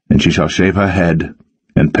 and she shall shave her head,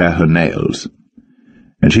 and pare her nails,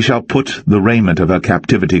 and she shall put the raiment of her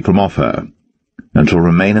captivity from off her, and shall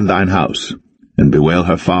remain in thine house, and bewail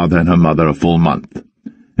her father and her mother a full month.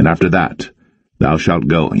 And after that thou shalt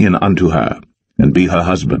go in unto her, and be her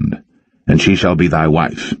husband, and she shall be thy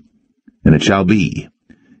wife. And it shall be,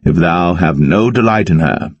 if thou have no delight in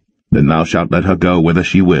her, then thou shalt let her go whither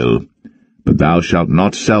she will, but thou shalt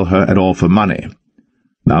not sell her at all for money.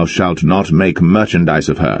 Thou shalt not make merchandise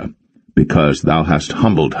of her, because thou hast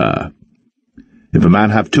humbled her. If a man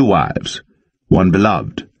have 2 wives, one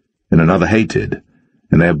beloved, and another hated,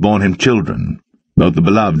 and they have borne him children, both the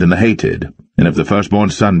beloved and the hated, and if the firstborn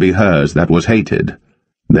son be hers that was hated,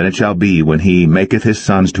 then it shall be, when he maketh his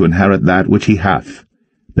sons to inherit that which he hath,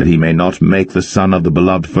 that he may not make the son of the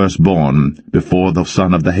beloved firstborn before the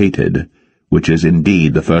son of the hated, which is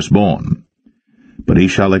indeed the firstborn. But he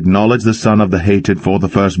shall acknowledge the son of the hated for the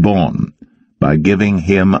firstborn, by giving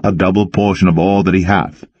him a double portion of all that he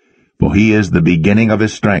hath, for he is the beginning of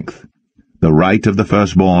his strength. The right of the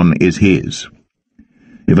firstborn is his.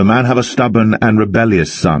 If a man have a stubborn and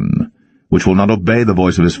rebellious son, which will not obey the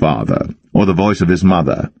voice of his father, or the voice of his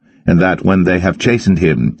mother, and that, when they have chastened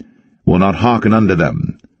him, will not hearken unto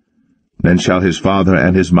them, then shall his father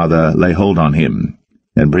and his mother lay hold on him,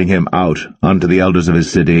 and bring him out unto the elders of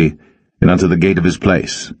his city, and unto the gate of his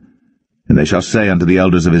place. And they shall say unto the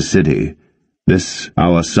elders of his city, This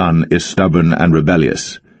our son is stubborn and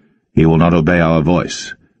rebellious. He will not obey our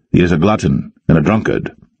voice. He is a glutton and a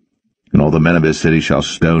drunkard. And all the men of his city shall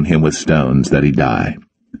stone him with stones, that he die.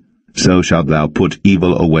 So shalt thou put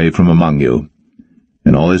evil away from among you,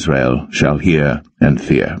 and all Israel shall hear and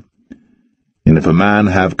fear. And if a man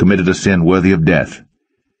have committed a sin worthy of death,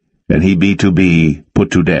 and he be to be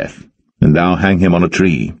put to death, and thou hang him on a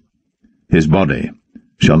tree, his body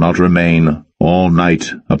shall not remain all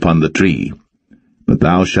night upon the tree, but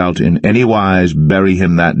thou shalt in any wise bury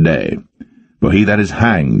him that day. For he that is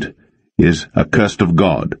hanged is accursed of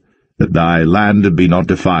God, that thy land be not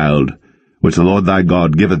defiled, which the Lord thy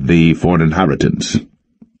God giveth thee for an inheritance.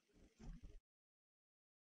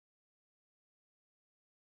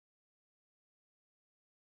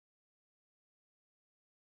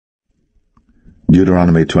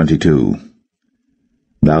 Deuteronomy 22.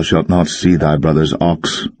 Thou shalt not see thy brother's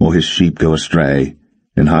ox or his sheep go astray,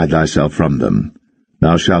 and hide thyself from them.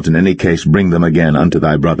 Thou shalt in any case bring them again unto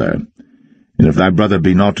thy brother. And if thy brother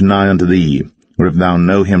be not nigh unto thee, or if thou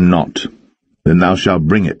know him not, then thou shalt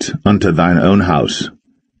bring it unto thine own house,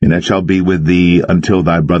 and it shall be with thee until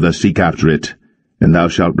thy brother seek after it, and thou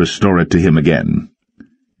shalt restore it to him again.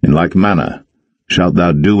 In like manner shalt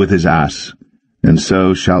thou do with his ass, and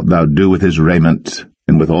so shalt thou do with his raiment,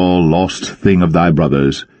 and with all lost thing of thy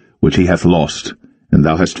brother's, which he hath lost, and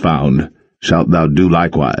thou hast found, shalt thou do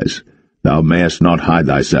likewise. Thou mayest not hide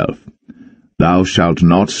thyself. Thou shalt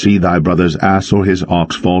not see thy brother's ass or his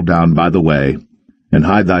ox fall down by the way, and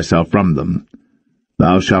hide thyself from them.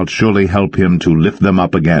 Thou shalt surely help him to lift them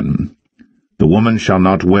up again. The woman shall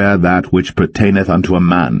not wear that which pertaineth unto a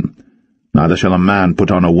man, neither shall a man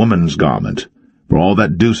put on a woman's garment, for all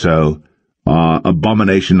that do so are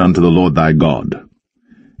abomination unto the Lord thy God.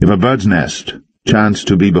 If a bird's nest chance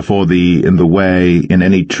to be before thee in the way in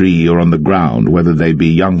any tree or on the ground, whether they be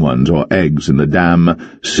young ones or eggs, and the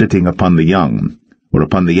dam sitting upon the young, or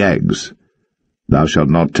upon the eggs, thou shalt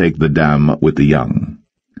not take the dam with the young.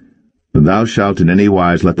 But thou shalt in any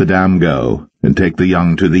wise let the dam go, and take the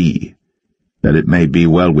young to thee, that it may be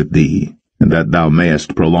well with thee, and that thou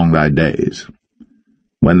mayest prolong thy days.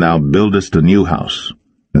 When thou buildest a new house,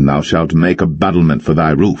 then thou shalt make a battlement for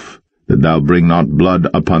thy roof, that thou bring not blood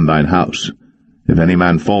upon thine house, if any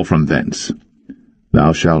man fall from thence.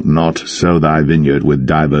 Thou shalt not sow thy vineyard with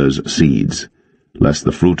divers seeds, lest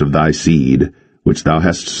the fruit of thy seed, which thou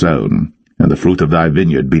hast sown, and the fruit of thy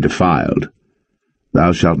vineyard be defiled.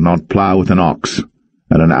 Thou shalt not plow with an ox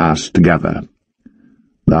and an ass together.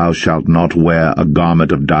 Thou shalt not wear a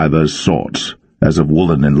garment of divers sorts, as of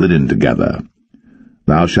woolen and linen together.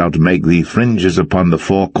 Thou shalt make thee fringes upon the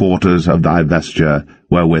four quarters of thy vesture,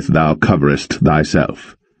 wherewith thou coverest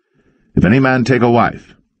thyself. If any man take a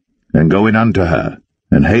wife, and go in unto her,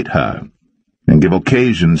 and hate her, and give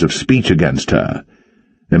occasions of speech against her,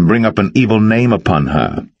 and bring up an evil name upon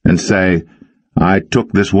her, and say, I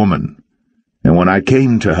took this woman, and when I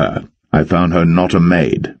came to her, I found her not a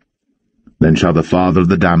maid, then shall the father of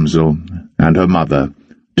the damsel, and her mother,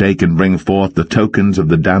 take and bring forth the tokens of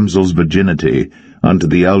the damsel's virginity unto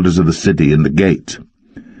the elders of the city in the gate.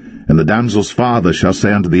 And the damsel's father shall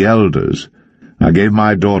say unto the elders, I gave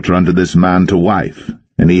my daughter unto this man to wife,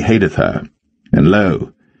 and he hateth her. And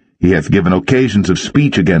lo, he hath given occasions of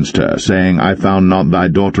speech against her, saying, I found not thy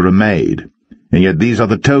daughter a maid, and yet these are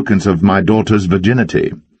the tokens of my daughter's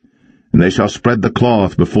virginity. And they shall spread the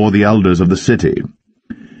cloth before the elders of the city.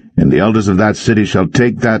 And the elders of that city shall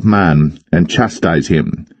take that man, and chastise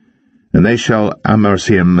him, and they shall amerce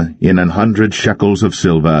him in 100 shekels of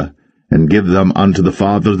silver, and give them unto the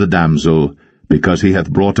father of the damsel, because he hath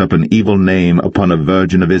brought up an evil name upon a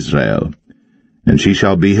virgin of Israel. And she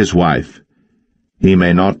shall be his wife. He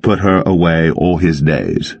may not put her away all his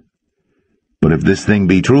days. But if this thing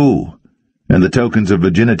be true, and the tokens of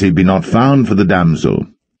virginity be not found for the damsel,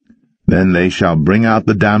 then they shall bring out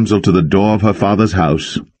the damsel to the door of her father's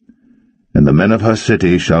house, and the men of her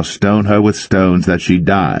city shall stone her with stones that she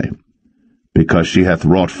die, because she hath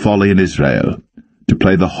wrought folly in Israel, to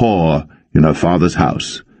play the whore in her father's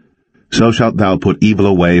house. So shalt thou put evil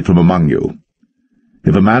away from among you.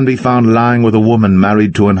 If a man be found lying with a woman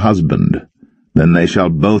married to an husband, then they shall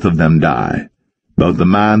both of them die, both the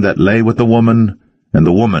man that lay with the woman, and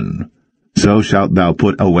the woman. So shalt thou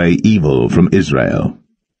put away evil from Israel.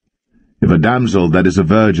 If a damsel that is a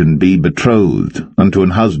virgin be betrothed unto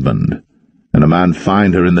an husband, and a man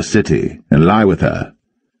find her in the city, and lie with her,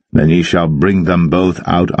 then ye shall bring them both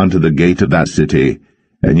out unto the gate of that city,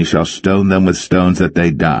 and ye shall stone them with stones that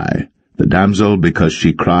they die, the damsel because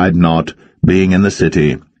she cried not, being in the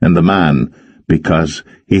city, and the man because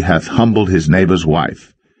he hath humbled his neighbour's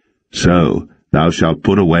wife. So thou shalt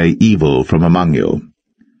put away evil from among you.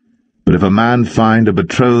 But if a man find a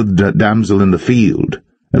betrothed damsel in the field,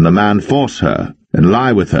 and the man force her, and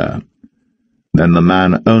lie with her, then the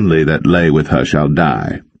man only that lay with her shall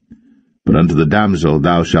die. But unto the damsel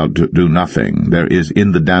thou shalt do nothing. There is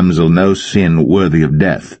in the damsel no sin worthy of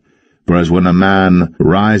death. For as when a man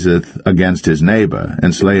riseth against his neighbor,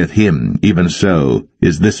 and slayeth him, even so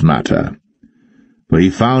is this matter. For he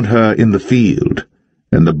found her in the field,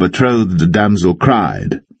 and the betrothed damsel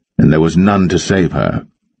cried, and there was none to save her.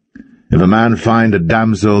 If a man find a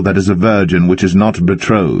damsel that is a virgin which is not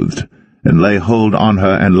betrothed, and lay hold on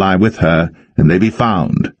her and lie with her, and they be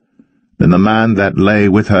found, then the man that lay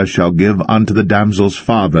with her shall give unto the damsel's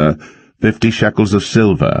father 50 shekels of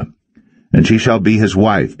silver, and she shall be his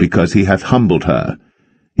wife, because he hath humbled her.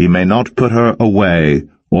 He may not put her away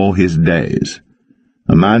all his days.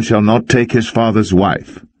 A man shall not take his father's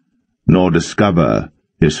wife, nor discover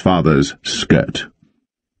his father's skirt.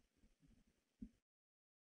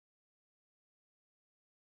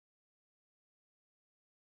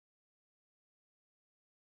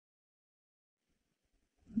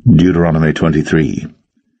 Deuteronomy 23.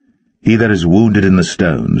 He that is wounded in the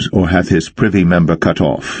stones, or hath his privy member cut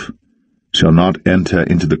off, shall not enter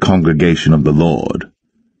into the congregation of the Lord.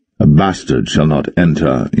 A bastard shall not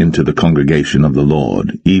enter into the congregation of the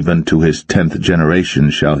Lord. Even to his 10th generation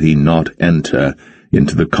shall he not enter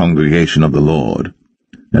into the congregation of the Lord.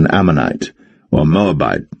 An Ammonite or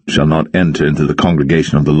Moabite shall not enter into the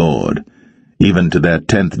congregation of the Lord. Even to their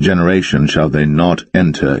 10th generation shall they not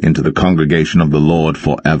enter into the congregation of the Lord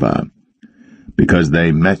forever. Because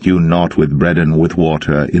they met you not with bread and with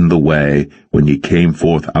water in the way when ye came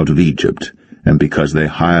forth out of Egypt, and because they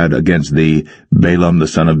hired against thee Balaam the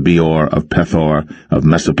son of Beor of Pethor of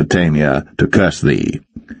Mesopotamia to curse thee.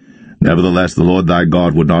 Nevertheless the Lord thy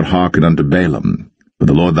God would not hearken unto Balaam, but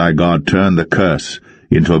the Lord thy God turned the curse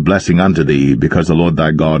into a blessing unto thee, because the Lord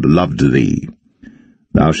thy God loved thee.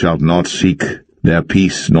 Thou shalt not seek their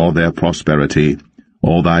peace nor their prosperity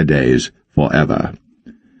all thy days forever.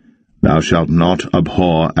 Thou shalt not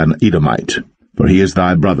abhor an Edomite, for he is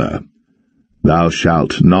thy brother. Thou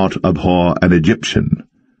shalt not abhor an Egyptian,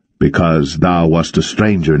 because thou wast a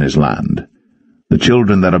stranger in his land. The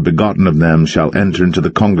children that are begotten of them shall enter into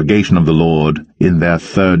the congregation of the Lord in their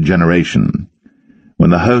 3rd generation. When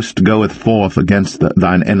the host goeth forth against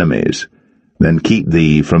thine enemies, then keep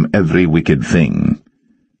thee from every wicked thing.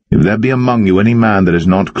 If there be among you any man that is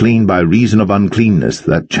not clean by reason of uncleanness,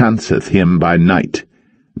 that chanceth him by night,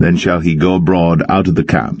 then shall he go abroad out of the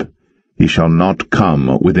camp. He shall not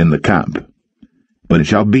come within the camp. But it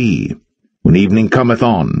shall be, when evening cometh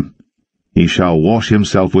on, he shall wash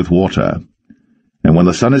himself with water, and when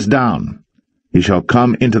the sun is down, he shall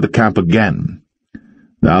come into the camp again.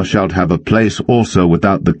 Thou shalt have a place also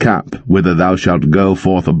without the camp, whither thou shalt go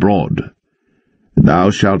forth abroad. Thou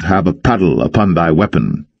shalt have a paddle upon thy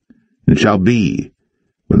weapon. It shall be,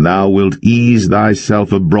 when thou wilt ease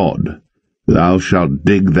thyself abroad, thou shalt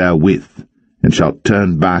dig therewith, and shalt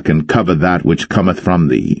turn back and cover that which cometh from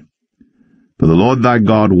thee. For the Lord thy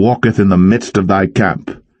God walketh in the midst of thy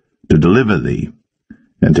camp, to deliver thee,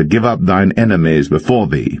 and to give up thine enemies before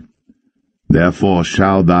thee. Therefore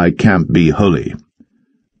shall thy camp be holy,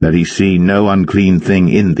 that he see no unclean thing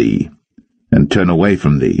in thee, and turn away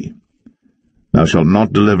from thee. Thou shalt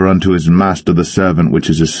not deliver unto his master the servant which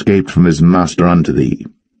is escaped from his master unto thee.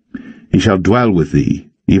 He shall dwell with thee,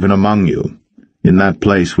 even among you, in that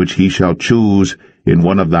place which he shall choose in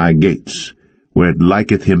one of thy gates, where it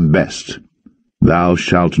liketh him best. Thou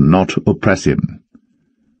shalt not oppress him.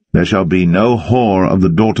 There shall be no whore of the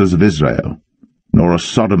daughters of Israel, nor a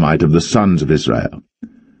sodomite of the sons of Israel.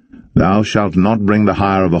 Thou shalt not bring the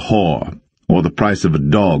hire of a whore, or the price of a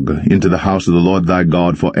dog, into the house of the Lord thy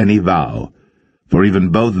God for any vow, for even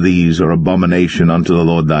both these are abomination unto the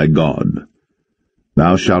Lord thy God.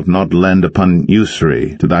 Thou shalt not lend upon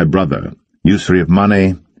usury to thy brother, usury of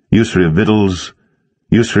money, usury of victuals,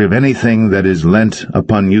 usury of anything that is lent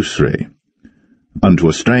upon usury. Unto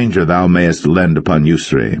a stranger thou mayest lend upon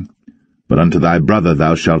usury, but unto thy brother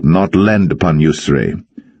thou shalt not lend upon usury,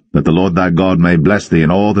 that the Lord thy God may bless thee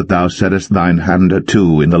in all that thou settest thine hand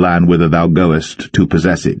to in the land whither thou goest to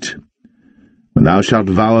possess it. When thou shalt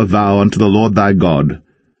vow a vow unto the Lord thy God,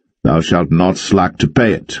 thou shalt not slack to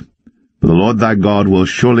pay it, for the Lord thy God will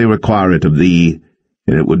surely require it of thee,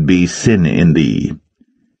 and it would be sin in thee.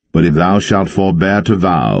 But if thou shalt forbear to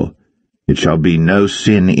vow, it shall be no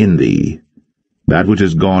sin in thee. That which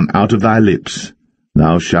is gone out of thy lips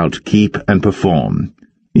thou shalt keep and perform,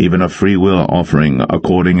 even a freewill offering,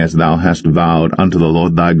 according as thou hast vowed unto the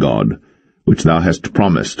Lord thy God, which thou hast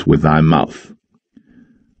promised with thy mouth.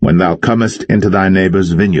 When thou comest into thy neighbour's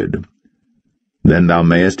vineyard, then thou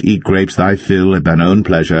mayest eat grapes thy fill at thine own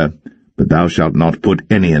pleasure, but thou shalt not put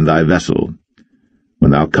any in thy vessel.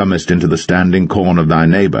 When thou comest into the standing corn of thy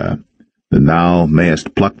neighbor, then thou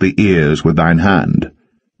mayest pluck the ears with thine hand,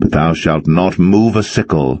 but thou shalt not move a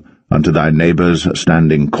sickle unto thy neighbor's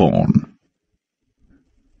standing corn.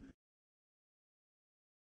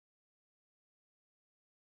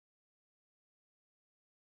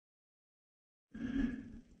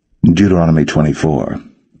 Deuteronomy 24.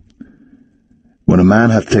 When a man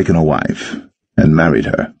hath taken a wife, and married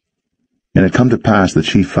her, and it come to pass that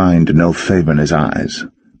she find no favor in his eyes,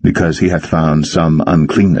 because he hath found some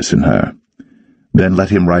uncleanness in her, then let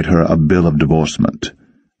him write her a bill of divorcement,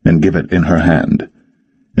 and give it in her hand,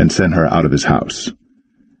 and send her out of his house.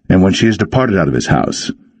 And when she is departed out of his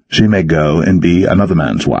house, she may go and be another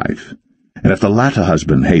man's wife. And if the latter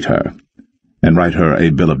husband hate her, and write her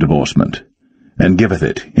a bill of divorcement, and giveth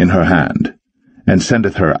it in her hand, and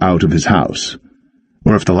sendeth her out of his house,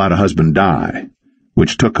 or if the latter husband die,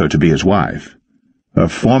 which took her to be his wife, her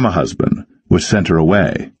former husband, which sent her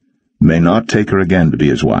away, may not take her again to be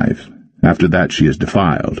his wife, after that she is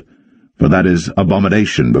defiled, for that is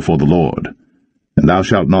abomination before the Lord. And thou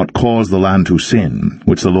shalt not cause the land to sin,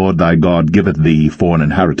 which the Lord thy God giveth thee for an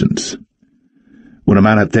inheritance. When a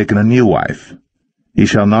man hath taken a new wife, he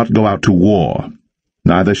shall not go out to war,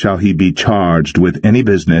 neither shall he be charged with any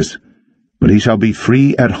business, but he shall be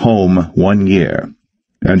free at home 1 year,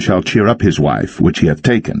 and shall cheer up his wife which he hath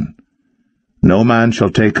taken. No man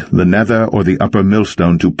shall take the nether or the upper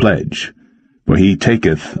millstone to pledge, for he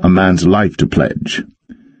taketh a man's life to pledge.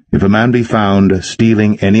 If a man be found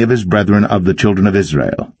stealing any of his brethren of the children of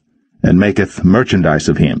Israel, and maketh merchandise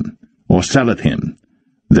of him, or selleth him,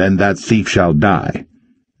 then that thief shall die,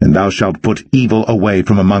 and thou shalt put evil away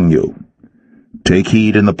from among you. Take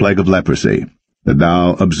heed in the plague of leprosy, that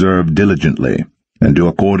thou observe diligently, and do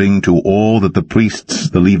according to all that the priests,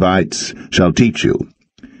 the Levites, shall teach you.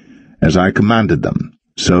 As I commanded them,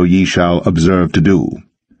 so ye shall observe to do.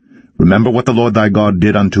 Remember what the Lord thy God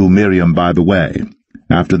did unto Miriam by the way,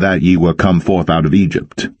 after that ye were come forth out of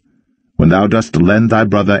Egypt. When thou dost lend thy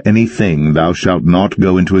brother any thing, thou shalt not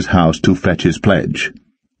go into his house to fetch his pledge.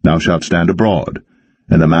 Thou shalt stand abroad,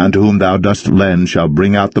 and the man to whom thou dost lend shall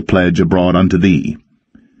bring out the pledge abroad unto thee.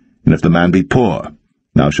 And if the man be poor,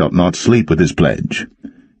 thou shalt not sleep with his pledge.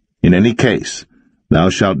 In any case, thou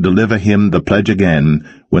shalt deliver him the pledge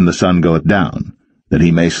again when the sun goeth down, that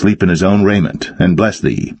he may sleep in his own raiment, and bless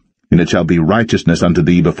thee, and it shall be righteousness unto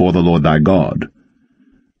thee before the Lord thy God.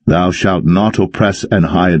 Thou shalt not oppress an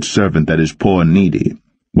hired servant that is poor and needy,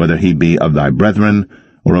 whether he be of thy brethren,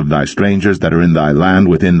 or of thy strangers that are in thy land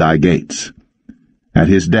within thy gates. At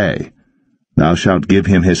his day thou shalt give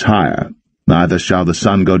him his hire, neither shall the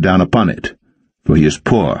sun go down upon it, for he is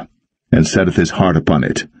poor, and setteth his heart upon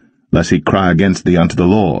it, lest he cry against thee unto the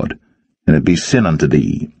Lord, and it be sin unto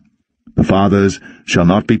thee. The fathers shall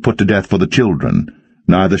not be put to death for the children,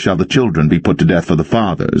 neither shall the children be put to death for the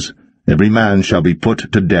fathers. Every man shall be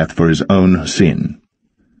put to death for his own sin.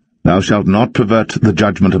 Thou shalt not pervert the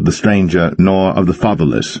judgment of the stranger, nor of the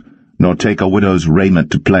fatherless, nor take a widow's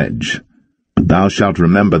raiment to pledge. But thou shalt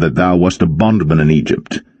remember that thou wast a bondman in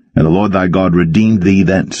Egypt, and the Lord thy God redeemed thee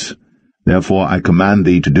thence. Therefore I command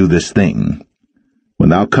thee to do this thing. When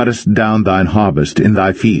thou cuttest down thine harvest in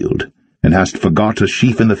thy field, and hast forgot a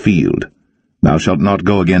sheaf in the field, thou shalt not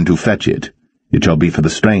go again to fetch it. It shall be for the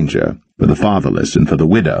stranger, for the fatherless, and for the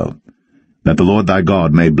widow, that the Lord thy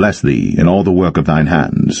God may bless thee in all the work of thine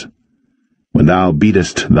hands. When thou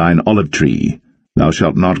beatest thine olive tree, thou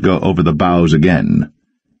shalt not go over the boughs again.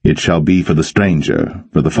 It shall be for the stranger,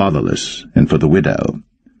 for the fatherless, and for the widow.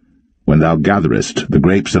 When thou gatherest the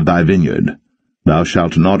grapes of thy vineyard, thou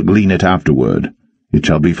shalt not glean it afterward. It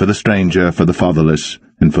shall be for the stranger, for the fatherless,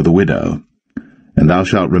 and for the widow. And thou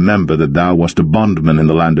shalt remember that thou wast a bondman in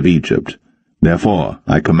the land of Egypt. Therefore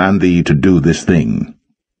I command thee to do this thing.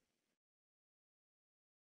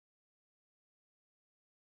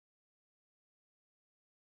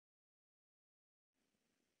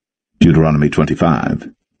 Deuteronomy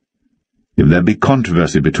 25. If there be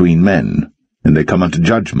controversy between men, and they come unto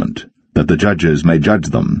judgment, that the judges may judge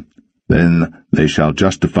them, then they shall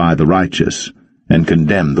justify the righteous, and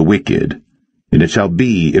condemn the wicked. And it shall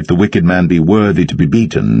be, if the wicked man be worthy to be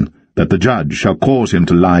beaten, that the judge shall cause him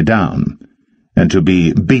to lie down, and to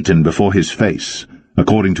be beaten before his face,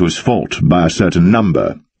 according to his fault, by a certain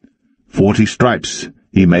number. 40 stripes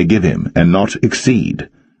he may give him, and not exceed,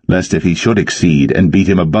 lest if he should exceed, and beat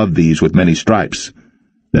him above these with many stripes,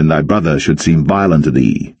 then thy brother should seem vile unto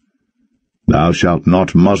thee. Thou shalt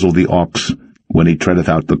not muzzle the ox when he treadeth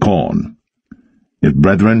out the corn. If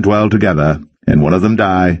brethren dwell together, and one of them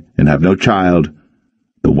die, and have no child,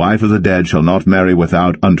 The wife of the dead shall not marry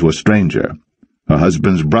without unto a stranger. Her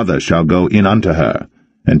husband's brother shall go in unto her,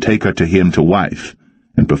 and take her to him to wife,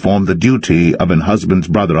 and perform the duty of an husband's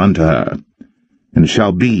brother unto her. And it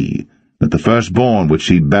shall be, that the firstborn which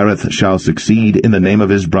she beareth shall succeed in the name of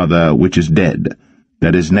his brother which is dead,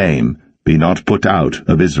 that his name be not put out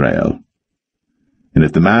of Israel. And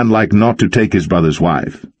if the man like not to take his brother's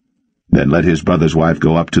wife, then let his brother's wife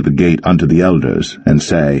go up to the gate unto the elders, and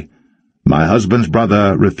say, My husband's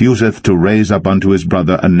brother refuseth to raise up unto his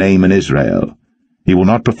brother a name in Israel. He will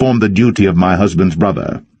not perform the duty of my husband's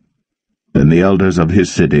brother. Then the elders of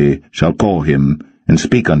his city shall call him, and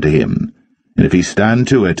speak unto him. And if he stand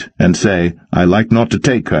to it, and say, I like not to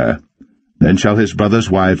take her, then shall his brother's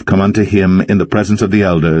wife come unto him in the presence of the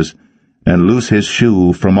elders, and loose his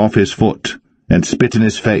shoe from off his foot, and spit in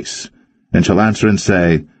his face, and shall answer and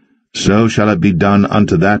say, So shall it be done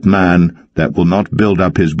unto that man that will not build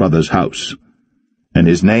up his brother's house. And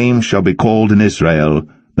his name shall be called in Israel,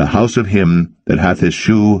 the house of him that hath his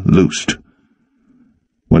shoe loosed.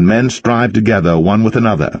 When men strive together one with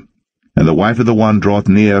another, and the wife of the one draweth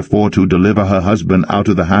near for to deliver her husband out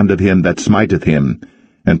of the hand of him that smiteth him,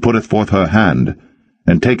 and putteth forth her hand,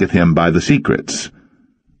 and taketh him by the secrets,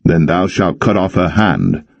 then thou shalt cut off her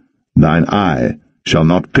hand, thine eye shall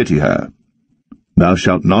not pity her. Thou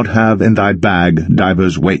shalt not have in thy bag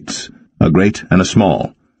divers weights, a great and a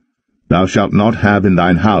small. Thou shalt not have in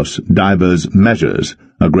thine house divers measures,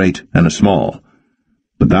 a great and a small.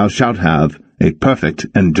 But thou shalt have a perfect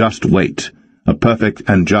and just weight, a perfect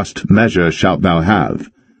and just measure shalt thou have,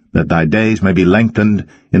 that thy days may be lengthened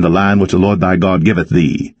in the land which the Lord thy God giveth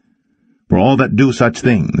thee. For all that do such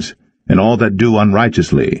things, and all that do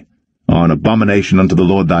unrighteously, are an abomination unto the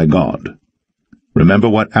Lord thy God. Remember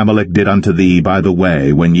what Amalek did unto thee by the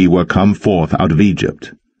way when ye were come forth out of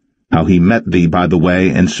Egypt, how he met thee by the way,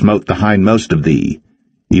 and smote the hindmost of thee,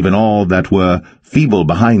 even all that were feeble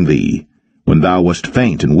behind thee, when thou wast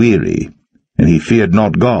faint and weary, and he feared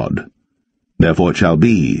not God. Therefore it shall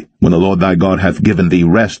be, when the Lord thy God hath given thee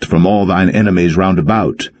rest from all thine enemies round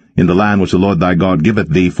about, in the land which the Lord thy God giveth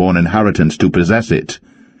thee for an inheritance to possess it,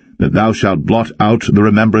 that thou shalt blot out the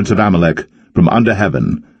remembrance of Amalek from under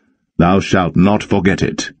heaven. Thou shalt not forget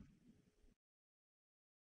it.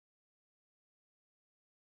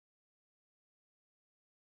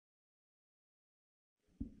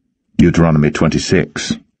 Deuteronomy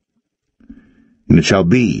 26. And it shall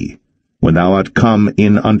be, when thou art come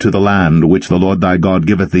in unto the land which the Lord thy God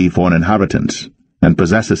giveth thee for an inheritance, and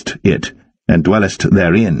possessest it, and dwellest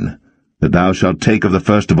therein, that thou shalt take of the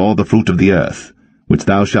first of all the fruit of the earth, which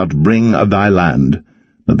thou shalt bring of thy land,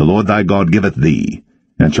 that the Lord thy God giveth thee,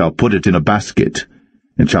 and shalt put it in a basket,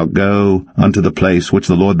 and shalt go unto the place which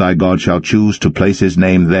the Lord thy God shall choose to place his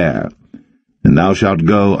name there. And thou shalt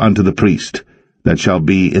go unto the priest that shall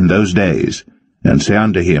be in those days, and say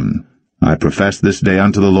unto him, I profess this day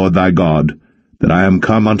unto the Lord thy God, that I am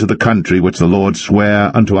come unto the country which the Lord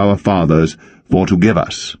sware unto our fathers for to give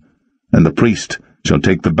us. And the priest shall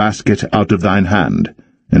take the basket out of thine hand,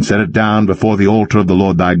 and set it down before the altar of the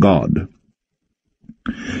Lord thy God.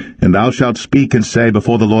 And thou shalt speak and say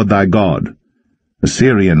before the Lord thy God, A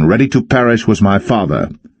Syrian ready to perish was my father,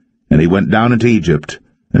 and he went down into Egypt,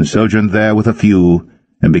 and sojourned there with a few,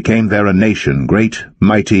 and became there a nation, great,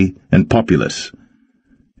 mighty, and populous.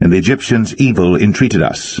 And the Egyptians evil entreated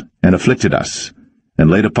us, and afflicted us, and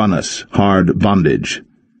laid upon us hard bondage.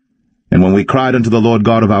 And when we cried unto the Lord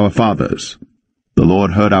God of our fathers, the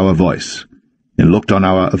Lord heard our voice, and looked on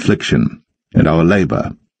our affliction, and our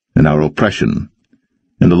labor, and our oppression.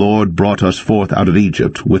 And the Lord brought us forth out of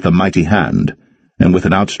Egypt with a mighty hand, and with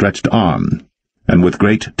an outstretched arm, and with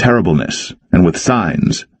great terribleness, and with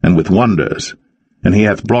signs, and with wonders. And he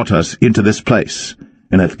hath brought us into this place,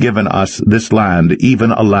 and hath given us this land,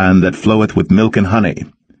 even a land that floweth with milk and honey.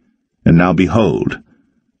 And now behold,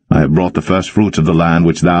 I have brought the firstfruits of the land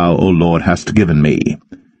which thou, O Lord, hast given me.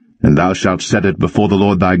 And thou shalt set it before the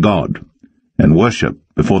Lord thy God, and worship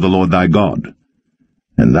before the Lord thy God.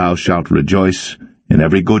 And thou shalt rejoice in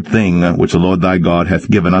every good thing which the Lord thy God hath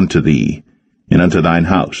given unto thee, and unto thine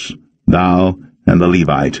house, thou, and the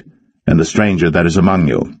Levite, and the stranger that is among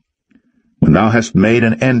you. When thou hast made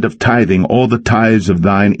an end of tithing all the tithes of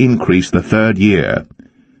thine increase the 3rd year,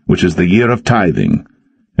 which is the year of tithing,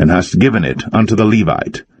 and hast given it unto the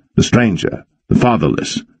Levite, the stranger, the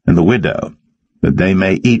fatherless, and the widow, that they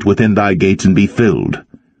may eat within thy gates and be filled,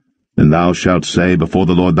 then thou shalt say before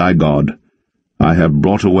the Lord thy God, I have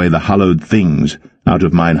brought away the hallowed things out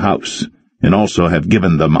of mine house, and also have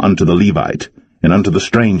given them unto the Levite, and unto the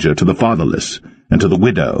stranger, to the fatherless, and to the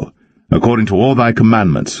widow, according to all thy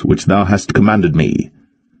commandments which thou hast commanded me.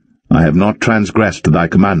 I have not transgressed thy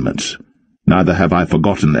commandments, neither have I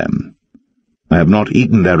forgotten them. I have not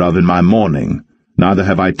eaten thereof in my mourning, neither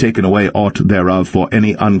have I taken away aught thereof for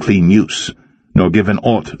any unclean use, nor given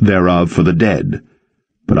aught thereof for the dead.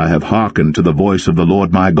 But I have hearkened to the voice of the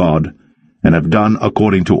Lord my God, and have done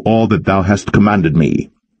according to all that thou hast commanded me.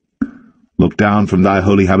 Look down from thy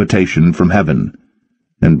holy habitation from heaven,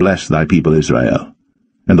 and bless thy people Israel,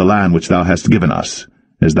 and the land which thou hast given us,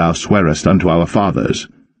 as thou swarest unto our fathers,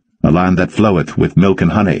 a land that floweth with milk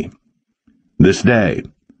and honey. This day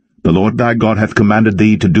the Lord thy God hath commanded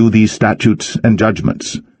thee to do these statutes and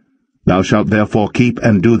judgments. Thou shalt therefore keep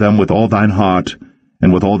and do them with all thine heart,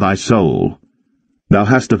 and with all thy soul. Thou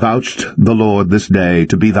hast avouched the Lord this day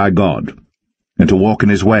to be thy God, and to walk in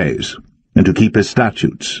his ways, and to keep his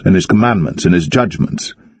statutes, and his commandments, and his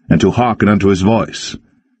judgments, and to hearken unto his voice.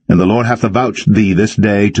 And the Lord hath avouched thee this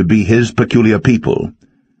day to be his peculiar people,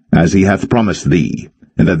 as he hath promised thee,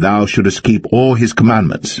 and that thou shouldest keep all his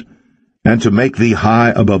commandments, and to make thee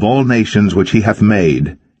high above all nations which he hath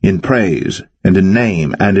made, in praise, and in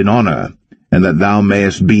name, and in honor, and that thou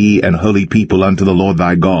mayest be an holy people unto the Lord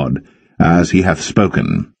thy God, as he hath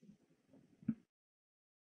spoken.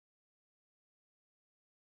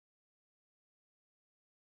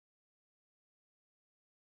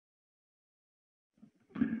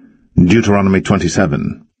 Deuteronomy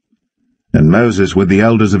 27. And Moses with the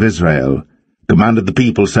elders of Israel commanded the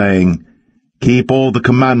people, saying, Keep all the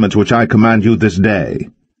commandments which I command you this day.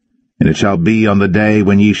 And it shall be on the day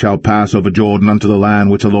when ye shall pass over Jordan unto the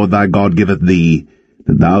land which the Lord thy God giveth thee,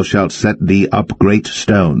 that thou shalt set thee up great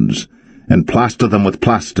stones, and plaster them with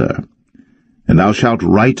plaster. And thou shalt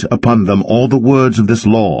write upon them all the words of this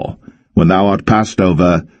law, when thou art passed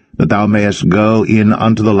over, that thou mayest go in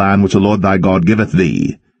unto the land which the Lord thy God giveth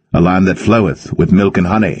thee, a land that floweth with milk and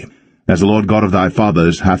honey, as the Lord God of thy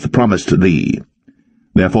fathers hath promised thee.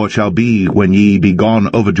 Therefore it shall be, when ye be gone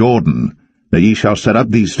over Jordan, that ye shall set up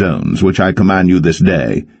these stones, which I command you this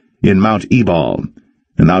day, in Mount Ebal,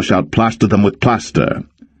 and thou shalt plaster them with plaster.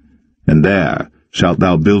 And there shalt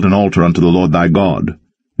thou build an altar unto the Lord thy God,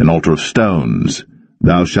 an altar of stones.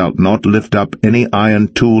 Thou shalt not lift up any iron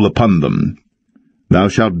tool upon them. Thou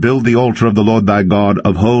shalt build the altar of the Lord thy God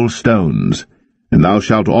of whole stones, and thou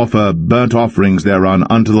shalt offer burnt offerings thereon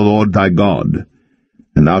unto the Lord thy God.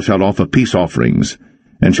 And thou shalt offer peace offerings,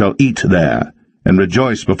 and shalt eat there, and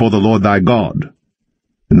rejoice before the Lord thy God.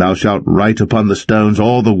 And thou shalt write upon the stones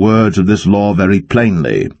all the words of this law very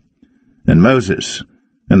plainly. And Moses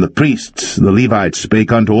and the priests, the Levites,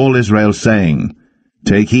 spake unto all Israel, saying,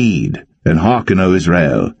 Take heed, and hearken, O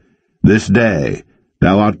Israel. This day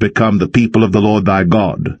thou art become the people of the Lord thy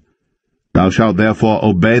God. Thou shalt therefore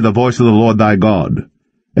obey the voice of the Lord thy God,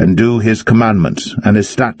 and do his commandments and his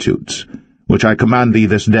statutes, which I command thee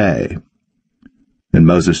this day. And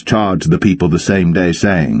Moses charged the people the same day,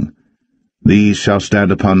 saying, These shall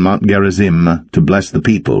stand upon Mount Gerizim to bless the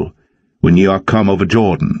people, when ye are come over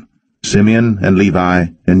Jordan, Simeon and Levi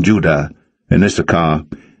and Judah and Issachar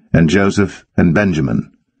and Joseph and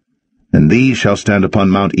Benjamin. And these shall stand upon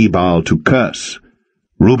Mount Ebal to curse,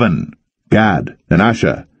 Reuben, Gad, and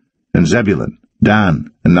Asher, and Zebulun,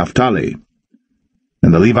 Dan, and Naphtali.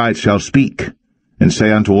 And the Levites shall speak, and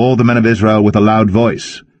say unto all the men of Israel with a loud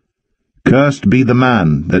voice, Cursed be the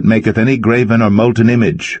man that maketh any graven or molten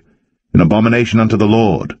image, an abomination unto the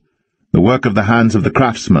Lord, the work of the hands of the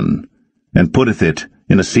craftsman, and putteth it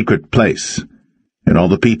in a secret place. And all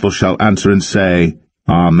the people shall answer and say,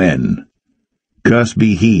 Amen. Cursed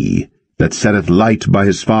be he that setteth light by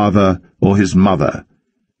his father or his mother.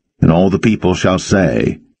 And all the people shall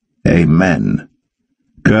say, Amen.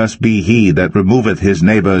 Cursed be he that removeth his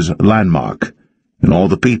neighbour's landmark. And all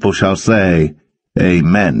the people shall say,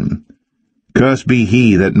 Amen. Cursed be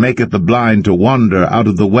he that maketh the blind to wander out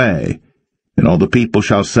of the way. And all the people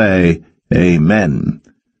shall say, Amen.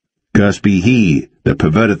 Cursed be he that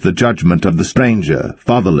perverteth the judgment of the stranger,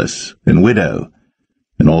 fatherless, and widow.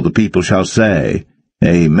 And all the people shall say,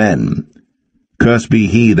 Amen. Cursed be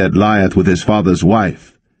he that lieth with his father's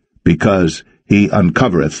wife, because he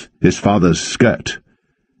uncovereth his father's skirt.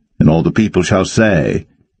 And all the people shall say,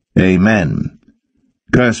 Amen.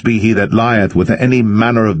 Cursed be he that lieth with any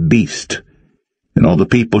manner of beast. And all the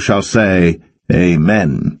people shall say,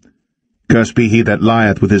 Amen. Cursed be he that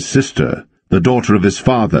lieth with his sister, the daughter of his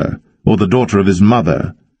father, or the daughter of his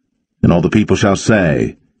mother. And all the people shall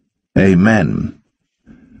say, Amen.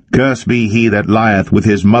 Cursed be he that lieth with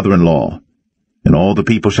his mother-in-law. And all the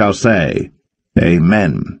people shall say,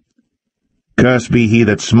 Amen. Cursed be he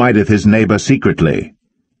that smiteth his neighbor secretly.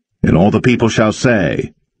 And all the people shall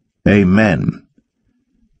say, Amen.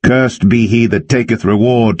 Cursed be he that taketh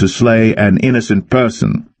reward to slay an innocent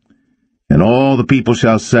person. And all the people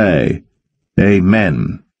shall say,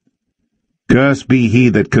 Amen. Cursed be he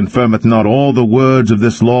that confirmeth not all the words of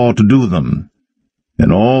this law to do them.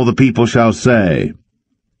 And all the people shall say,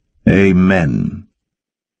 Amen.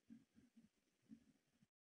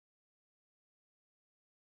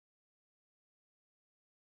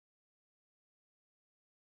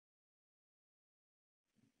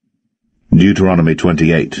 Deuteronomy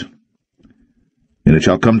 28. And it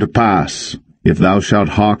shall come to pass, if thou shalt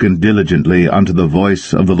hearken diligently unto the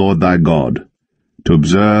voice of the Lord thy God, to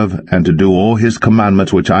observe and to do all his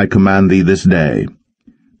commandments which I command thee this day,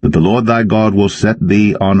 that the Lord thy God will set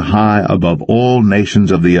thee on high above all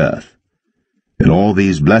nations of the earth. And all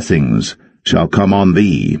these blessings shall come on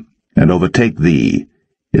thee, and overtake thee,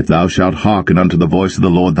 if thou shalt hearken unto the voice of the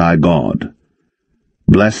Lord thy God.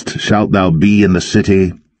 Blessed shalt thou be in the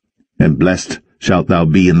city, and blessed shalt thou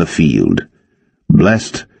be in the field.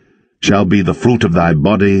 Blessed shall be the fruit of thy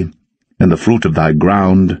body, and the fruit of thy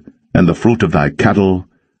ground, and the fruit of thy cattle,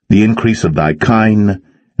 the increase of thy kine,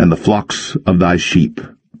 and the flocks of thy sheep.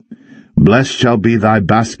 Blessed shall be thy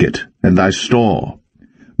basket, and thy store.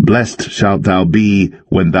 Blessed shalt thou be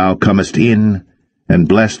when thou comest in, and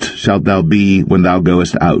blessed shalt thou be when thou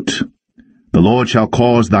goest out. The Lord shall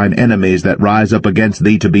cause thine enemies that rise up against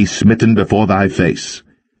thee to be smitten before thy face.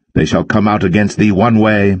 They shall come out against thee one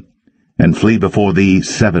way, and flee before thee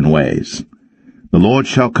 7 ways. The Lord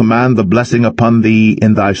shall command the blessing upon thee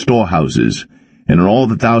in thy storehouses, and in all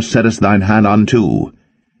that thou settest thine hand unto,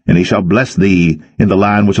 and he shall bless thee in the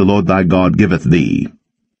land which the Lord thy God giveth thee.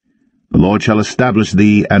 The Lord shall establish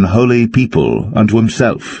thee an holy people unto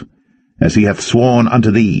himself, as he hath sworn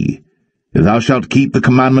unto thee, if thou shalt keep the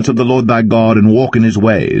commandments of the Lord thy God, and walk in his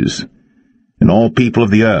ways. And all people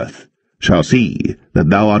of the earth shall see that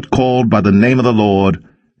thou art called by the name of the Lord,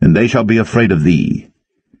 and they shall be afraid of thee.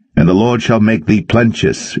 And the Lord shall make thee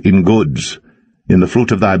plenteous in goods, in the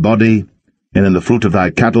fruit of thy body, and in the fruit of thy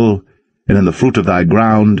cattle, and in the fruit of thy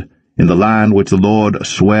ground, in the land which the Lord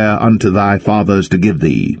sware unto thy fathers to give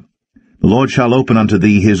thee. The Lord shall open unto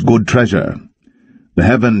thee his good treasure, the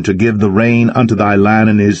heaven to give the rain unto thy land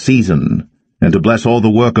in his season, and to bless all the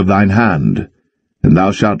work of thine hand. And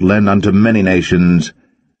thou shalt lend unto many nations,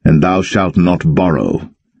 and thou shalt not borrow.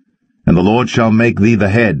 And the Lord shall make thee the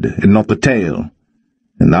head, and not the tail,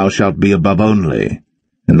 and thou shalt be above only,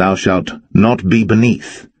 and thou shalt not be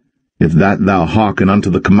beneath, if that thou hearken unto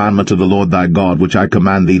the commandments of the Lord thy God, which I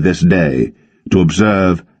command thee this day, to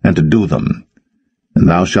observe and to do them. And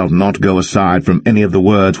thou shalt not go aside from any of the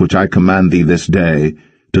words which I command thee this day,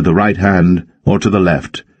 to the right hand or to the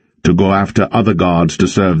left, to go after other gods to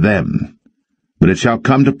serve them. But it shall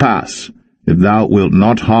come to pass, if thou wilt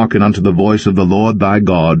not hearken unto the voice of the Lord thy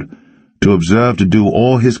God, to observe to do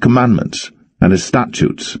all his commandments and his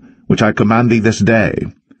statutes, which I command thee this day,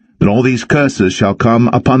 then all these curses shall come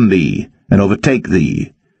upon thee, and overtake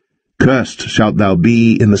thee. Cursed shalt thou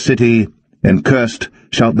be in the city, and cursed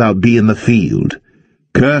shalt thou be in the field.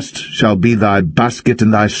 Cursed shall be thy basket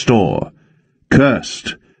and thy store.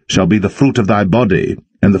 Cursed shall be the fruit of thy body,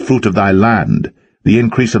 and the fruit of thy land, the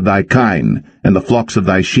increase of thy kine, and the flocks of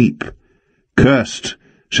thy sheep. Cursed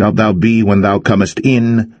shalt thou be when thou comest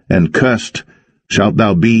in, and cursed shalt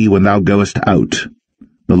thou be when thou goest out.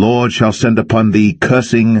 The Lord shall send upon thee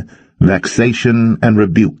cursing, vexation, and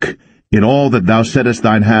rebuke, in all that thou settest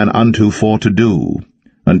thine hand unto for to do,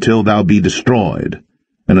 until thou be destroyed,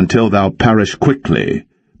 and until thou perish quickly,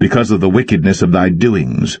 because of the wickedness of thy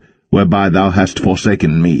doings, whereby thou hast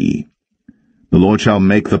forsaken me. The Lord shall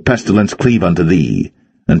make the pestilence cleave unto thee,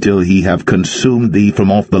 until he have consumed thee from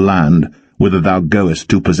off the land, whither thou goest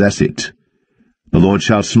to possess it. The Lord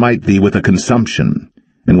shall smite thee with a consumption,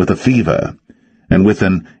 and with a fever, and with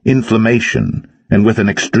an inflammation, and with an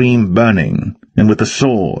extreme burning, and with a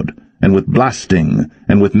sword, and with blasting,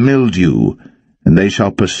 and with mildew, and they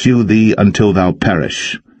shall pursue thee until thou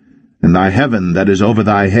perish. And thy heaven that is over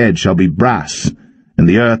thy head shall be brass, and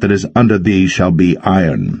the earth that is under thee shall be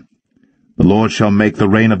iron. The Lord shall make the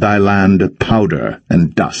rain of thy land powder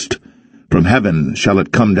and dust. From heaven shall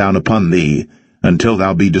it come down upon thee, until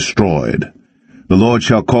thou be destroyed. The Lord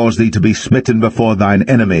shall cause thee to be smitten before thine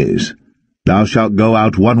enemies. Thou shalt go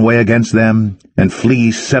out one way against them, and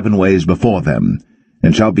flee 7 ways before them,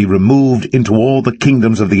 and shalt be removed into all the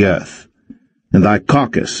kingdoms of the earth. And thy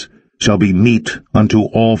carcass shall be meat unto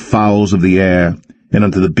all fowls of the air, and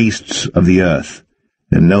unto the beasts of the earth,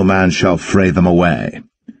 and no man shall fray them away.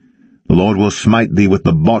 The Lord will smite thee with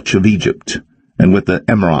the botch of Egypt, and with the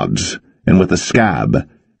emerods, and with the scab,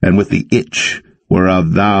 and with the itch,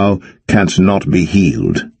 whereof thou canst not be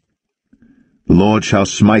healed. The Lord shall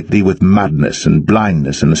smite thee with madness, and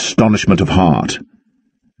blindness, and astonishment of heart.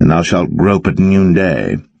 and thou shalt grope at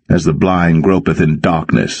noonday, as the blind gropeth in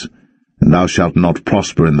darkness. And thou shalt not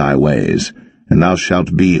prosper in thy ways, and thou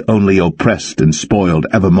shalt be only oppressed and spoiled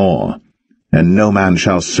evermore, and no man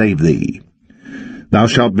shall save thee. Thou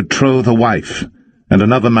shalt betroth a wife, and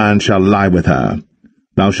another man shall lie with her.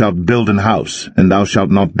 Thou shalt build an house, and thou shalt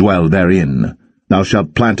not dwell therein. Thou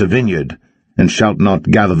shalt plant a vineyard, and shalt not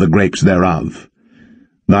gather the grapes thereof.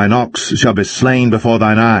 Thine ox shall be slain before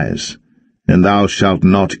thine eyes, and thou shalt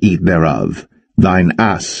not eat thereof. Thine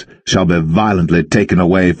ass shall be violently taken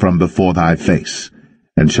away from before thy face,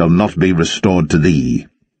 and shall not be restored to thee.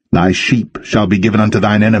 Thy sheep shall be given unto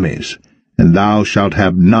thine enemies, and thou shalt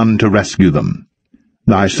have none to rescue them.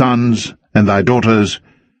 Thy sons and thy daughters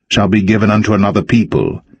shall be given unto another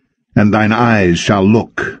people, and thine eyes shall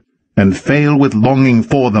look, and fail with longing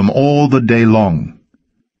for them all the day long,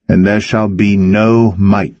 and there shall be no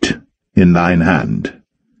might in thine hand.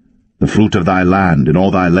 The fruit of thy land and all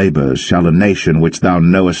thy labours shall a nation which thou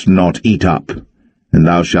knowest not eat up, and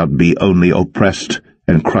thou shalt be only oppressed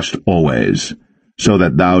and crushed always, so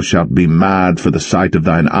that thou shalt be mad for the sight of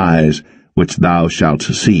thine eyes which thou shalt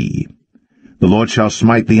see. The Lord shall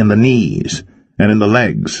smite thee in the knees, and in the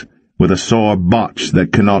legs, with a sore botch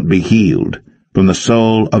that cannot be healed, from the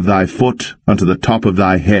sole of thy foot unto the top of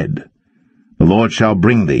thy head. The Lord shall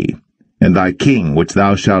bring thee, and thy king which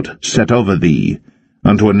thou shalt set over thee,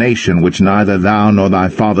 unto a nation which neither thou nor thy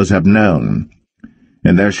fathers have known.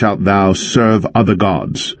 And there shalt thou serve other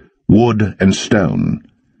gods, wood and stone.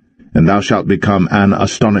 And thou shalt become an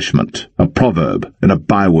astonishment, a proverb, and a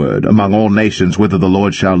byword among all nations whither the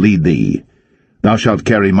Lord shall lead thee. Thou shalt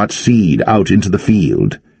carry much seed out into the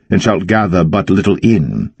field, and shalt gather but little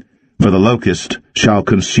in, for the locust shall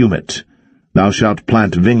consume it. Thou shalt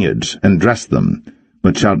plant vineyards, and dress them,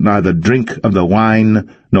 but shalt neither drink of the wine,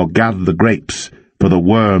 nor gather the grapes, for the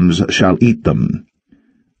worms shall eat them.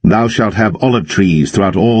 Thou shalt have olive trees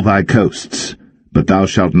throughout all thy coasts, but thou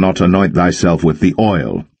shalt not anoint thyself with the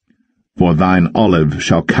oil, for thine olive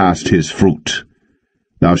shall cast his fruit.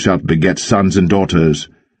 Thou shalt beget sons and daughters,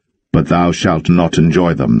 but thou shalt not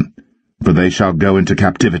enjoy them, for they shall go into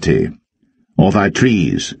captivity. All thy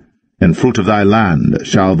trees and fruit of thy land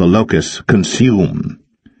shall the locusts consume.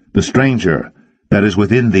 The stranger that is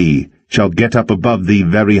within thee shall get up above thee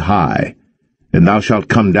very high, and thou shalt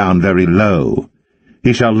come down very low.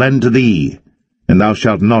 He shall lend to thee, and thou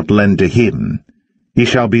shalt not lend to him. He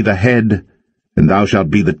shall be the head, and thou shalt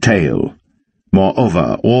be the tail.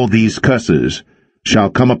 Moreover, all these curses shall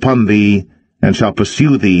come upon thee, and shall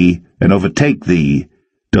pursue thee, and overtake thee,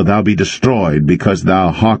 till thou be destroyed, because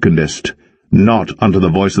thou hearkenest not unto the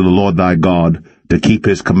voice of the Lord thy God, to keep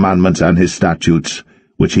his commandments and his statutes,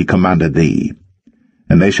 which he commanded thee.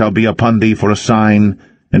 And they shall be upon thee for a sign,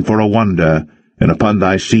 and for a wonder, and upon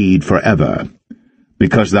thy seed for ever,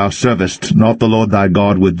 because thou servest not the Lord thy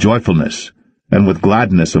God with joyfulness, and with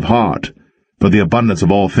gladness of heart, for the abundance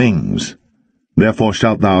of all things. Therefore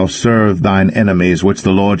shalt thou serve thine enemies which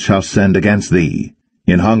the Lord shall send against thee,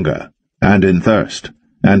 in hunger, and in thirst,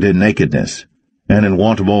 and in nakedness, and in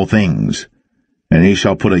want of all things. And he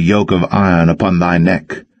shall put a yoke of iron upon thy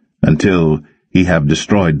neck, until he have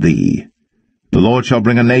destroyed thee. The Lord shall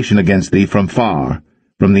bring a nation against thee from far,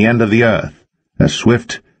 from the end of the earth, as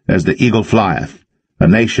swift as the eagle flieth, a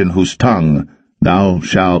nation whose tongue thou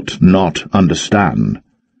shalt not understand,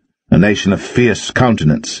 a nation of fierce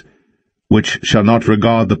countenance, which shall not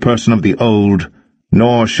regard the person of the old,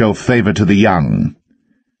 nor show favour to the young.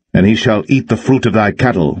 And he shall eat the fruit of thy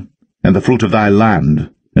cattle, and the fruit of thy land,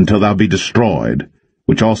 until thou be destroyed,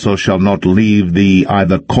 which also shall not leave thee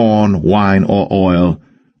either corn, wine, or oil,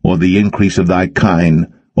 or the increase of thy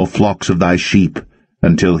kine, or flocks of thy sheep,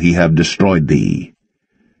 until he have destroyed thee.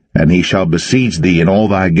 And he shall besiege thee in all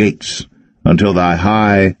thy gates, until thy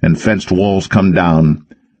high and fenced walls come down,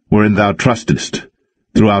 wherein thou trustest,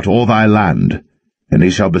 throughout all thy land. And he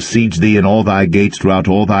shall besiege thee in all thy gates throughout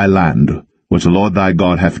all thy land, which the Lord thy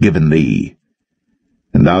God hath given thee.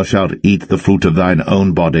 And thou shalt eat the fruit of thine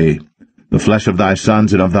own body, the flesh of thy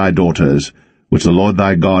sons and of thy daughters, which the Lord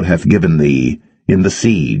thy God hath given thee, in the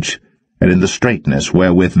siege, and in the straitness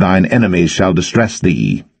wherewith thine enemies shall distress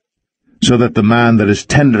thee. So that the man that is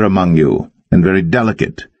tender among you, and very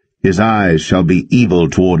delicate, his eyes shall be evil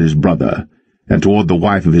toward his brother, and toward the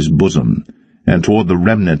wife of his bosom, and toward the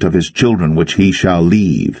remnant of his children which he shall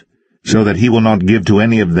leave, so that he will not give to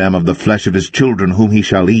any of them of the flesh of his children whom he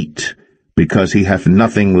shall eat, because he hath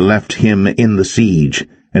nothing left him in the siege,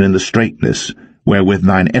 and in the straitness, wherewith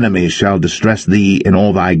thine enemies shall distress thee in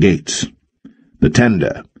all thy gates. The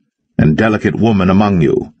tender and delicate woman among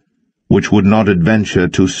you, which would not adventure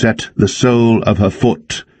to set the sole of her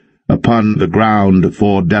foot upon the ground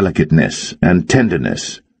for delicateness and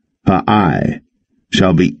tenderness. Her eye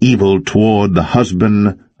shall be evil toward the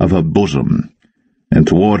husband of her bosom, and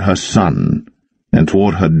toward her son, and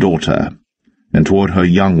toward her daughter, and toward her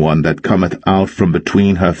young one that cometh out from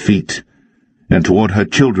between her feet, and toward her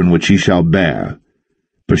children which she shall bear.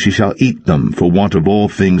 For she shall eat them for want of all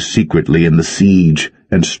things secretly in the siege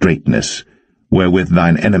and straitness, wherewith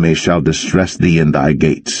thine enemy shall distress thee in thy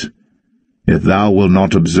gates. If thou wilt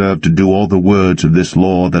not observe to do all the words of this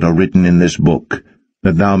law that are written in this book,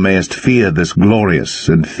 that thou mayest fear this glorious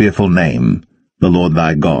and fearful name, the Lord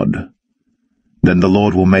thy God, then the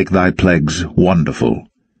Lord will make thy plagues wonderful,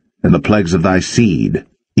 and the plagues of thy seed,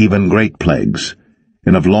 even great plagues,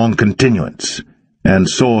 and of long continuance, and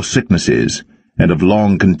sore sicknesses, and of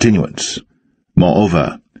long continuance.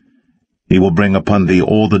 Moreover, he will bring upon thee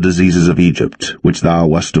all the diseases of Egypt, which thou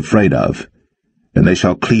wast afraid of, and they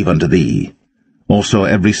shall cleave unto thee. Also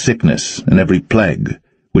every sickness and every plague,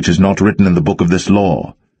 which is not written in the book of this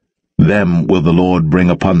law, them will the Lord bring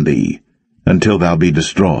upon thee, until thou be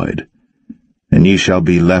destroyed. And ye shall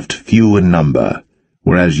be left few in number,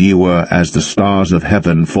 whereas ye were as the stars of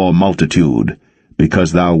heaven for multitude,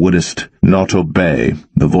 because thou wouldest not obey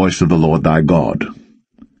the voice of the Lord thy God.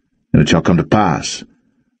 And it shall come to pass,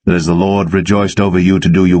 that as the Lord rejoiced over you to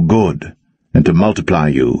do you good, and to multiply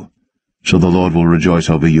you, so the Lord will rejoice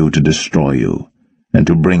over you to destroy you, and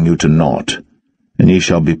to bring you to naught, and ye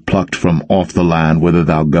shall be plucked from off the land whither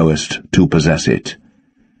thou goest to possess it.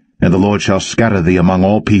 And the Lord shall scatter thee among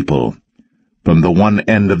all people, from the one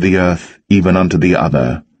end of the earth even unto the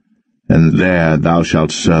other, and there thou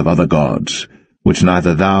shalt serve other gods, which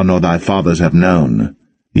neither thou nor thy fathers have known,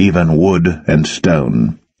 even wood and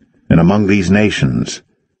stone. And among these nations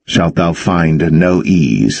shalt thou find no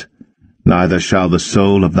ease, neither shall the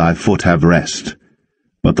sole of thy foot have rest,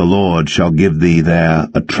 but the Lord shall give thee there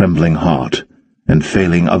a trembling heart, and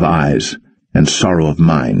failing of eyes, and sorrow of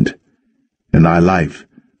mind. And thy life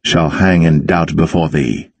shall hang in doubt before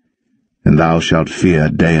thee, and thou shalt fear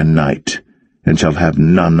day and night, and shalt have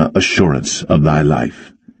none assurance of thy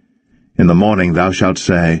life. In the morning thou shalt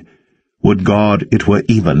say, Would God it were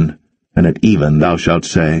even, and at even thou shalt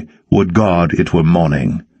say, Would God it were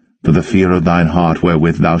morning, for the fear of thine heart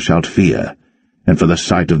wherewith thou shalt fear, and for the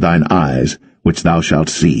sight of thine eyes which thou shalt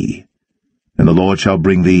see. And the Lord shall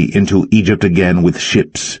bring thee into Egypt again with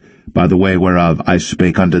ships, by the way whereof I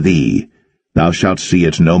spake unto thee. Thou shalt see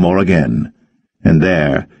it no more again, and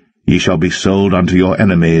there ye shall be sold unto your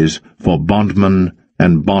enemies for bondmen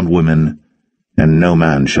and bondwomen, and no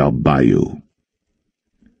man shall buy you.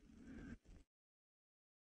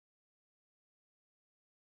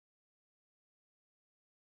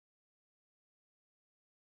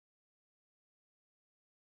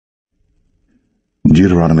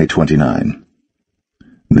 Deuteronomy 29.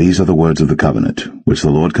 These are the words of the covenant, which the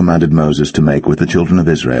Lord commanded Moses to make with the children of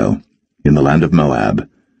Israel, in the land of Moab,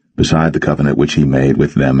 beside the covenant which he made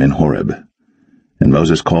with them in Horeb. And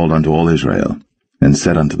Moses called unto all Israel, and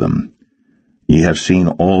said unto them, Ye have seen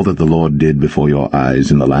all that the Lord did before your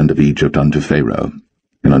eyes in the land of Egypt unto Pharaoh,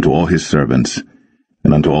 and unto all his servants,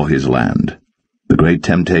 and unto all his land, the great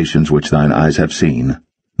temptations which thine eyes have seen,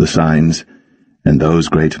 the signs, and those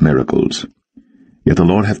great miracles. Yet the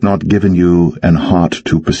Lord hath not given you an heart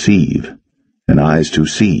to perceive, and eyes to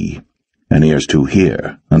see, and ears to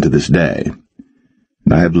hear, unto this day.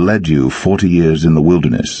 And I have led you 40 years in the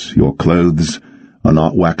wilderness. Your clothes are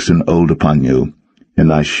not waxen old upon you,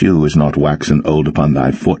 and thy shoe is not waxen old upon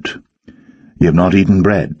thy foot. Ye have not eaten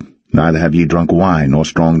bread, neither have ye drunk wine or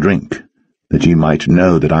strong drink, that ye might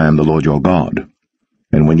know that I am the Lord your God.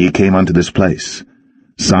 And when ye came unto this place,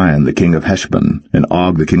 Sihon the king of Heshbon, and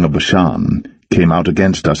Og the king of Bashan, came out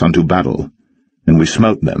against us unto battle, and we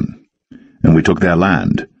smote them, and we took their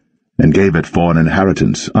land, and gave it for an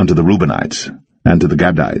inheritance unto the Reubenites, and to the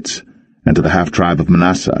Gadites, and to the half-tribe of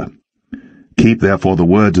Manasseh. Keep therefore the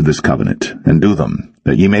words of this covenant, and do them,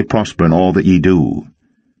 that ye may prosper in all that ye do.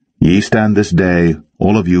 Ye stand this day,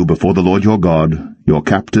 all of you, before the Lord your God, your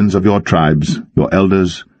captains of your tribes, your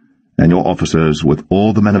elders, and your officers, with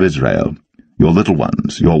all the men of Israel, your little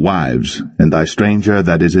ones, your wives, and thy stranger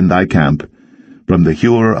that is in thy camp, from the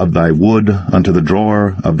hewer of thy wood unto the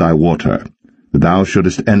drawer of thy water, that thou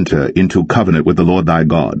shouldest enter into covenant with the Lord thy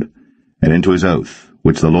God, and into his oath,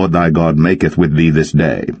 which the Lord thy God maketh with thee this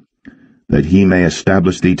day, that he may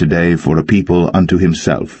establish thee today for a people unto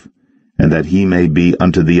himself, and that he may be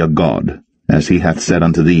unto thee a God, as he hath said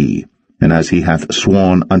unto thee, and as he hath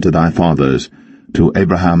sworn unto thy fathers, to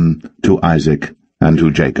Abraham, to Isaac, and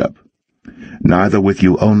to Jacob. Neither with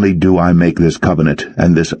you only do I make this covenant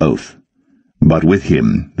and this oath, But with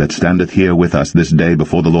him that standeth here with us this day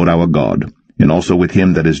before the Lord our God, and also with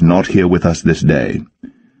him that is not here with us this day.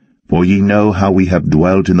 For ye know how we have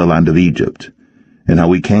dwelt in the land of Egypt, and how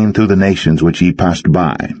we came through the nations which ye passed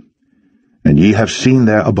by. And ye have seen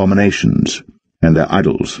their abominations, and their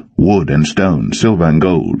idols, wood and stone, silver and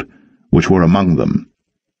gold, which were among them.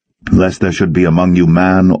 Lest there should be among you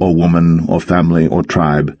man or woman or family or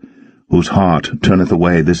tribe, whose heart turneth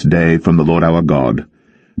away this day from the Lord our God,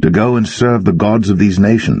 to go and serve the gods of these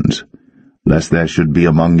nations, lest there should be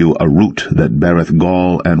among you a root that beareth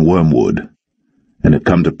gall and wormwood. And it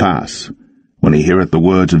come to pass, when he heareth the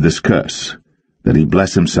words of this curse, that he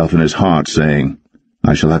bless himself in his heart, saying,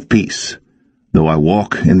 I shall have peace, though I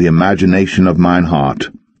walk in the imagination of mine heart,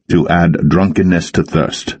 to add drunkenness to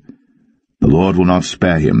thirst. The Lord will not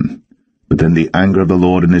spare him, but then the anger of the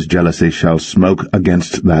Lord in his jealousy shall smoke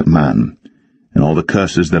against that man, and all the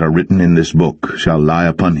curses that are written in this book shall lie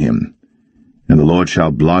upon him. And the Lord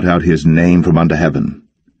shall blot out his name from under heaven.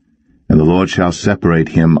 And the Lord shall separate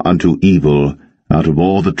him unto evil out of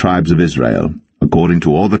all the tribes of Israel, according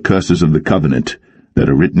to all the curses of the covenant that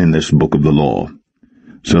are written in this book of the law,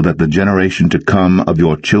 so that the generation to come of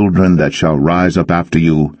your children that shall rise up after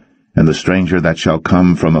you, and the stranger that shall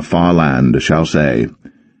come from a far land, shall say,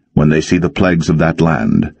 when they see the plagues of that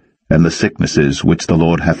land, and the sicknesses which the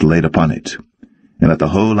Lord hath laid upon it, and that the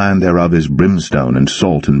whole land thereof is brimstone and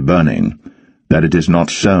salt and burning, that it is not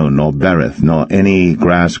sown, nor beareth, nor any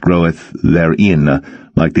grass groweth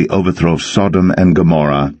therein, like the overthrow of Sodom and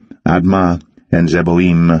Gomorrah, Admah, and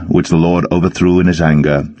Zeboim, which the Lord overthrew in his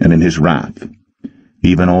anger and in his wrath.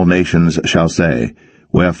 Even all nations shall say,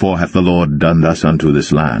 Wherefore hath the Lord done thus unto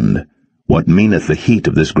this land? What meaneth the heat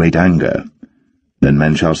of this great anger? Then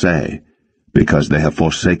men shall say, Because they have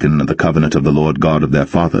forsaken the covenant of the Lord God of their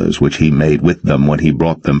fathers, which he made with them when he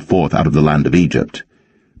brought them forth out of the land of Egypt.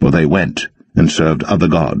 For they went and served other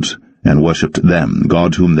gods, and worshipped them,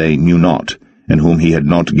 gods whom they knew not, and whom he had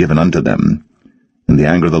not given unto them. And the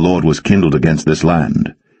anger of the Lord was kindled against this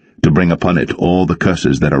land, to bring upon it all the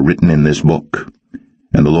curses that are written in this book.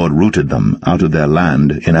 And the Lord rooted them out of their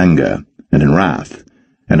land in anger, and in wrath,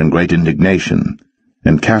 and in great indignation,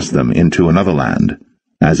 and cast them into another land,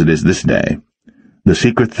 as it is this day. The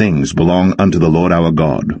secret things belong unto the Lord our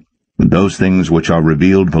God, but those things which are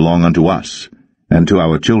revealed belong unto us, and to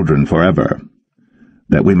our children forever,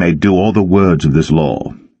 that we may do all the words of this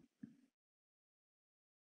law.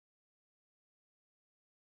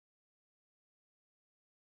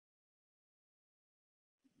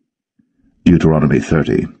 Deuteronomy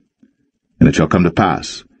 30. And it shall come to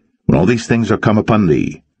pass, when all these things are come upon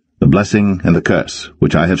thee, the blessing and the curse,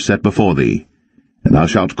 which I have set before thee, and thou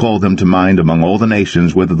shalt call them to mind among all the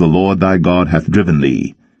nations whither the Lord thy God hath driven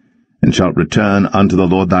thee, and shalt return unto the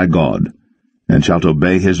Lord thy God, and shalt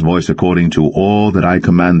obey his voice according to all that I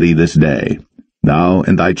command thee this day, thou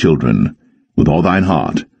and thy children, with all thine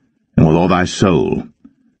heart, and with all thy soul,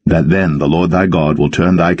 that then the Lord thy God will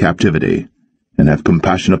turn thy captivity, and have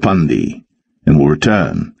compassion upon thee, and will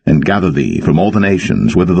return, and gather thee from all the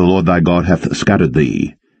nations whither the Lord thy God hath scattered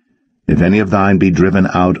thee. If any of thine be driven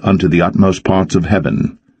out unto the utmost parts of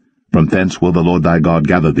heaven, from thence will the Lord thy God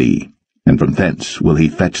gather thee, and from thence will he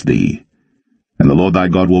fetch thee. And the Lord thy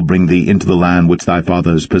God will bring thee into the land which thy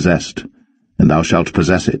fathers possessed, and thou shalt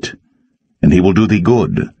possess it. And he will do thee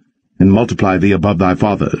good, and multiply thee above thy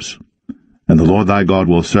fathers. And the Lord thy God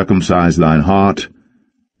will circumcise thine heart,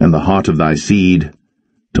 and the heart of thy seed,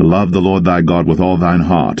 to love the Lord thy God with all thine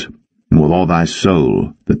heart, and with all thy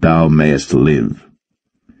soul, that thou mayest live.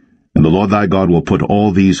 And the Lord thy God will put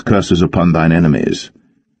all these curses upon thine enemies,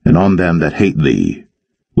 and on them that hate thee,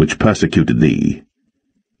 which persecuted thee.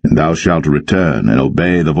 And thou shalt return and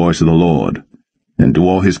obey the voice of the Lord, and do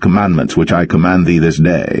all his commandments which I command thee this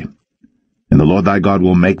day. And the Lord thy God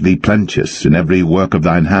will make thee plenteous in every work of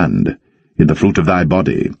thine hand, in the fruit of thy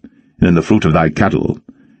body, and in the fruit of thy cattle,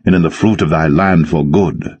 and in the fruit of thy land for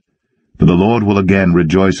good. For the Lord will again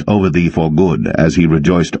rejoice over thee for good, as he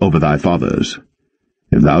rejoiced over thy fathers.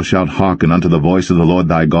 If thou shalt hearken unto the voice of the Lord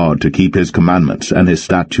thy God, to keep his commandments and his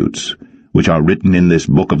statutes, which are written in this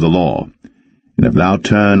book of the law, and if thou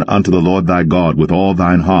turn unto the Lord thy God with all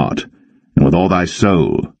thine heart, and with all thy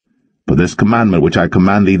soul, for this commandment which I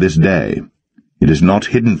command thee this day, it is not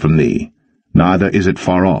hidden from thee, neither is it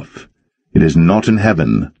far off. It is not in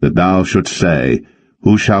heaven, that thou shouldst say,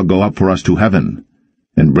 Who shall go up for us to heaven,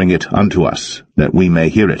 and bring it unto us, that we may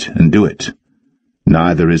hear it and do it?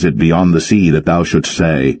 Neither is it beyond the sea, that thou shouldst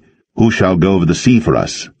say, Who shall go over the sea for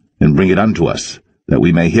us, and bring it unto us, that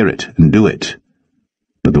we may hear it and do it?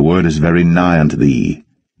 But the word is very nigh unto thee,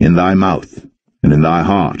 in thy mouth, and in thy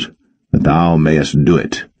heart, that thou mayest do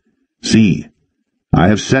it. See, I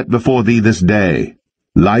have set before thee this day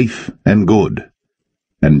life and good,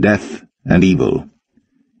 and death and evil,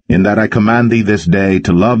 in that I command thee this day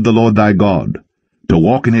to love the Lord thy God, to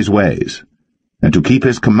walk in his ways, and to keep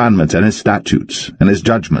his commandments and his statutes and his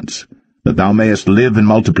judgments, that thou mayest live and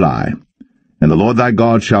multiply. And the Lord thy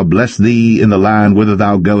God shall bless thee in the land whither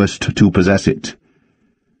thou goest to possess it.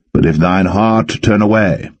 But if thine heart turn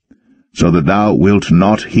away, so that thou wilt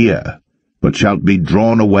not hear, but shalt be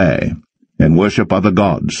drawn away, and worship other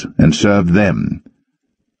gods, and serve them,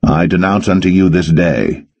 I denounce unto you this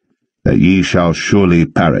day, that ye shall surely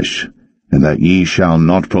perish, and that ye shall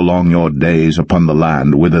not prolong your days upon the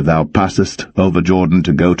land whither thou passest over Jordan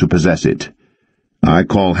to go to possess it. I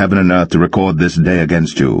call heaven and earth to record this day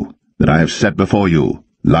against you, that I have set before you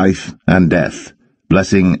life and death,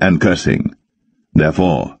 blessing and cursing.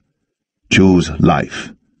 Therefore, choose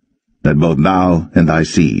life, that both thou and thy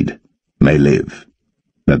seed may live,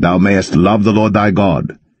 that thou mayest love the Lord thy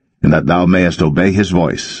God, and that thou mayest obey his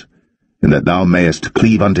voice, and that thou mayest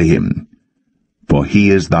cleave unto him. For he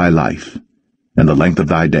is thy life, and the length of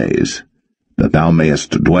thy days, that thou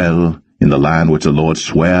mayest dwell in the land which the Lord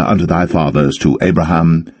sware unto thy fathers, to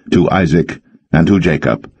Abraham, to Isaac, and to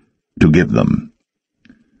Jacob, to give them.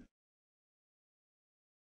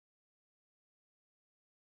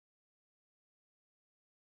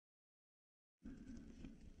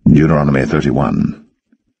 Deuteronomy 31.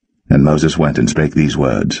 And Moses went and spake these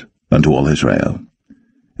words unto all Israel.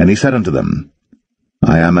 And he said unto them,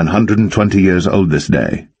 I am 120 years old this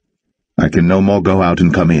day. I can no more go out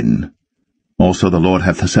and come in. Also the Lord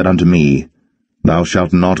hath said unto me, Thou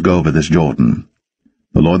shalt not go over this Jordan.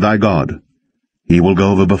 The Lord thy God, he will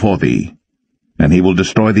go over before thee, and he will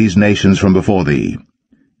destroy these nations from before thee,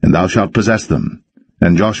 and thou shalt possess them.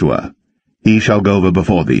 And Joshua, he shall go over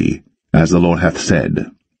before thee, as the Lord hath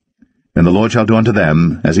said. And the Lord shall do unto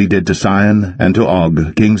them as he did to Sihon and to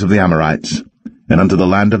Og, kings of the Amorites, and unto the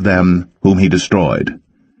land of them whom he destroyed.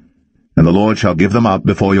 And the Lord shall give them up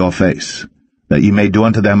before your face, that ye may do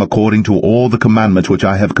unto them according to all the commandments which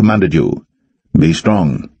I have commanded you. Be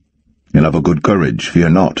strong, and of a good courage, fear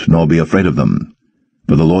not, nor be afraid of them.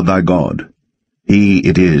 For the Lord thy God, he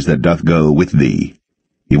it is that doth go with thee.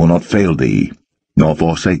 He will not fail thee, nor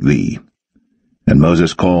forsake thee. And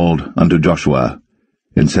Moses called unto Joshua,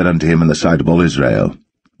 and said unto him in the sight of all Israel,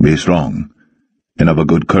 Be strong, and of a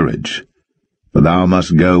good courage, for thou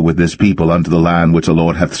must go with this people unto the land which the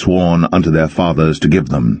Lord hath sworn unto their fathers to give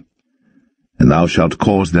them. And thou shalt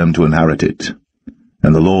cause them to inherit it.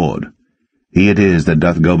 And the Lord, he it is that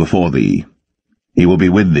doth go before thee. He will be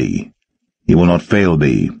with thee. He will not fail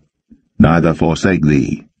thee, neither forsake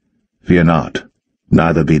thee. Fear not,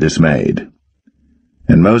 neither be dismayed.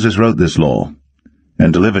 And Moses wrote this law,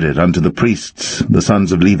 and delivered it unto the priests, the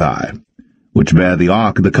sons of Levi, which bear the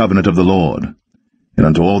ark of the covenant of the Lord, and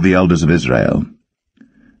unto all the elders of Israel.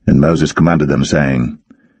 And Moses commanded them, saying,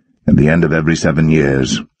 At the end of every 7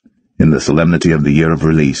 years, in the solemnity of the year of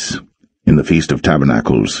release, in the feast of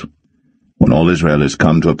tabernacles, when all Israel is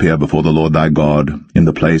come to appear before the Lord thy God, in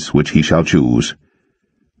the place which he shall choose,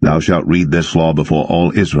 thou shalt read this law before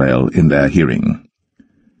all Israel in their hearing.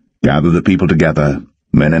 Gather the people together,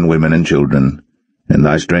 men and women and children, and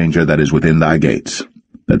thy stranger that is within thy gates,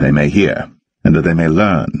 that they may hear, and that they may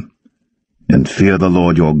learn, and fear the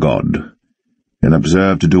Lord your God, and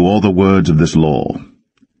observe to do all the words of this law,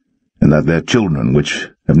 and that their children which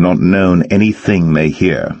have not known anything may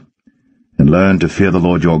hear, and learn to fear the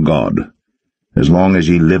Lord your God, as long as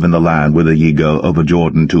ye live in the land whither ye go over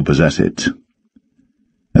Jordan to possess it.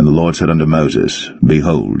 And the Lord said unto Moses,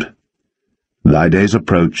 Behold, thy days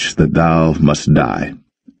approach that thou must die.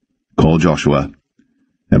 Call Joshua,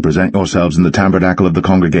 and present yourselves in the tabernacle of the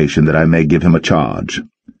congregation, that I may give him a charge.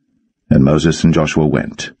 And Moses and Joshua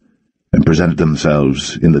went, and presented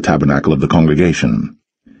themselves in the tabernacle of the congregation.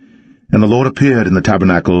 And the Lord appeared in the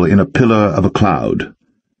tabernacle in a pillar of a cloud,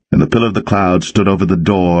 and the pillar of the cloud stood over the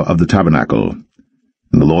door of the tabernacle.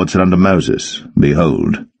 And the Lord said unto Moses,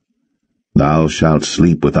 Behold, thou shalt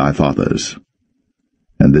sleep with thy fathers,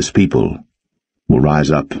 and this people will rise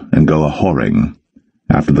up and go a-whoring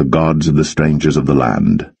after the gods of the strangers of the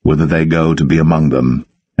land, whither they go to be among them,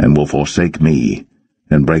 and will forsake me,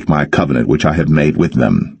 and break my covenant which I have made with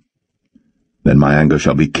them. Then my anger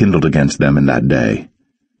shall be kindled against them in that day,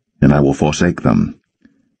 and I will forsake them,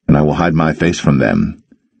 and I will hide my face from them,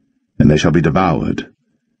 and they shall be devoured,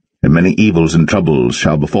 and many evils and troubles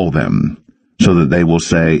shall befall them, so that they will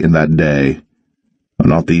say in that day, Are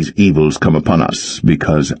not these evils come upon us,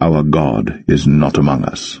 because our God is not among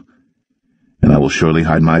us? And I will surely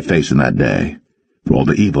hide my face in that day, for all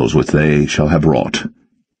the evils which they shall have wrought,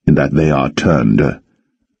 in that they are turned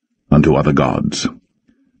unto other gods.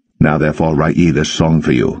 Now therefore write ye this song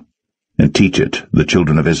for you, and teach it the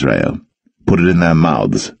children of Israel. Put it in their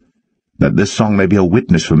mouths, that this song may be a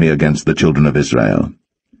witness for me against the children of Israel.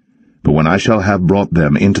 For when I shall have brought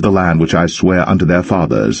them into the land which I swear unto their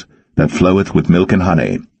fathers, that floweth with milk and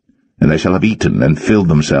honey, and they shall have eaten and filled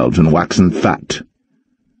themselves and waxen fat,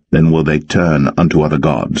 then will they turn unto other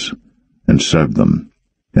gods, and serve them,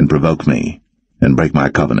 and provoke me, and break my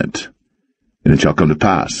covenant. And it shall come to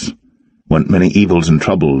pass, when many evils and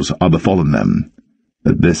troubles are befallen them,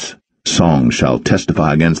 that this song shall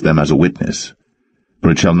testify against them as a witness.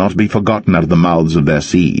 For it shall not be forgotten out of the mouths of their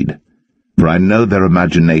seed. For I know their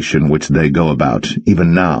imagination which they go about,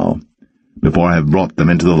 even now, before I have brought them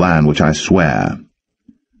into the land which I swear.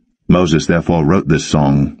 Moses therefore wrote this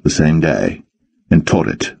song the same day, and taught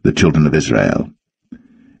it the children of Israel.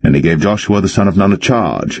 And he gave Joshua the son of Nun a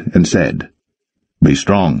charge, and said, Be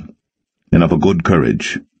strong, and of a good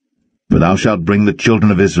courage, for thou shalt bring the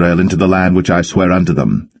children of Israel into the land which I swear unto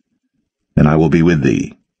them, and I will be with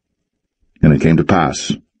thee. And it came to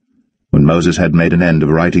pass, when Moses had made an end of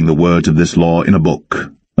writing the words of this law in a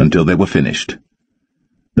book, until they were finished,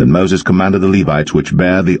 that Moses commanded the Levites which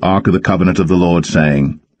bear the ark of the covenant of the Lord,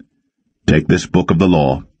 saying, Take this book of the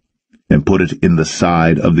law, and put it in the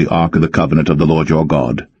side of the ark of the covenant of the Lord your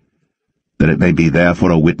God, that it may be there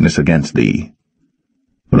for a witness against thee.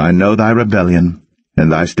 For I know thy rebellion,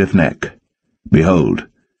 and thy stiff neck. Behold,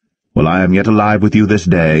 while I am yet alive with you this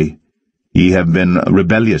day, ye have been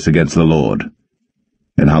rebellious against the Lord.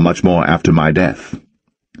 And how much more after my death?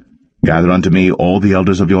 Gather unto me all the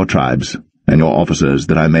elders of your tribes, and your officers,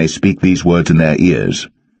 that I may speak these words in their ears,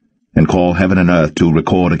 and call heaven and earth to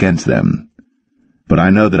record against them. But I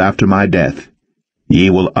know that after my death ye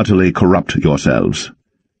will utterly corrupt yourselves,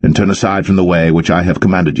 and turn aside from the way which I have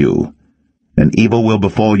commanded you, and evil will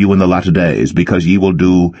befall you in the latter days, because ye will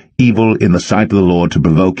do evil in the sight of the Lord, to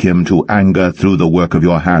provoke him to anger through the work of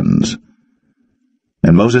your hands.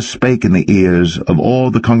 And Moses spake in the ears of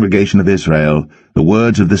all the congregation of Israel the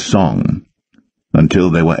words of this song, until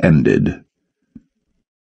they were ended.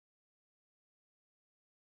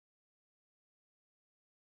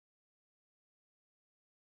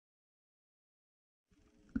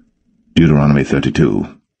 Deuteronomy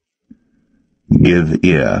 32. Give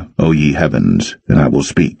ear, O ye heavens, and I will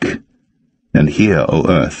speak, and hear, O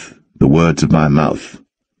earth, the words of my mouth.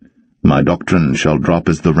 My doctrine shall drop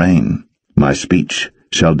as the rain, my speech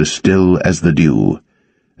shall distill as the dew,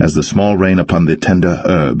 as the small rain upon the tender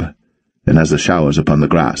herb, and as the showers upon the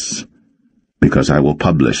grass, because I will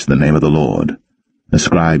publish the name of the Lord.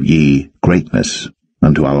 Ascribe ye greatness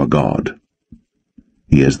unto our God.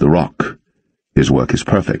 He is the rock, his work is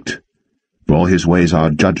perfect, for all his ways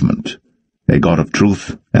are judgment, a God of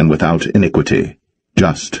truth and without iniquity,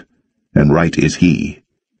 just and right is he.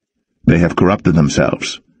 They have corrupted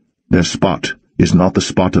themselves, their spot is not the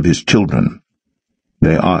spot of his children.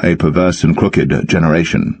 They are a perverse and crooked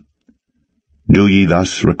generation. Do ye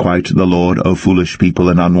thus requite the Lord, O foolish people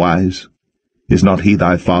and unwise? Is not he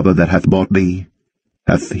thy father that hath bought thee?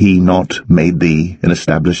 Hath he not made thee and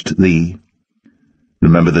established thee?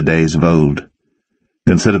 Remember the days of old.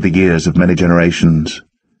 Consider the years of many generations.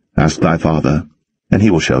 Ask thy father, and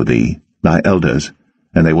he will show thee, thy elders,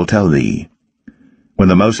 and they will tell thee. When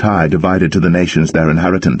the Most High divided to the nations their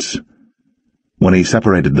inheritance, when he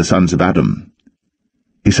separated the sons of Adam,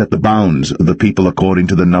 he set the bounds of the people according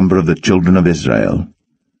to the number of the children of Israel.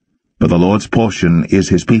 For the Lord's portion is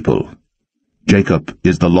his people. Jacob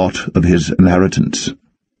is the lot of his inheritance.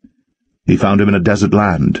 He found him in a desert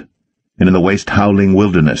land, and in the waste howling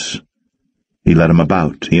wilderness. He led him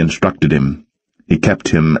about, he instructed him. He kept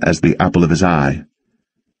him as the apple of his eye.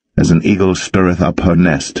 As an eagle stirreth up her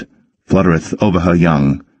nest, fluttereth over her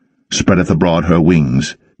young, spreadeth abroad her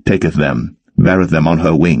wings, taketh them, beareth them on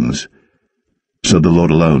her wings. So the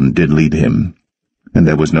Lord alone did lead him, and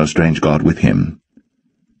there was no strange God with him.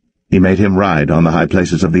 He made him ride on the high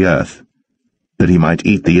places of the earth, that he might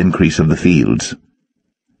eat the increase of the fields.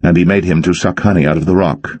 And he made him to suck honey out of the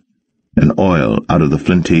rock, and oil out of the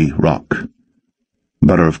flinty rock,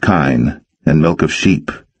 butter of kine, and milk of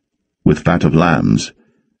sheep, with fat of lambs,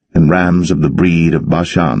 and rams of the breed of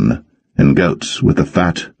Bashan, and goats with the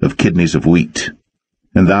fat of kidneys of wheat.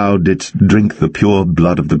 And thou didst drink the pure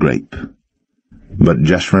blood of the grape. But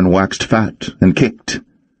Jeshurun waxed fat, and kicked.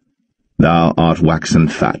 Thou art waxen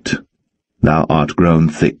fat, thou art grown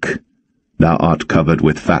thick, thou art covered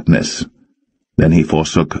with fatness. Then he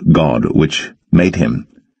forsook God which made him,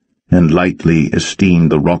 and lightly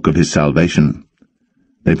esteemed the rock of his salvation.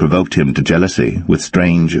 They provoked him to jealousy, with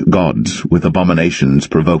strange gods, with abominations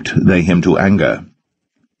provoked they him to anger.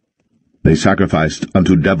 They sacrificed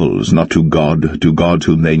unto devils, not to God, to gods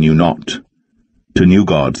whom they knew not, to new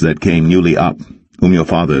gods that came newly up, whom your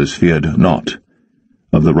fathers feared not.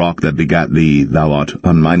 Of the rock that begat thee thou art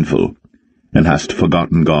unmindful, and hast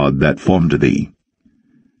forgotten God that formed thee.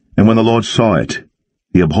 And when the Lord saw it,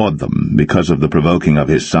 he abhorred them, because of the provoking of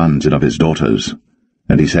his sons and of his daughters.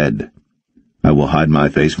 And he said, I will hide my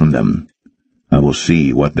face from them. I will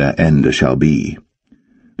see what their end shall be.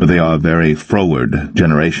 For they are a very froward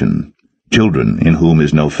generation, children in whom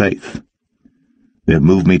is no faith. They have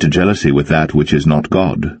moved me to jealousy with that which is not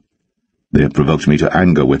God. They have provoked me to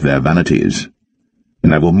anger with their vanities.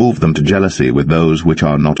 And I will move them to jealousy with those which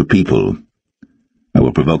are not a people. I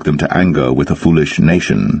will provoke them to anger with a foolish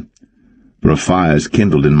nation. For a fire is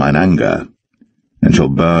kindled in mine anger, and shall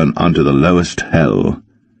burn unto the lowest hell,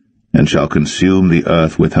 and shall consume the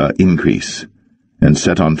earth with her increase, and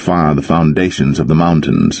set on fire the foundations of the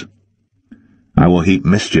mountains. I will heap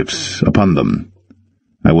mischiefs upon them.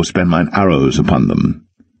 I will spend mine arrows upon them.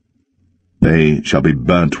 They shall be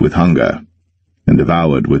burnt with hunger, and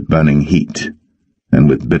devoured with burning heat, and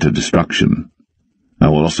with bitter destruction. I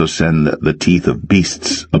will also send the teeth of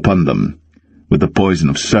beasts upon them, with the poison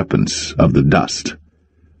of serpents of the dust.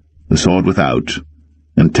 The sword without,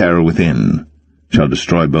 and terror within, shall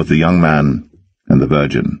destroy both the young man and the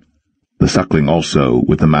virgin, the suckling also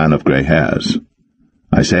with the man of grey hairs.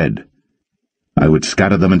 I said, I would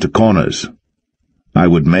scatter them into corners. I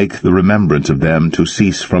would make the remembrance of them to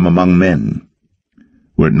cease from among men.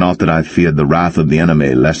 Were it not that I feared the wrath of the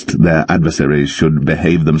enemy, lest their adversaries should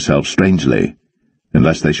behave themselves strangely, and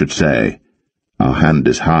lest they should say, Our hand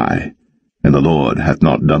is high, and the Lord hath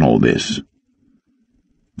not done all this.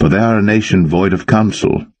 For they are a nation void of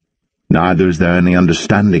counsel, neither is there any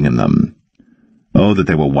understanding in them. Oh, that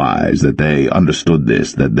they were wise, that they understood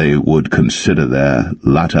this, that they would consider their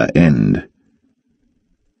latter end.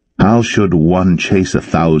 How should one chase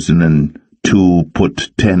 1,000, and 2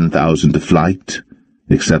 put 10,000 to flight,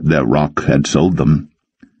 except their rock had sold them,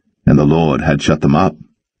 and the Lord had shut them up?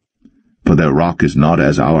 For their rock is not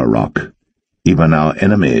as our rock, even our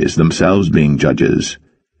enemies themselves being judges.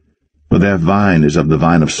 For their vine is of the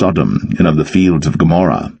vine of Sodom, and of the fields of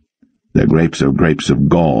Gomorrah. Their grapes are grapes of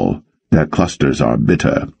gall, their clusters are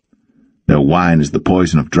bitter. Their wine is the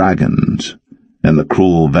poison of dragons, and the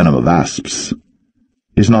cruel venom of asps.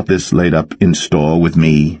 Is not this laid up in store with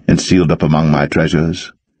me, and sealed up among my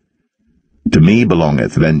treasures? To me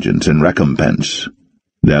belongeth vengeance and recompense.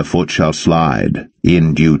 Their foot shall slide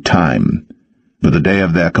in due time, for the day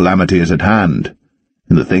of their calamity is at hand,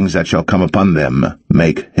 and the things that shall come upon them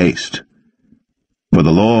make haste. For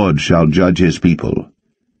the Lord shall judge his people,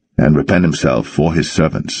 and repent himself for his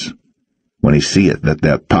servants, when he seeth that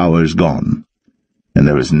their power is gone, and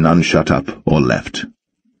there is none shut up or left.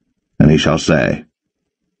 And he shall say,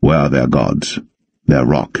 Where are their gods, their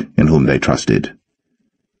rock, in whom they trusted,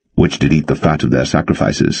 which did eat the fat of their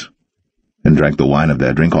sacrifices, and drank the wine of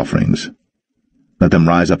their drink offerings? Let them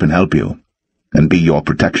rise up and help you, and be your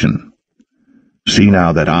protection. See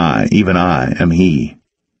now that I, even I, am he,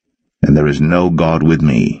 and there is no God with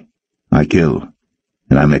me. I kill,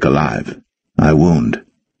 and I make alive. I wound,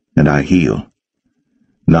 and I heal.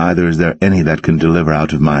 Neither is there any that can deliver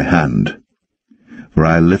out of my hand. For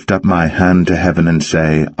I lift up my hand to heaven and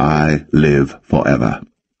say, I live forever.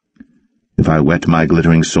 If I whet my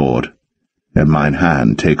glittering sword, and mine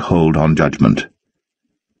hand take hold on judgment,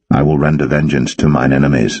 I will render vengeance to mine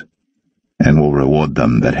enemies, and will reward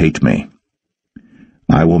them that hate me.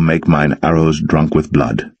 I will make mine arrows drunk with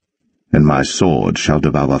blood, and my sword shall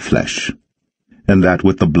devour flesh, and that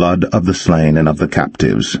with the blood of the slain and of the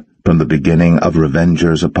captives, from the beginning of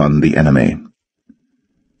revengers upon the enemy.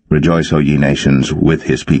 Rejoice, O ye nations, with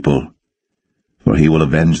his people, for he will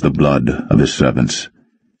avenge the blood of his servants,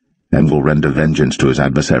 and will render vengeance to his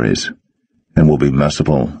adversaries, and will be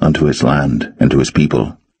merciful unto his land and to his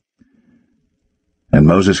people. And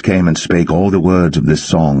Moses came and spake all the words of this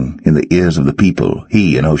song in the ears of the people,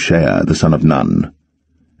 he and Hoshea the son of Nun.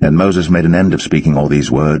 And Moses made an end of speaking all these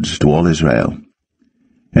words to all Israel.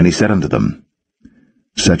 And he said unto them,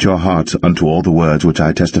 Set your hearts unto all the words which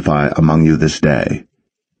I testify among you this day,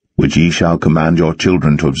 which ye shall command your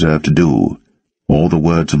children to observe to do, all the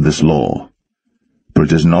words of this law. For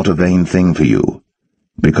it is not a vain thing for you,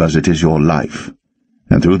 because it is your life,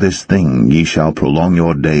 and through this thing ye shall prolong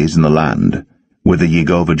your days in the land, whither ye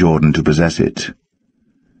go over Jordan to possess it.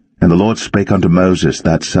 And the Lord spake unto Moses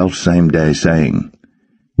that selfsame day, saying,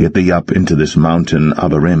 Get thee up into this mountain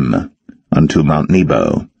Abarim, unto Mount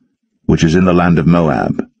Nebo, which is in the land of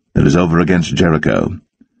Moab, that is over against Jericho.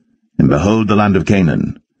 And behold the land of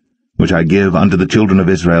Canaan, which I give unto the children of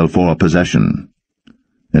Israel for a possession.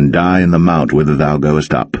 and die in the mount whither thou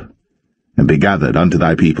goest up, and be gathered unto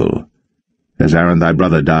thy people, as Aaron thy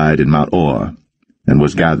brother died in Mount Or, and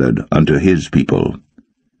was gathered unto his people.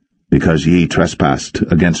 Because ye trespassed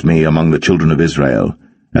against me among the children of Israel,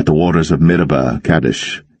 at the waters of Meribah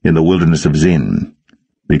Kadesh, in the wilderness of Zin,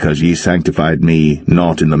 because ye sanctified me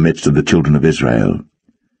not in the midst of the children of Israel.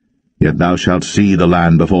 Yet thou shalt see the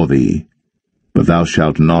land before thee, but thou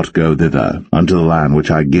shalt not go thither, unto the land which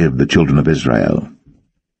I give the children of Israel.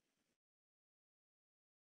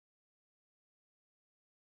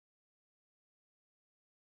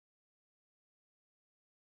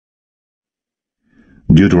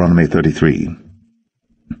 Deuteronomy 33.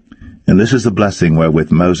 And this is the blessing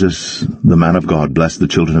wherewith Moses, the man of God, blessed the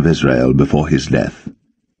children of Israel before his death.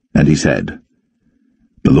 And he said,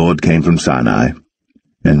 The Lord came from Sinai,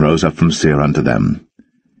 and rose up from Seir unto them.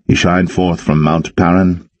 He shined forth from Mount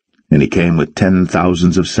Paran, and he came with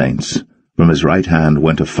 10,000s of saints. From his right hand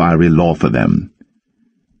went a fiery law for them.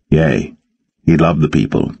 Yea, he loved the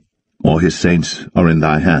people. All his saints are in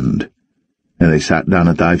thy hand, and they sat down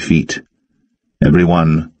at thy feet. Every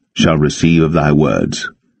one shall receive of thy words.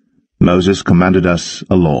 Moses commanded us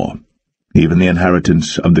a law, even the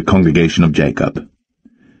inheritance of the congregation of Jacob.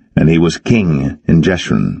 And he was king in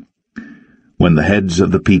Jeshurun, when the heads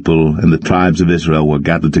of the people and the tribes of Israel were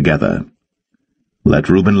gathered together. Let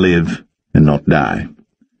Reuben live and not die,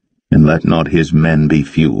 and let not his men be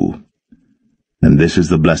few. And this is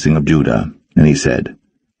the blessing of Judah. And he said,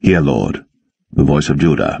 Hear, Lord, the voice of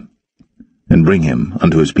Judah, and bring him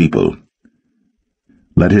unto his people.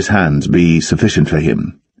 Let his hands be sufficient for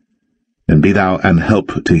him, and be thou an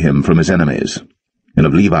help to him from his enemies. And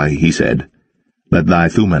of Levi he said, Let thy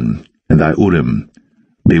Thummim and thy Urim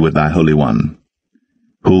be with thy Holy One,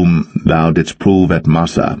 whom thou didst prove at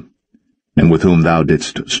Massah, and with whom thou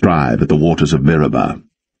didst strive at the waters of Meribah,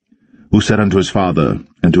 who said unto his father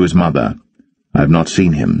and to his mother, I have not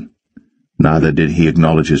seen him, neither did he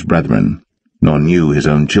acknowledge his brethren, nor knew his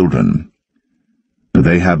own children. But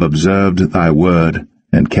they have observed thy word,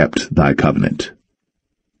 and kept thy covenant.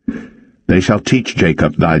 They shall teach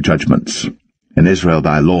Jacob thy judgments, and Israel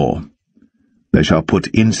thy law. They shall put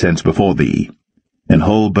incense before thee, and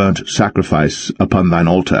whole burnt sacrifice upon thine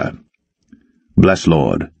altar. Bless,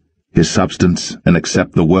 Lord, his substance, and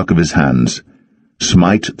accept the work of his hands.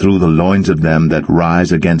 Smite through the loins of them that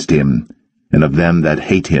rise against him, and of them that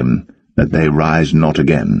hate him, that they rise not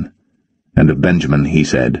again. And of Benjamin he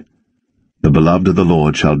said, The beloved of the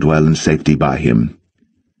Lord shall dwell in safety by him,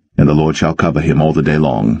 and the Lord shall cover him all the day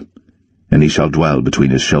long, and he shall dwell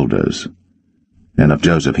between his shoulders. And of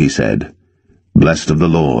Joseph he said, Blessed of the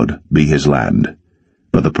Lord be his land,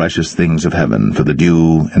 for the precious things of heaven, for the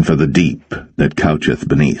dew, and for the deep that coucheth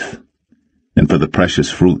beneath, and for the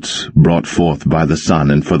precious fruits brought forth by the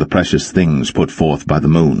sun, and for the precious things put forth by the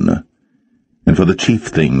moon, and for the chief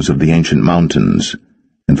things of the ancient mountains,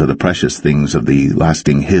 and for the precious things of the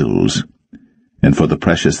lasting hills, and for the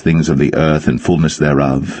precious things of the earth and fullness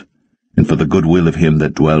thereof, and for the goodwill of him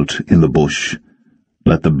that dwelt in the bush.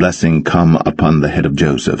 Let the blessing come upon the head of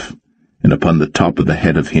Joseph, and upon the top of the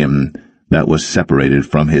head of him that was separated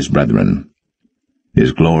from his brethren.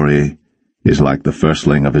 His glory is like the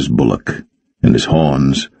firstling of his bullock, and his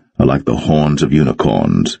horns are like the horns of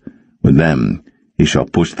unicorns. With them he shall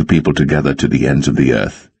push the people together to the ends of the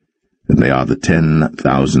earth. And they are the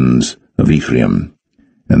 10,000s of Ephraim,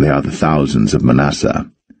 and they are the thousands of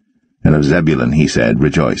Manasseh. And of Zebulun he said,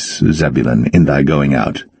 Rejoice, Zebulun, in thy going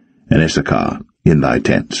out, and Issachar in thy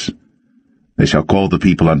tents. They shall call the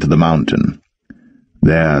people unto the mountain.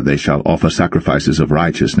 There they shall offer sacrifices of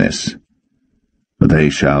righteousness. For they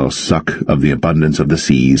shall suck of the abundance of the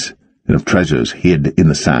seas, and of treasures hid in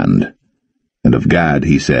the sand. And of Gad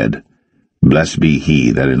he said, Blessed be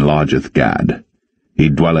he that enlargeth Gad. He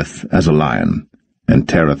dwelleth as a lion, and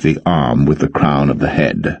teareth the arm with the crown of the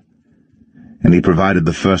head. And he provided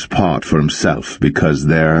the first part for himself, because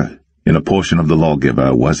there, in a portion of the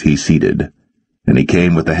lawgiver, was he seated. And he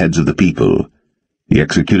came with the heads of the people. He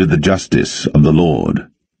executed the justice of the Lord,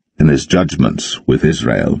 and his judgments with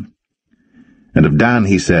Israel. And of Dan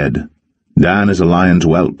he said, Dan is a lion's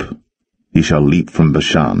whelp. He shall leap from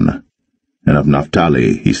Bashan. And of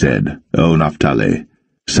Naphtali he said, O Naphtali,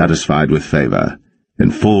 satisfied with favor,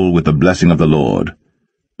 and full with the blessing of the Lord,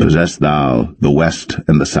 possess thou the west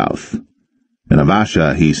and the south. And of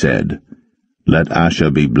Asher he said, Let Asher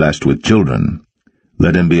be blessed with children,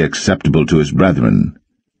 let him be acceptable to his brethren,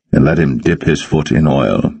 and let him dip his foot in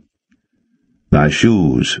oil. Thy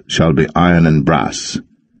shoes shall be iron and brass,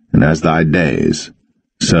 and as thy days,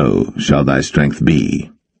 so shall thy strength be.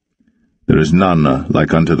 There is none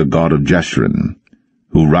like unto the God of Jeshurun,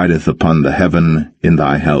 who rideth upon the heaven in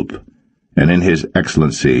thy help, and in his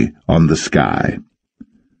excellency on the sky.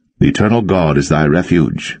 The eternal God is thy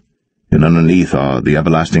refuge, and underneath are the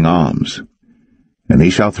everlasting arms. And he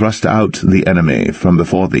shall thrust out the enemy from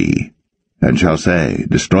before thee, and shall say,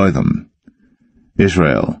 Destroy them.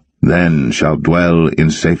 Israel then shall dwell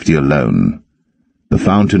in safety alone. The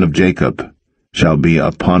fountain of Jacob shall be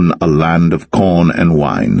upon a land of corn and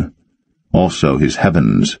wine. Also his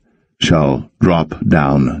heavens shall drop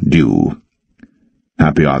down dew.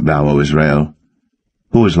 Happy art thou, O Israel!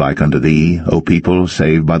 Who is like unto thee, O people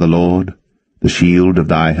saved by the Lord, the shield of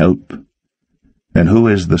thy help? And who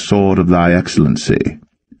is the sword of thy excellency?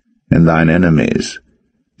 And thine enemies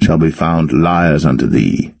shall be found liars unto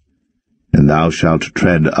thee, and thou shalt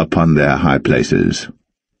tread upon their high places.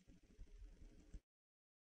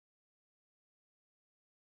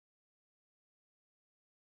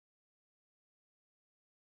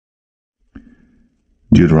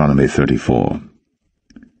 Deuteronomy 34.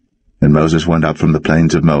 And Moses went up from the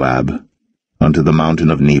plains of Moab unto the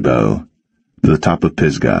mountain of Nebo, to the top of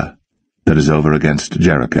Pisgah, that is over against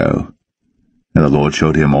Jericho. And the Lord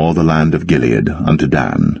showed him all the land of Gilead unto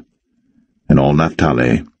Dan, and all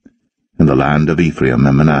Naphtali, and the land of Ephraim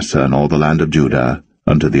and Manasseh, and all the land of Judah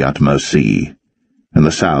unto the utmost sea, and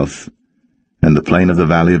the south, and the plain of the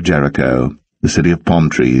valley of Jericho, the city of palm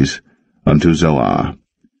trees, unto Zoar.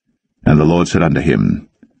 And the Lord said unto him,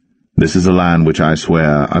 This is the land which I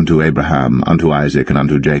swear unto Abraham, unto Isaac, and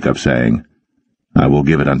unto Jacob, saying, I will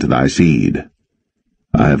give it unto thy seed.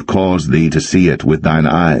 I have caused thee to see it with thine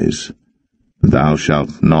eyes. Thou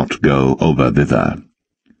shalt not go over thither.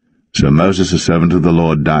 So Moses, a servant of the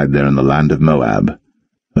Lord, died there in the land of Moab,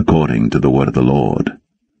 according to the word of the Lord.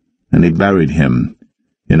 And he buried him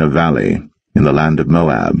in a valley in the land of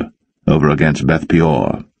Moab, over against Beth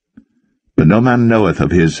Peor. But no man knoweth of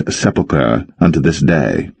his sepulchre unto this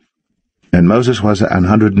day. And Moses was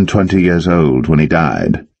 120 years old when he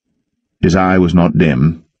died. His eye was not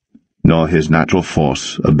dim, nor his natural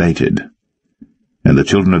force abated. And the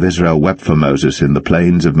children of Israel wept for Moses in the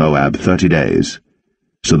plains of Moab 30 days.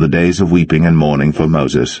 So the days of weeping and mourning for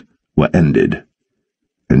Moses were ended.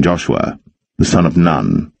 And Joshua, the son of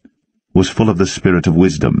Nun, was full of the spirit of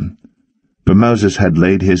wisdom, for Moses had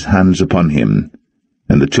laid his hands upon him,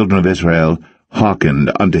 and the children of Israel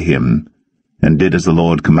hearkened unto him, and did as the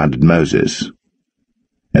Lord commanded Moses.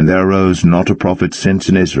 And there arose not a prophet since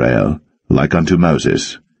in Israel, like unto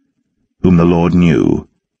Moses, whom the Lord knew,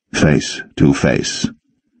 face to face.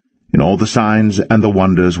 In all the signs and the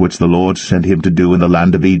wonders which the Lord sent him to do in the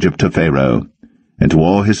land of Egypt to Pharaoh, and to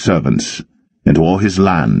all his servants, and to all his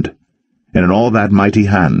land, and in all that mighty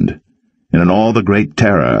hand, and in all the great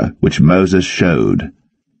terror which Moses showed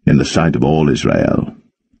in the sight of all Israel.